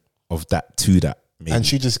element of that to that. Maybe.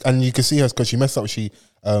 And you can see her because she messed up. She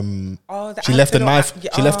left the knife.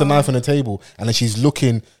 She left the knife on the table, and then she's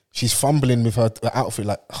looking. She's fumbling with her outfit,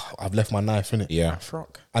 like, oh, I've left my knife in it. Yeah.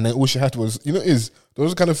 Frock. And then all she had was, those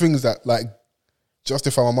are kind of things that like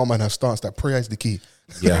justify my mum and her stance that prayer is the key.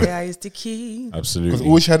 Yeah. Prayer is the key. Absolutely. Because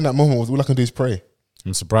all she had in that moment was, all I can do is pray.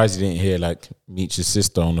 I'm surprised you didn't hear like Meech's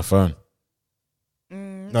sister on the phone.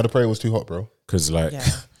 No, the prayer was too hot, bro. Because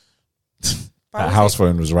that But house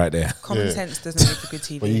phone was right there. Common sense doesn't make for good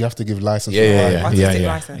TV. But you have to give license.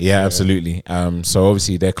 Yeah, absolutely. So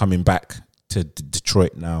obviously they're coming back to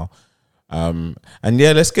Detroit now, and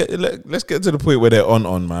let's get to the point where they're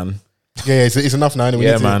on, man. Yeah, it's enough now.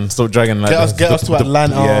 Yeah, man, stop dragging like get us to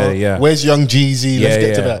Atlanta. Yeah. Where's Young Jeezy? Let's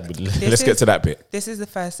get to that. Let's get to that bit. This is the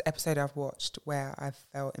first episode I've watched where I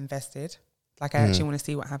felt invested. Like I actually want to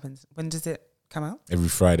see what happens. When does it come out? Every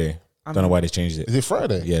Friday. Don't know why they changed it. Is it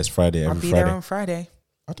Friday? Yeah, it's Friday. I'll be there on Friday.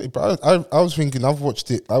 I think, but I was thinking I've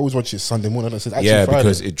watched it. I always watch it Sunday morning. I said actually Friday.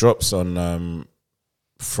 Because it drops on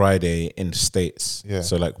Friday in the States. Yeah.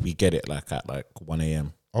 So like we get it like at like 1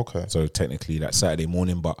 a.m. Okay. So technically that's Saturday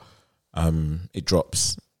morning, but it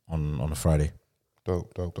drops on a Friday.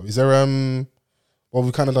 Dope. Is there well,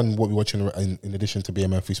 we've kind of done what we're watching in addition to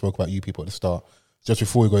BMF. We spoke about You People at the start. Just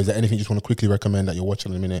before we go, is there anything you just want to quickly recommend that you're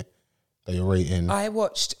watching in a minute that you're rating? I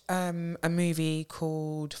watched a movie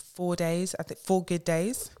called 4 Days. I think 4 Good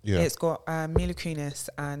Days. Yeah. It's got Mila Kunis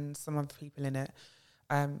and some other people in it.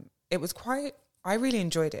 It was I really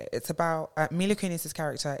enjoyed it. It's about Mila Kunis'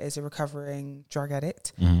 character is a recovering drug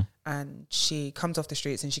addict, and she comes off the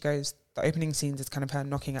streets and she goes. The opening scenes is kind of her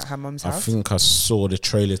knocking at her mum's house. I think I saw the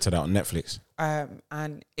trailer to that on Netflix.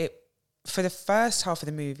 And for the first half of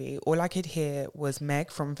the movie, all I could hear was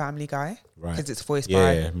Meg from Family Guy, because it's voiced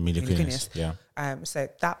by Mila Kunis. Yeah. So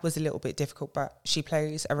that was a little bit difficult, but she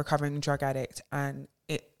plays a recovering drug addict, and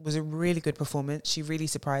it was a really good performance. She really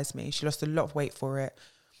surprised me. She lost a lot of weight for it.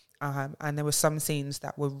 And there were some scenes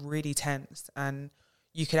that were really tense, and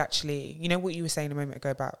you could actually, what you were saying a moment ago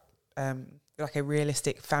about like a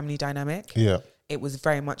realistic family dynamic. Yeah, it was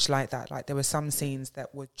very much like that. Like there were some scenes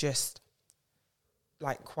that were just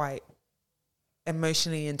like quite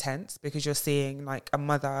emotionally intense, because you're seeing like a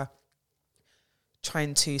mother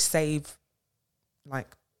trying to save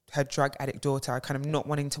like her drug addict daughter, kind of not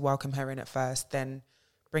wanting to welcome her in at first, then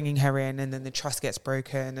bringing her in, and then the trust gets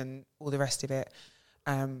broken and all the rest of it.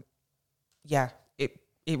 I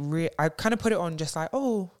kind of put it on just like,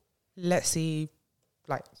 let's see,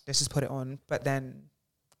 like let's just put it on. But then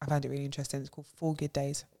I found it really interesting. It's called 4 Good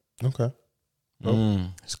Days. Okay.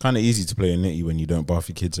 It's kind of easy to play a nitty when you don't bath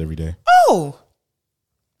your kids every day. Oh,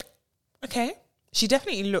 okay. She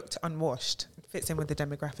definitely looked unwashed. Fits in with the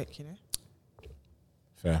demographic,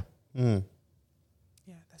 Fair. Yeah,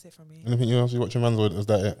 that's it from me. Anything else you watching, man? Or is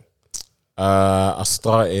that it? I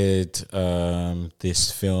started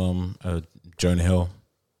this film, Jonah Hill,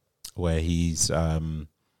 where he's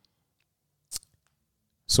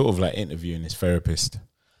sort of like interviewing his therapist,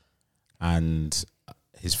 and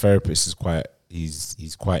his therapist is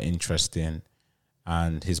he's quite interesting,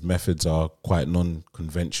 and his methods are quite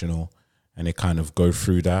non-conventional, and they kind of go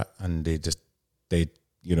through that, and they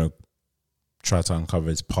try to uncover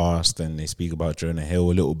his past, and they speak about Jonah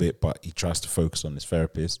Hill a little bit, but he tries to focus on his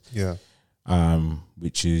therapist. Yeah.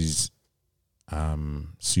 which is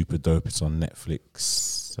super dope. It's on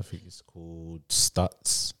Netflix. I think it's called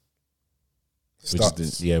Stutz. Which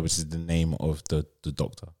is the name of the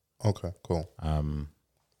doctor. Okay, cool.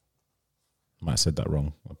 Might have said that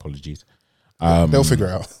wrong. Apologies. They'll figure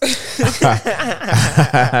it out.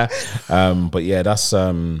 But yeah, that's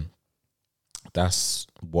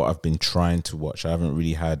what I've been trying to watch. I haven't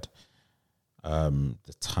really had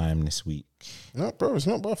the time this week. No, bro, it's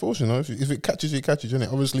not by force, you know. If it catches you, it catches you,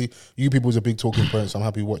 innit? Obviously, you people's a big talking point, so I'm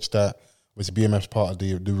happy to watch that. It's BMF's part of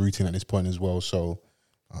the routine at this point as well, so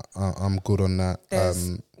I'm good on that.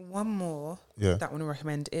 There's one more that I want to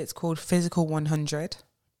recommend. It's called Physical 100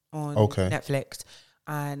 on Netflix,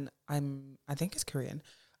 and I think it's Korean.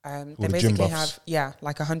 They basically have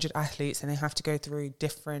like 100 athletes, and they have to go through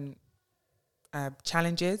different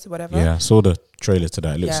challenges, whatever. Yeah, I saw the trailer to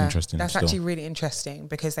that. It looks interesting. That's actually really interesting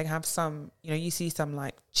because they have some, you see some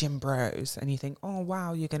like gym bros and you think, oh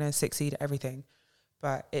wow, you're going to succeed at everything.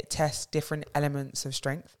 But it tests different elements of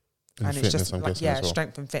strength. And it's just like,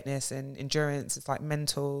 strength and fitness and endurance. It's like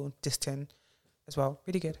mental, discipline as well.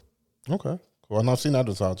 Really good. Okay, cool. And I've seen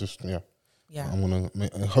advertised, I'm going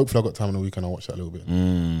to, hopefully I've got time on the weekend, I'll watch that a little bit.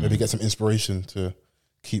 Maybe get some inspiration to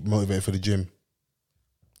keep motivated for the gym.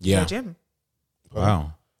 Yeah. The gym.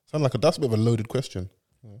 Wow. That's a bit of a loaded question.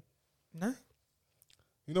 No.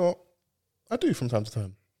 You know what? I do from time to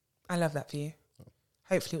time. I love that for you.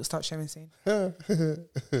 Hopefully it'll start showing soon.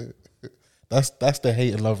 That's the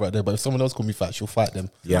hate and love right there. But if someone else call me fat, she'll fight them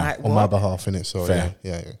on my behalf, innit? So fair.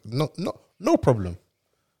 Yeah. No problem.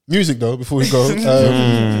 Music though, before we go.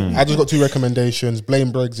 I just got 2 recommendations.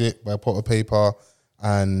 Blame Brexit by Potter Paper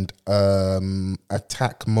and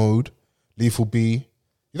Attack Mode, Lethal B.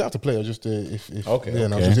 You don't have to play it, just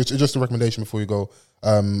it's just a recommendation before you go.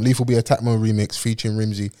 Lethal B Attack Mode remix featuring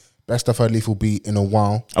Rimsey. Best I've heard Lethal B in a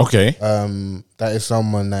while. Okay. That is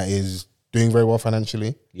someone that is doing very well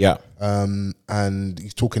financially. Yeah. And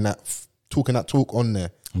he's talking that talk on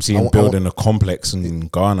there. I'm seeing building a complex in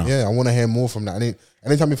Ghana. Yeah, I want to hear more from that. And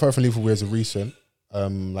anytime you've heard from Lethal B as a recent,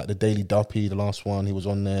 like the Daily Duppy, the last one, he was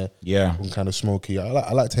on there. Yeah. Kind of smoky. I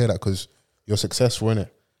like to hear that because you're successful, innit?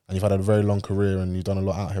 And you've had a very long career and you've done a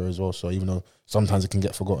lot out here as well. So even though sometimes it can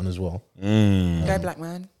get forgotten as well. Go black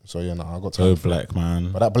man. So I got time. Go black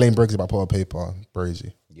man. But that Blame Brexit by Potter Paper,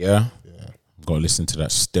 crazy. Yeah. Got to listen to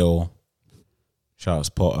that still. Shout out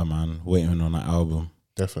to Potter, man. Waiting on that album.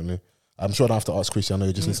 Definitely. I'm sure I don't have to ask Chrissy. I know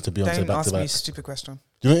you just listen to Beyonce back to back. Don't ask me a stupid question.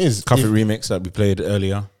 Do you know what it is? Cuffy remix that we played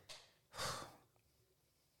earlier.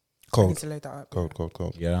 I need to load that up.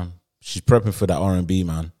 Cold. Yeah. She's prepping for that R&B,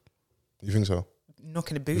 man. You think so?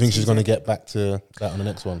 Knocking the boots. You think she's going to get back to that on the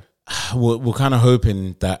next one? We're kind of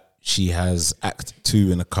hoping that she has Act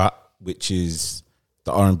 2 in the cut, which is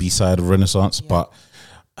the R&B side of Renaissance. Yeah. But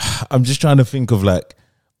I'm just trying to think of like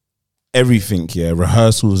everything,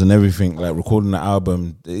 rehearsals and everything, like recording the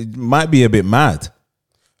album. It might be a bit mad.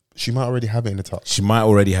 She might already have it in the tuck. This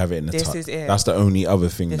is it. That's the only other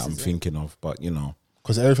thing that I'm thinking of. But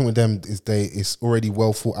because everything with them is already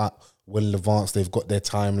well thought out, well in advance. They've got their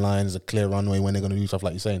timelines, a clear runway when they're going to do stuff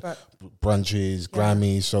like you're saying, brunches,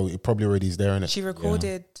 Grammys. So it probably already is there, innit? She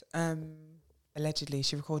recorded, allegedly,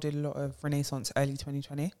 she recorded a lot of Renaissance early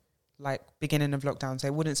 2020, like beginning of lockdown. So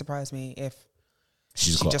it wouldn't surprise me if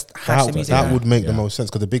she just has the music. That would make the most sense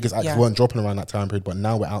because the biggest acts weren't dropping around that time period, but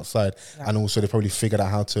now we're outside, and also they probably figured out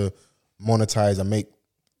how to monetize and make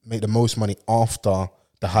the most money after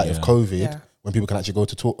the height of COVID. Yeah. When people can actually go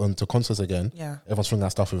to concerts again, everyone's throwing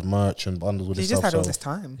that stuff with merch and bundles with this stuff. She just had all this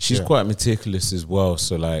time. She's quite meticulous as well.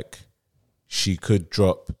 So like, she could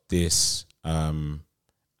drop this, and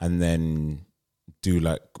then do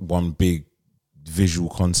like one big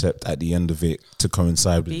visual concept at the end of it to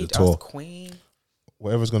coincide with the tour. Queen.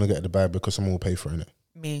 Whatever's gonna get the bag because someone will pay for it.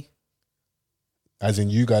 Me. As in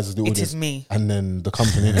you guys as the audience. It is me. And then the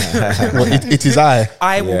company. Well, it is I.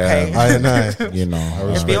 I will pay. I and I. If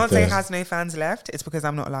Beyonce has no fans left, it's because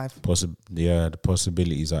I'm not alive. The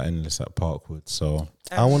possibilities are endless at Parkwood. So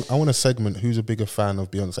I want a segment. Who's a bigger fan of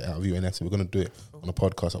Beyonce out of you and Essie? We're gonna do it on a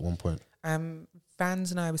podcast at one point. Fans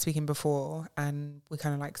and I were speaking before, and we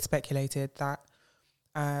kind of like speculated that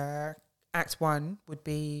Act 1 would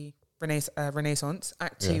be Renaissance.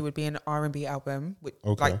 Act 2 would be an R&B album.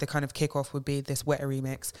 Like the kind of kickoff would be this Wetter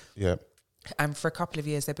remix. Yeah. And for a couple of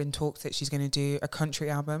years, there've been talks that she's going to do a country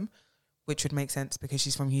album, which would make sense because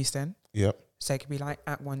she's from Houston. Yep. So it could be like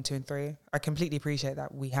Act 1, 2, and 3. I completely appreciate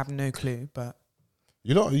that. We have no clue, but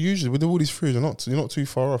you're not usually with all these threes. You're not too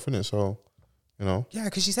far off, innit? So, Yeah,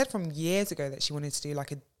 because she said from years ago that she wanted to do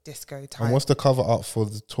like a disco type. And what's the cover art for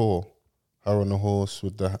the tour? Her on the horse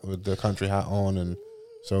with the country hat on and.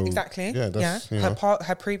 So Exactly. Yeah, that's you know.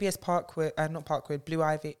 Her previous Parkwood, not Parkwood, Blue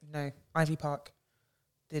Ivy. No, Ivy Park.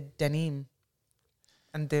 The denim,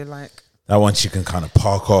 and they're like. That one she can kind of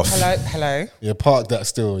park off. Hello. Yeah, park that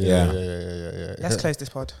still. Yeah. Yeah. Let's close this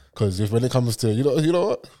pod. Because if when it comes to you know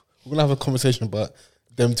what, we're gonna have a conversation about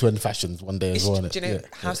them two and fashions one day as well. Do you know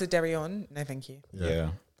House of Derry on? No, thank you.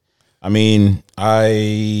 Yeah. I mean,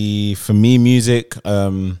 for me, music,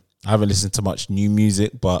 I haven't listened to much new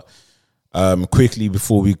music, but quickly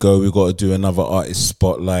before we go, we got to do another artist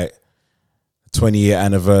spotlight. 20-year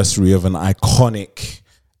anniversary of an iconic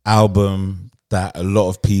album that a lot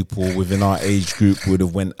of people within our age group would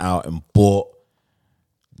have went out and bought.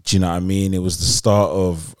 Do you know what I mean? It was the start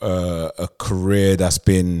of a career that's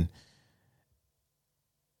been,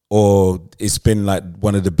 or it's been like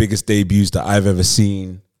one of the biggest debuts that I've ever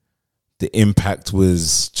seen. The impact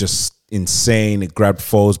was just insane. It grabbed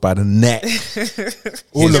foes by the neck.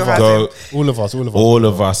 all of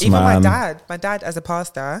us, Even man. my dad as a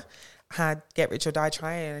pastor had Get Rich or Die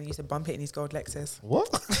Trying and used to bump it in his gold Lexus. What?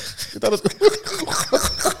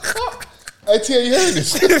 I tell you, hearing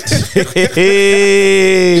this? Your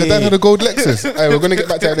dad had a gold Lexus. Hey, we're gonna get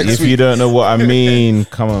back to that next If week. you don't know what I mean,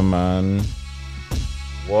 come on, man.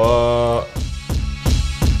 What?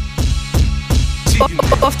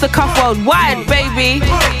 Off the cuff worldwide, baby.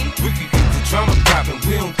 We can get the drama poppin',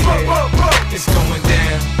 we don't care. It's going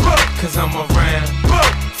down, cause I'm around.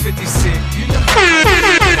 50 Cent, you know.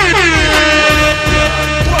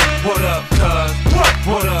 What up, cuz?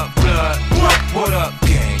 What up, blood? What up,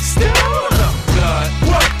 gangsta? What up, blood?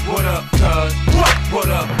 What up, cuz? What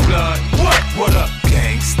up, blood? What up,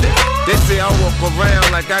 gangsta? They say I walk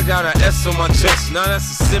around like I got an S on my chest. Now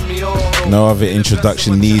that's a semi-auto. No other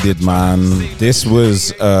introduction needed, man. This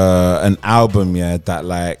was an album, that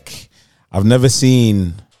like I've never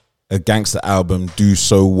seen a gangster album do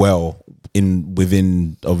so well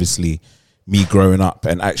within obviously me growing up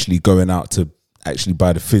and actually going out to actually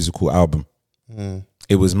buy the physical album.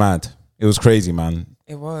 It was mad. It was crazy, man.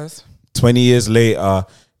 It was. 20 years later,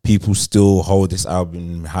 people still hold this album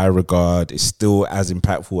in high regard. It's still as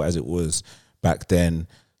impactful as it was back then.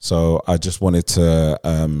 So I just wanted to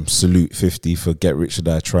salute 50 for Get Rich or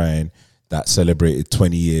Die Trying, that celebrated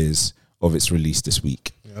 20 years of its release this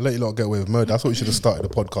week. Yeah, I'll let you lot get away with mode. That's what we should have started the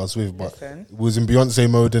podcast with, but Listen. it was in Beyonce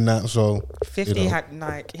mode and that, so 50 had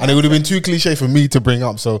like... and it would have been too cliche for me to bring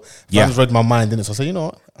up, so fans Yeah. read my mind, didn't it? So I said, you know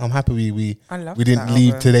what, I'm happy we I love didn't that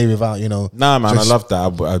leave album. today without, Nah, man, just- I love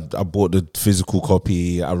that. I bought the physical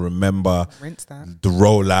copy. I remember Rinse that. the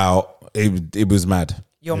rollout. It was mad.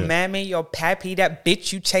 Your mammy, your pappy, that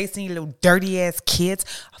bitch you chasing, you little dirty ass kids,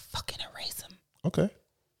 I'll fucking erase them. Okay.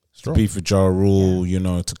 Beef with Ja Rule,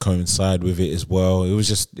 to coincide with it as well. It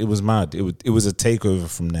was mad. It was a takeover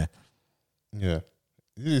from there. Yeah.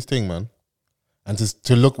 He did his thing, man. And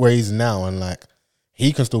to look where he's now and like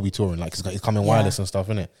he can still be touring, like he's coming wireless and stuff,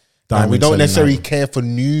 innit? Diamond We don't selling necessarily album. care for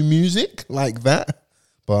new music like that,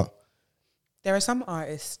 but There are some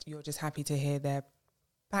artists you're just happy to hear their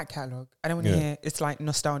back catalogue. I don't want to hear, it's like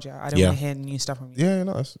nostalgia. I don't want to hear new stuff from you. yeah,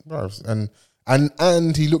 no, it's bro.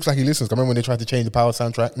 And he looks like he listens. I remember when they tried to change the Power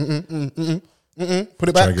soundtrack. Put it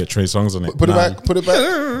Try back. to get Trey songs on it. Put it Nah, back. Put it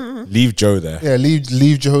back. Leave Joe there. Yeah,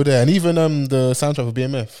 leave Joe there. And even the soundtrack for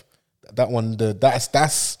BMF. That one, that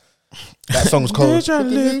song's cold.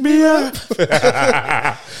 Lift me up.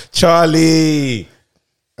 Charlie.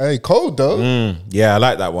 Hey, cold though. Yeah, I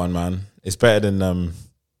like that one, man. It's better than the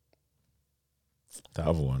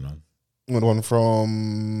other one, man. The one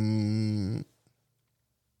from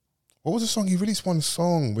what was the song? He released one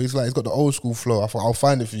song where he's got the old school flow. I thought I'll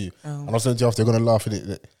find it for you, and I'll send it to you after. You're gonna laugh at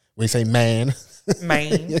it. Where you say man,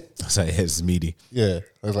 Main. That's like it's meaty. yeah.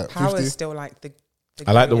 I was like Power's 50. still like the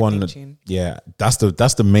I like the great one theme that, tune. yeah, that's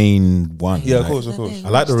the main one. Yeah, of Like, course, of course. I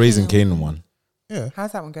like the Raising Canaan one. Yeah,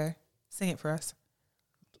 How's that one go? Sing it for us.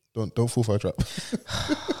 don't fall for a trap.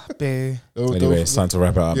 Boo. Anyway, it's time to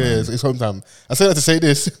wrap it up. Yeah, man. it's home time. I say that to say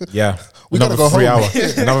this. Yeah, We gotta go home.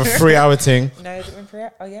 another 3 hour thing. No, is it been for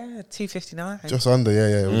it? Oh yeah, 2:59. Just under,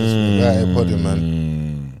 yeah. We're just right here podding,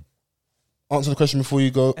 man. Answer the question before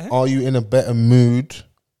you go. Are you in a better mood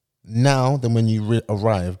now than when you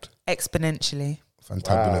arrived? Exponentially.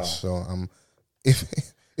 Fantabulous. So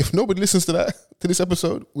if nobody listens to this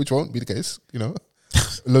episode, which won't be the case,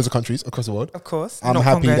 loads of countries across the world. Of course. I'm Not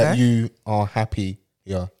happy Congo, that though. you are happy,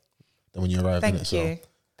 than when you arrived. Thank innit? you.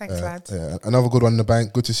 Thanks, So, lads. yeah, another good one in the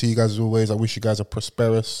bank. Good to see you guys as always. I wish you guys a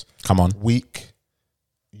prosperous Come on. week.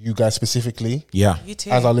 You guys specifically, Yeah. You too.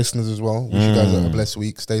 as our listeners as well. Wish you guys a blessed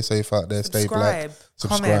week. Stay safe out there. Stay black.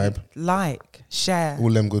 Subscribe. Comment, like, share. All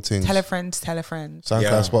them good things. Tell a friend, tell a friend. SoundCloud,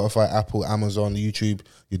 Yeah. Spotify, Apple, Amazon, YouTube.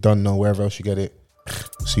 You don't know wherever else you get it.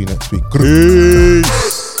 See you next week.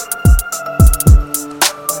 Peace.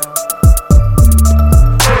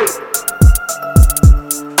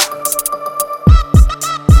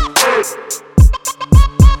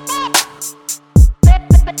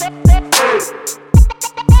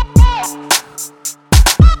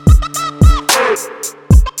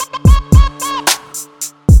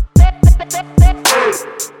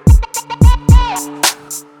 Hey!